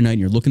a Friday night and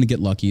you're looking to get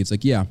lucky, it's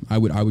like, yeah, I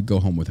would go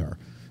home with her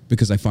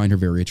because I find her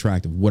very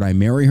attractive. Would I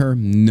marry her?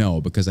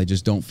 No, because I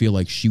just don't feel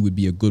like she would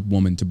be a good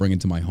woman to bring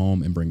into my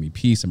home and bring me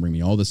peace and bring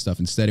me all this stuff.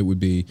 Instead, it would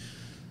be,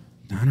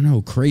 I don't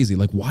know, crazy,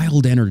 like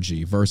wild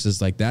energy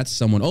versus like that's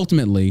someone.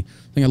 Ultimately,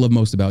 the thing I love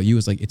most about you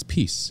is like, it's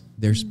peace.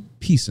 There's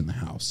peace in the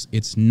house.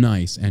 It's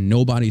nice, and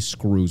nobody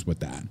screws with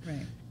that.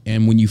 Right.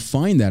 And when you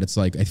find that, it's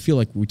like, I feel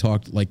like we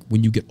talked, like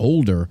when you get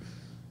older,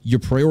 your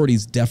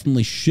priorities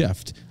definitely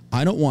shift.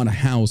 I don't want a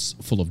house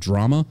full of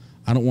drama.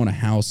 I don't want a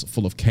house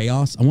full of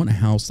chaos. I want a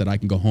house that I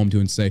can go home to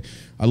and say,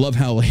 I love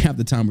how like, half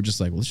the time we're just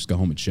like, well, let's just go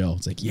home and chill.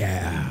 It's like,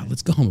 yeah,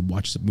 let's go home and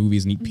watch some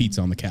movies and eat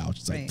pizza on the couch.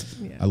 It's like,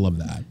 I love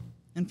that.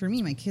 And for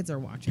me, my kids are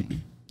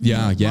watching.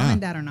 Yeah. Mom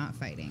and dad are not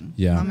fighting.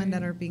 Yeah. Mom and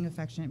dad are being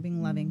affectionate,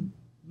 being loving.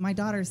 My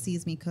daughter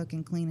sees me cook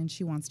and clean, and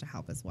she wants to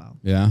help as well.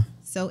 Yeah.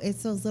 So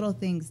it's those little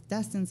things.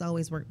 Dustin's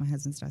always worked. My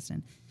husband's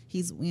Dustin.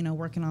 He's,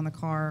 working on the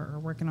car or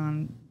working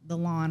on the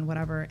lawn,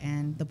 whatever,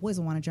 and the boys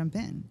will want to jump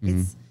in.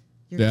 It's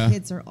your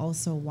kids are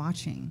also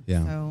watching.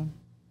 Yeah. So,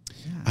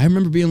 I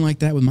remember being like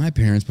that with my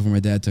parents before my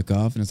dad took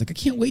off, and I was like, I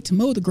can't wait to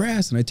mow the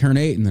grass. And I turn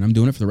 8, and then I'm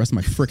doing it for the rest of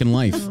my freaking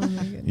life. Oh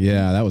my goodness.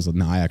 Yeah,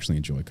 I actually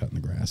enjoy cutting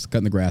the grass.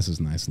 Cutting the grass is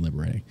nice and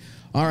liberating.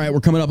 All right,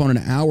 we're coming up on an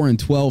hour and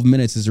 12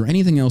 minutes. Is there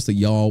anything else that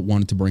y'all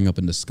wanted to bring up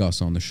and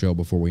discuss on the show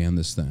before we end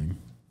this thing?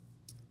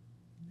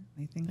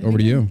 I think Over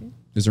to you.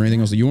 Is there anything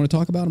else that you want to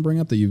talk about and bring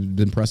up that you've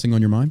been pressing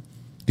on your mind?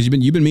 Because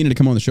you've been meaning to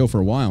come on the show for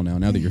a while now.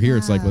 Now that you're here,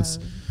 it's like, let's.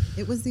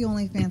 It was the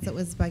OnlyFans that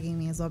was bugging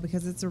me as well,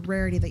 because it's a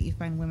rarity that you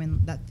find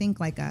women that think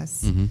like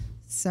us.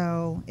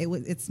 So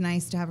it's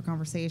nice to have a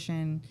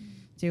conversation,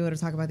 to be able to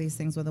talk about these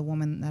things with a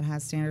woman that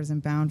has standards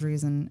and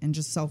boundaries and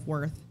just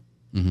self-worth.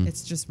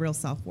 It's just real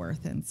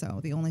self-worth. And so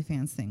the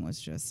OnlyFans thing was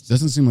just...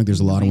 Doesn't seem like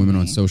there's a lot of women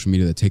on social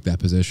media that take that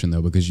position,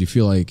 though, because you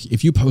feel like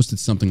if you posted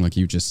something like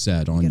you just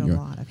said on your... You get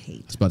a lot of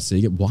hate. I was about to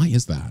say, why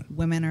is that?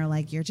 Women are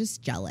like, you're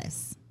just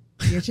jealous.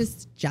 You're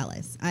just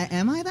jealous.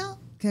 Am I, though?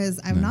 Because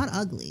I'm not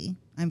ugly.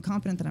 I'm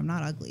confident that I'm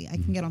not ugly. I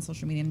can get on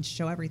social media and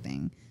show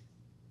everything.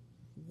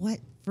 What?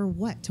 For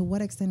what? To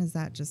what extent is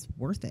that just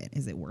worth it?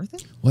 Is it worth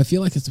it? Well, I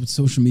feel like that's what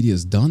social media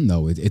has done,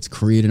 though. It's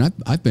created,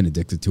 I've been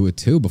addicted to it,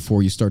 too,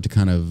 before you start to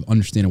kind of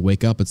understand and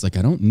wake up. It's like,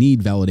 I don't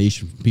need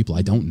validation from people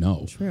I don't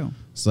know. True.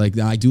 It's like,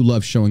 I do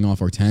love showing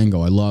off our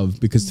tango. I love,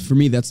 because for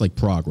me, that's like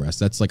progress.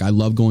 That's like, I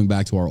love going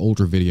back to our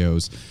older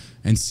videos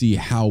and see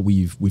how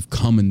we've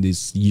come in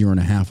this year and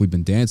a half we've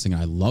been dancing.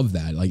 And I love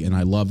that. Like, and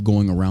I love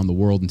going around the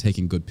world and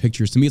taking good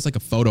pictures. To me, it's like a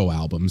photo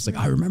album. It's like,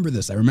 I remember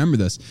this.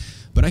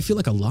 But I feel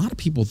like a lot of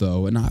people,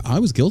 though, and I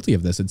was was guilty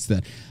of this. It's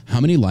that how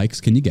many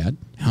likes can you get?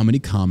 How many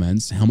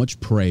comments? How much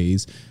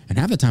praise? And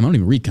half the time, I don't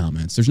even read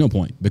comments. There's no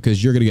point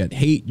because you're going to get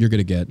hate. You're going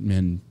to get,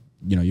 and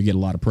you get a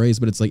lot of praise.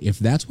 But it's like, if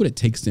that's what it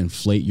takes to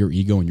inflate your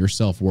ego and your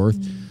self-worth,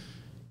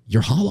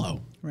 you're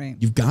hollow. Right.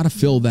 You've got to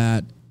fill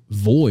that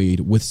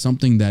void with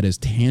something that is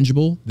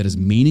tangible, that is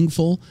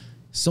meaningful.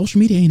 Social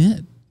media ain't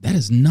it. That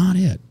is not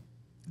it.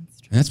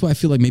 And that's why I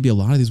feel like maybe a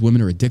lot of these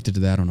women are addicted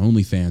to that on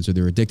OnlyFans, or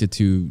they're addicted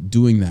to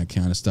doing that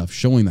kind of stuff,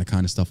 showing that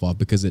kind of stuff off,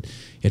 because it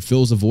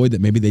fills a void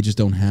that maybe they just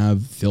don't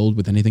have filled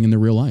with anything in their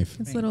real life.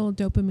 It's little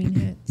dopamine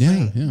hits.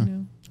 Yeah, yeah.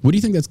 What do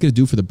you think that's going to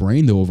do for the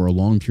brain, though, over a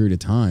long period of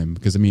time?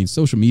 Because, I mean,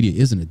 social media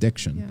is an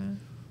addiction. Yeah.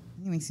 I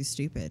think it makes you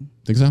stupid.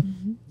 Think so?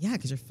 Yeah,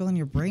 because you're filling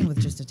your brain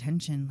with just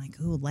attention, like,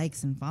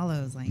 likes and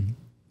follows, like,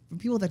 from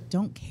people that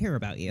don't care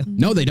about you.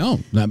 No, they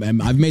don't.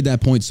 I've made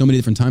that point so many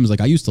different times. Like,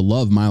 I used to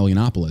love Milo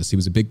Yiannopoulos. He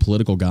was a big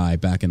political guy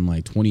back in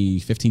like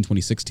 2015,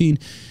 2016.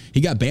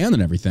 He got banned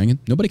and everything, and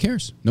nobody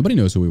cares. Nobody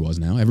knows who he was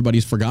now.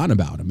 Everybody's forgotten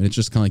about him. And it's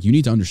just kind of like, you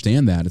need to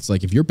understand that. It's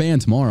like, if you're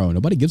banned tomorrow,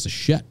 nobody gives a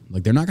shit.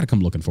 Like, they're not going to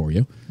come looking for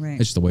you. Right.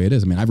 It's just the way it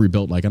is. I mean, I've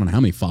rebuilt like, I don't know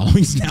how many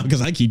followings now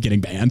because I keep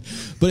getting banned.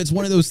 But it's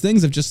one of those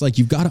things of just like,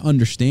 you've got to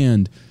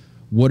understand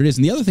what it is.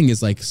 And the other thing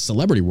is like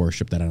celebrity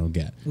worship that I don't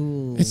get.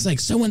 Ooh. It's like,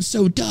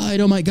 so-and-so died.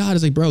 Oh my God.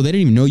 It's like, bro, they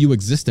didn't even know you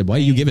existed. Why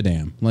do you give a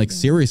damn? Like,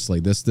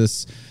 seriously,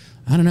 this,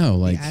 I don't know.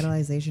 Like, the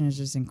idolization is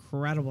just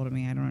incredible to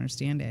me. I don't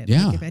understand it.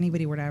 Yeah. Like, if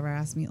anybody were to ever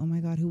ask me, oh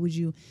my God, who would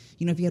you,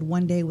 if you had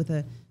one day with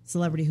a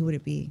celebrity, who would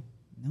it be?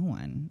 No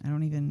one. I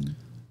don't even.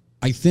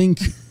 I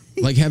think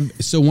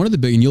so one of the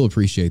big, and you'll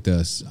appreciate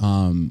this.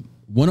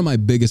 One of my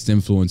biggest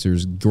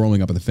influencers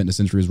growing up in the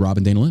fitness industry is Rob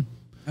and Dana Lynn.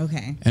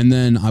 Okay. And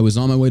then I was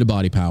on my way to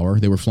Body Power.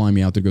 They were flying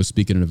me out to go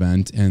speak at an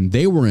event, and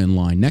they were in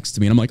line next to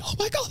me. And I'm like, oh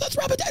my God, that's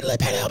Rob and Dana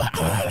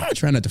Lynn.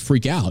 Trying not to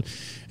freak out.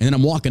 And then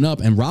I'm walking up,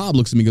 and Rob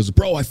looks at me and goes,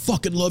 bro, I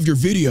fucking love your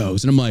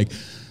videos. And I'm like,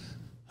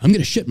 I'm going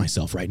to shit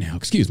myself right now.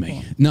 Excuse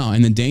me. Cool. No.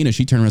 And then Dana,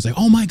 she turned around and was like,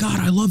 oh my God,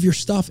 I love your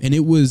stuff. And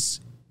it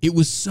was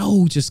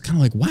so just kind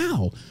of like,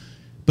 wow.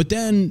 But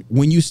then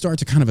when you start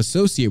to kind of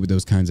associate with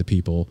those kinds of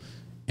people,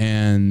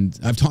 and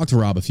I've talked to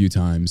Rob a few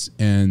times,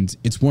 and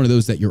it's one of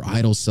those that your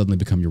idols suddenly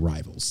become your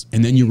rivals.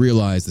 And then you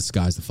realize the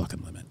sky's the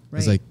fucking limit. Right.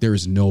 It's like, there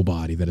is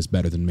nobody that is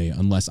better than me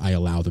unless I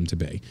allow them to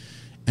be.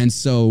 And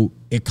so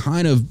it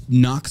kind of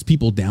knocks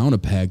people down a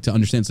peg to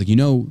understand, it's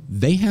like,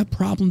 they have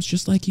problems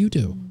just like you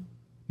do.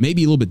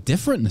 Maybe a little bit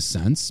different in a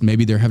sense.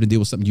 Maybe they're having to deal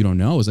with something you don't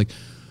know. It's like,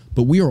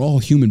 but we are all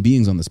human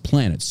beings on this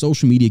planet.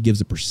 Social media gives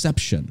a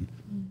perception.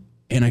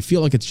 And I feel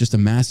like it's just a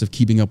massive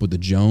keeping up with the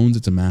Jones.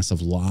 It's a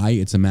massive lie.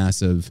 It's a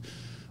massive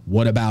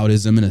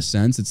whataboutism in a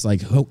sense. It's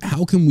like,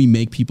 how can we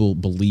make people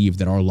believe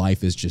that our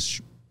life is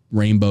just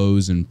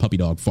rainbows and puppy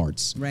dog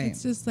farts? Right.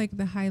 It's just like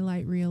the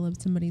highlight reel of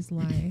somebody's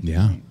life.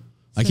 Yeah. Right.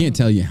 I can't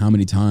tell you how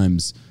many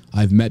times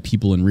I've met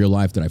people in real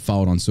life that I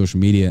followed on social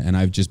media, and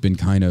I've just been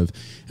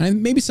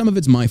and maybe some of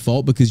it's my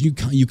fault, because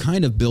you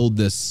kind of build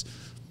this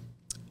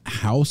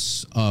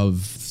house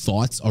of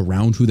thoughts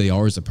around who they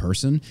are as a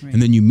person. Right.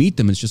 And then you meet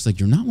them, and it's just like,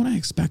 you're not what I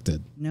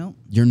expected. No.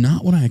 You're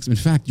not what I expected.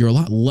 In fact, you're a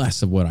lot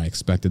less of what I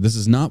expected. This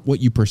is not what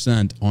you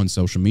present on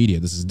social media.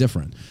 This is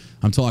different.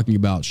 I'm talking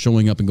about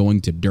showing up and going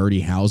to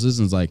dirty houses,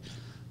 and it's like,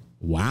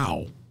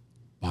 wow,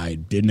 I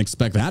didn't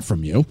expect that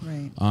from you.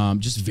 Right.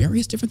 Just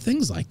various different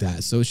things like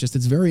that. So it's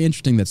very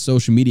interesting that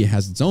social media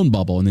has its own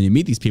bubble, and then you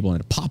meet these people and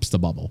it pops the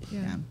bubble.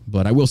 Yeah.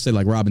 But I will say,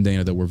 like Rob and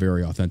Dana, that were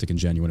very authentic and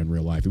genuine in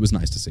real life. It was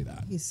nice to see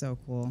that. He's so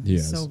cool.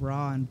 He's so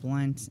raw and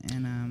blunt.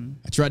 And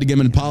I tried to get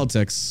him into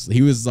politics.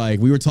 He was like,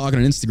 we were talking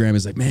on Instagram.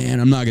 He's like, man,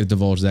 I'm not going to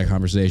divulge that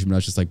conversation. But I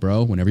was just like,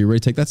 bro, whenever you're ready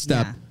to take that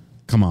step,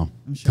 come on.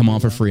 Come on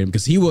for freedom.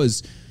 Because he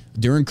was,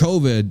 during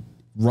COVID,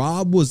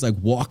 Rob was like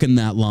walking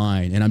that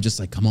line. And I'm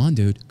just like, come on,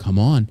 dude, come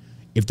on.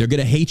 If they're going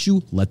to hate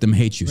you, let them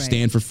hate you. Right.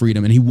 Stand for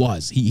freedom. And he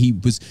was. He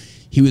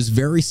was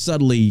very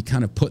subtly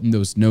kind of putting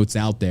those notes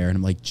out there. And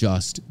I'm like,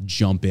 just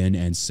jump in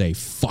and say,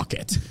 fuck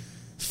it.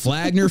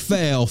 Flag or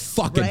fail,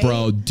 fuck it,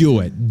 bro. Do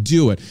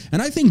it.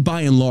 And I think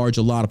by and large,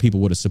 a lot of people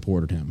would have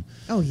supported him.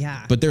 Oh,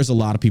 yeah. But there's a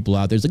lot of people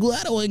out there. It's like, well,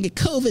 I don't want to get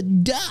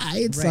COVID, die.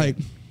 It's like,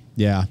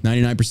 yeah,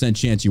 99%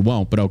 chance you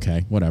won't, but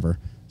okay, whatever.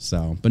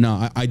 So, but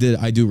no, I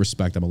do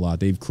respect them a lot.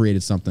 They've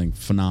created something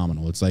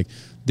phenomenal. It's like,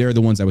 they're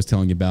the ones I was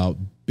telling you about.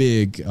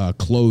 Big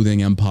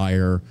clothing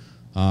empire.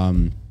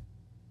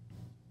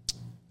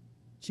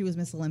 She was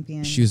Miss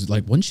Olympian. She was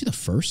like, wasn't she the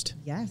first?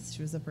 Yes,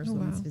 she was the first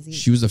women's physique.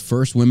 She was the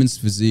first women's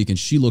physique, and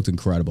she looked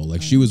incredible.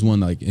 Like, she was one,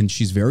 like, and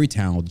she's very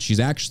talented. She's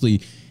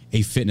actually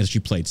a fitness. She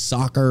played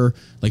soccer.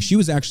 Like, she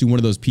was actually one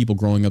of those people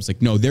growing up. It's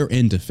like, no, they're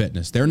into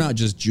fitness. They're not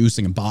just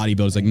juicing and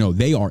bodybuilding. Like, no,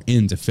 they are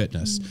into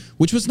fitness,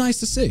 which was nice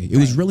to see. It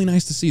was really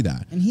nice to see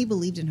that. And he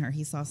believed in her.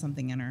 He saw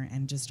something in her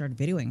and just started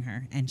videoing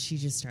her, and she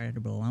just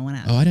started blowing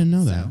up. Oh, I didn't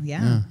know that. So,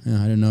 yeah,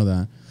 I didn't know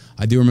that.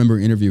 I do remember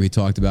an interview he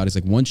talked about. He's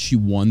like, once she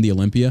won the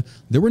Olympia,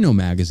 there were no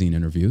magazine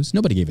interviews.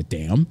 Nobody gave a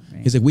damn.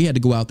 Right. He's like, we had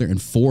to go out there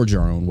and forge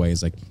our own way.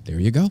 He's like, there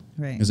you go.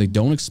 Right. He's like,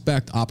 don't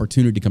expect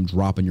opportunity to come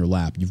drop in your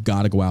lap. You've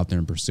got to go out there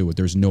and pursue it.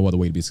 There's no other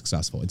way to be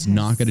successful. It's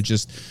not going to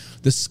just,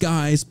 the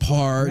skies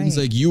part. Right. It's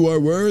like, you are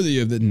worthy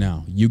of it.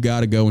 No, you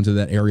got to go into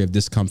that area of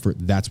discomfort.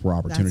 That's where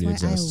opportunity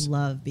exists. I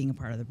love being a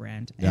part of the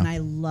brand. And I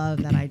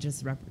love that I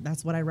just,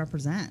 that's what I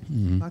represent.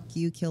 Mm-hmm. Fuck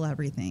you, kill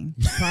everything.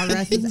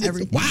 Progress is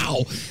everything.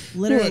 Wow.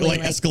 Literally.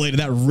 Like escalated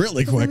that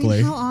really quickly.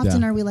 I mean, how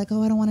often are we like,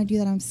 oh, I don't want to do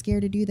that. I'm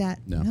scared to do that.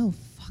 No,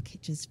 fuck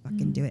it. Just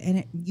fucking do it.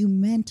 And you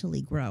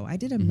mentally grow. I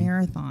did a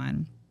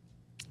marathon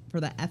for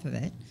the F of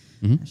it.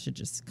 I should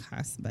just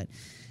cuss, but.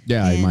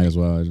 Yeah, you might as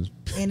well.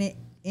 And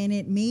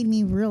it made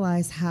me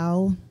realize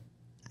how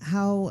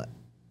do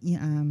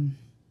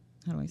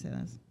I say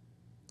this?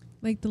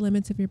 Like the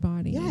limits of your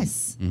body.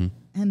 Yes. Mm-hmm.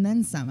 And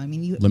then some. I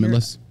mean,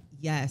 limitless.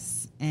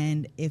 Yes.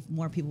 And if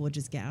more people would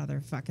just get out of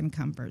their fucking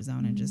comfort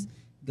zone and just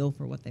go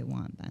for what they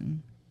want,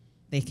 then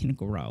they can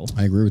grow.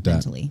 I agree with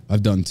mentally. That.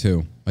 I've done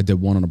two. I did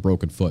one on a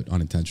broken foot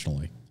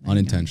unintentionally.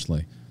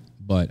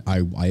 But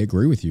I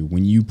agree with you.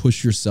 When you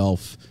push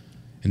yourself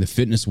in the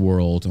fitness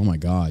world, oh my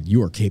God,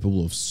 you are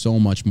capable of so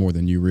much more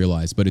than you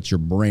realize, but it's your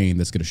brain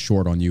that's going to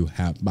short on you.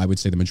 I would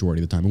say the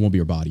majority of the time. It won't be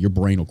your body. Your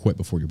brain will quit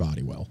before your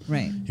body will.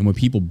 Right. And when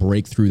people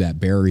break through that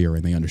barrier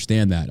and they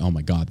understand that, oh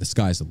my God, the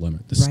sky's the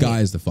limit. The sky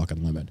is the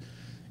fucking limit.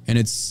 And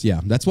it's,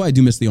 that's why I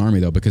do miss the Army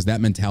though, because that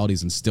mentality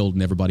is instilled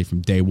in everybody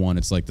from day one.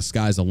 It's like the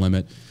sky's the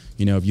limit.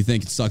 You know, if you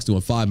think it sucks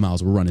doing 5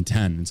 miles, we're running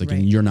 10. It's like,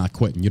 you're not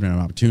quitting. You don't have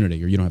an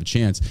opportunity or you don't have a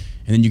chance.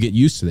 And then you get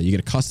used to that. You get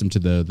accustomed to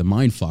the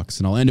mind fucks.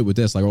 And I'll end it with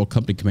this, like our old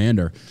company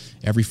commander,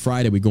 every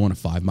Friday we go on a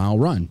 5-mile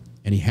run.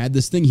 And he had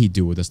this thing he'd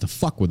do with us to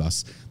fuck with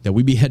us, that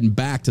we'd be heading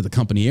back to the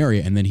company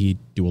area and then he'd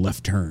do a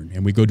left turn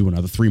and we'd go do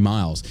another 3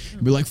 miles.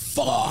 And be like,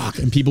 fuck.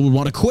 And people would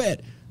want to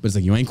quit. But it's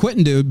like, you ain't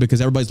quitting, dude,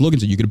 because everybody's looking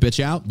to you. You gonna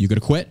bitch out? You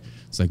gonna quit?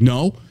 It's like,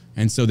 no.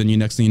 And so then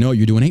next thing you know,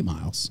 you're doing 8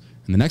 miles.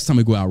 And the next time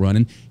we go out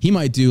running, he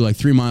might do like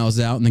 3 miles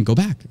out and then go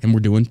back and we're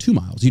doing 2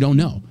 miles. You don't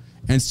know.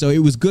 And so it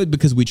was good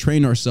because we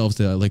trained ourselves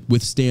to like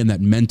withstand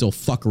that mental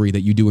fuckery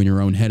that you do in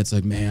your own head. It's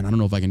like, man, I don't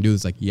know if I can do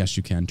this. Like, yes,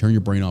 you can. Turn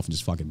your brain off and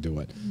just fucking do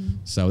it. Mm-hmm.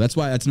 So that's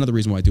another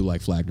reason why I do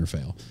like Flag Nor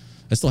Fail.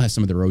 I still have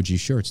some of their OG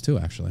shirts too,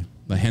 actually.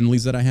 The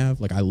Henleys that I have,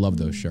 like I love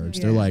those shirts.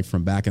 Yeah. They're like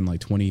from back in like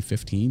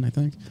 2015, I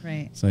think.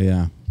 Right. So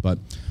yeah, but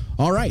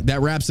all right,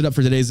 that wraps it up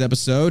for today's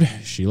episode.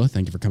 Sheila,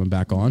 thank you for coming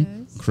back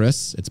on. Yes.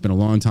 Chris, it's been a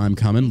long time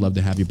coming. Love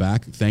to have you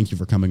back. Thank you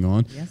for coming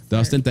on. Yes,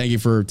 Dustin, thank you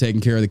for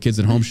taking care of the kids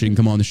at home. She can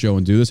come on the show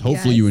and do this.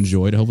 Hopefully you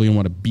enjoyed it. Hopefully you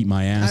want to beat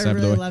my ass. I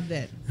really loved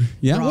it.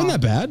 Yeah, raw. Wasn't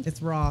that bad?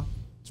 It's raw.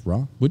 It's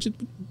raw.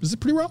 Is it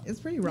pretty raw? It's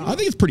pretty raw. I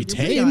think it's pretty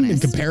tame in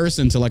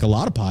comparison to like a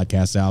lot of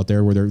podcasts out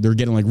there where they're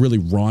getting like really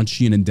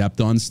raunchy and in depth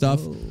on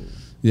stuff. Oh,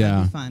 yeah,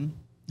 that'd be fun.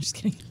 Just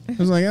kidding. I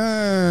was like,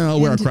 I'll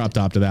wear a crop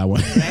top to that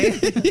one.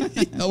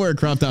 Right? I'll wear a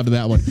crop top to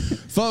that one.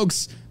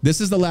 Folks, this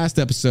is the last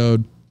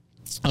episode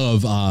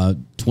of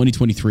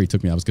 2023. It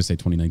took me, I was going to say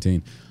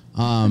 2019.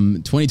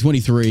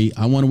 2023.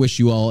 I want to wish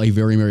you all a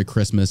very Merry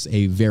Christmas,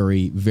 a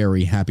very,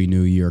 very Happy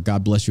New Year.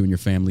 God bless you and your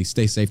family.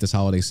 Stay safe this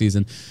holiday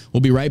season.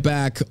 We'll be right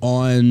back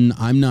on,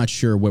 I'm not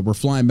sure what, we're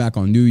flying back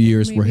on New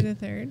Year's. Maybe the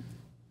 3rd.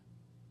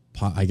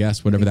 I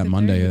guess, whatever that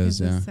Monday is.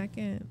 Yeah. The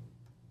 2nd.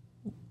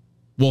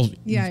 Well,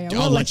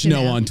 I'll let you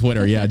know on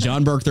Twitter. Yeah,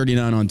 John Burke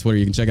 39 on Twitter.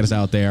 You can check us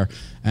out there.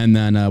 And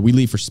then we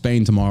leave for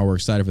Spain tomorrow. We're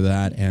excited for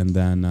that. And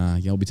then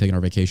we'll be taking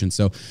our vacation.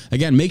 So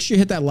again, make sure you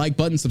hit that like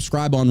button,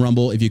 subscribe on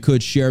Rumble. If you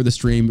could, share the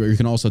stream. Or you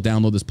can also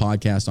download this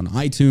podcast on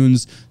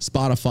iTunes,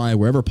 Spotify,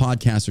 wherever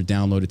podcasts are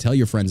downloaded. Tell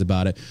your friends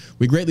about it.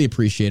 We greatly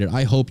appreciate it.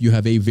 I hope you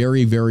have a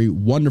very, very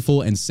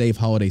wonderful and safe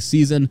holiday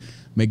season.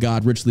 May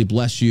God richly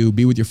bless you.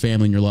 Be with your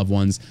family and your loved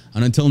ones.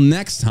 And until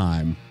next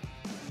time,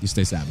 you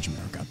stay savage,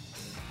 America.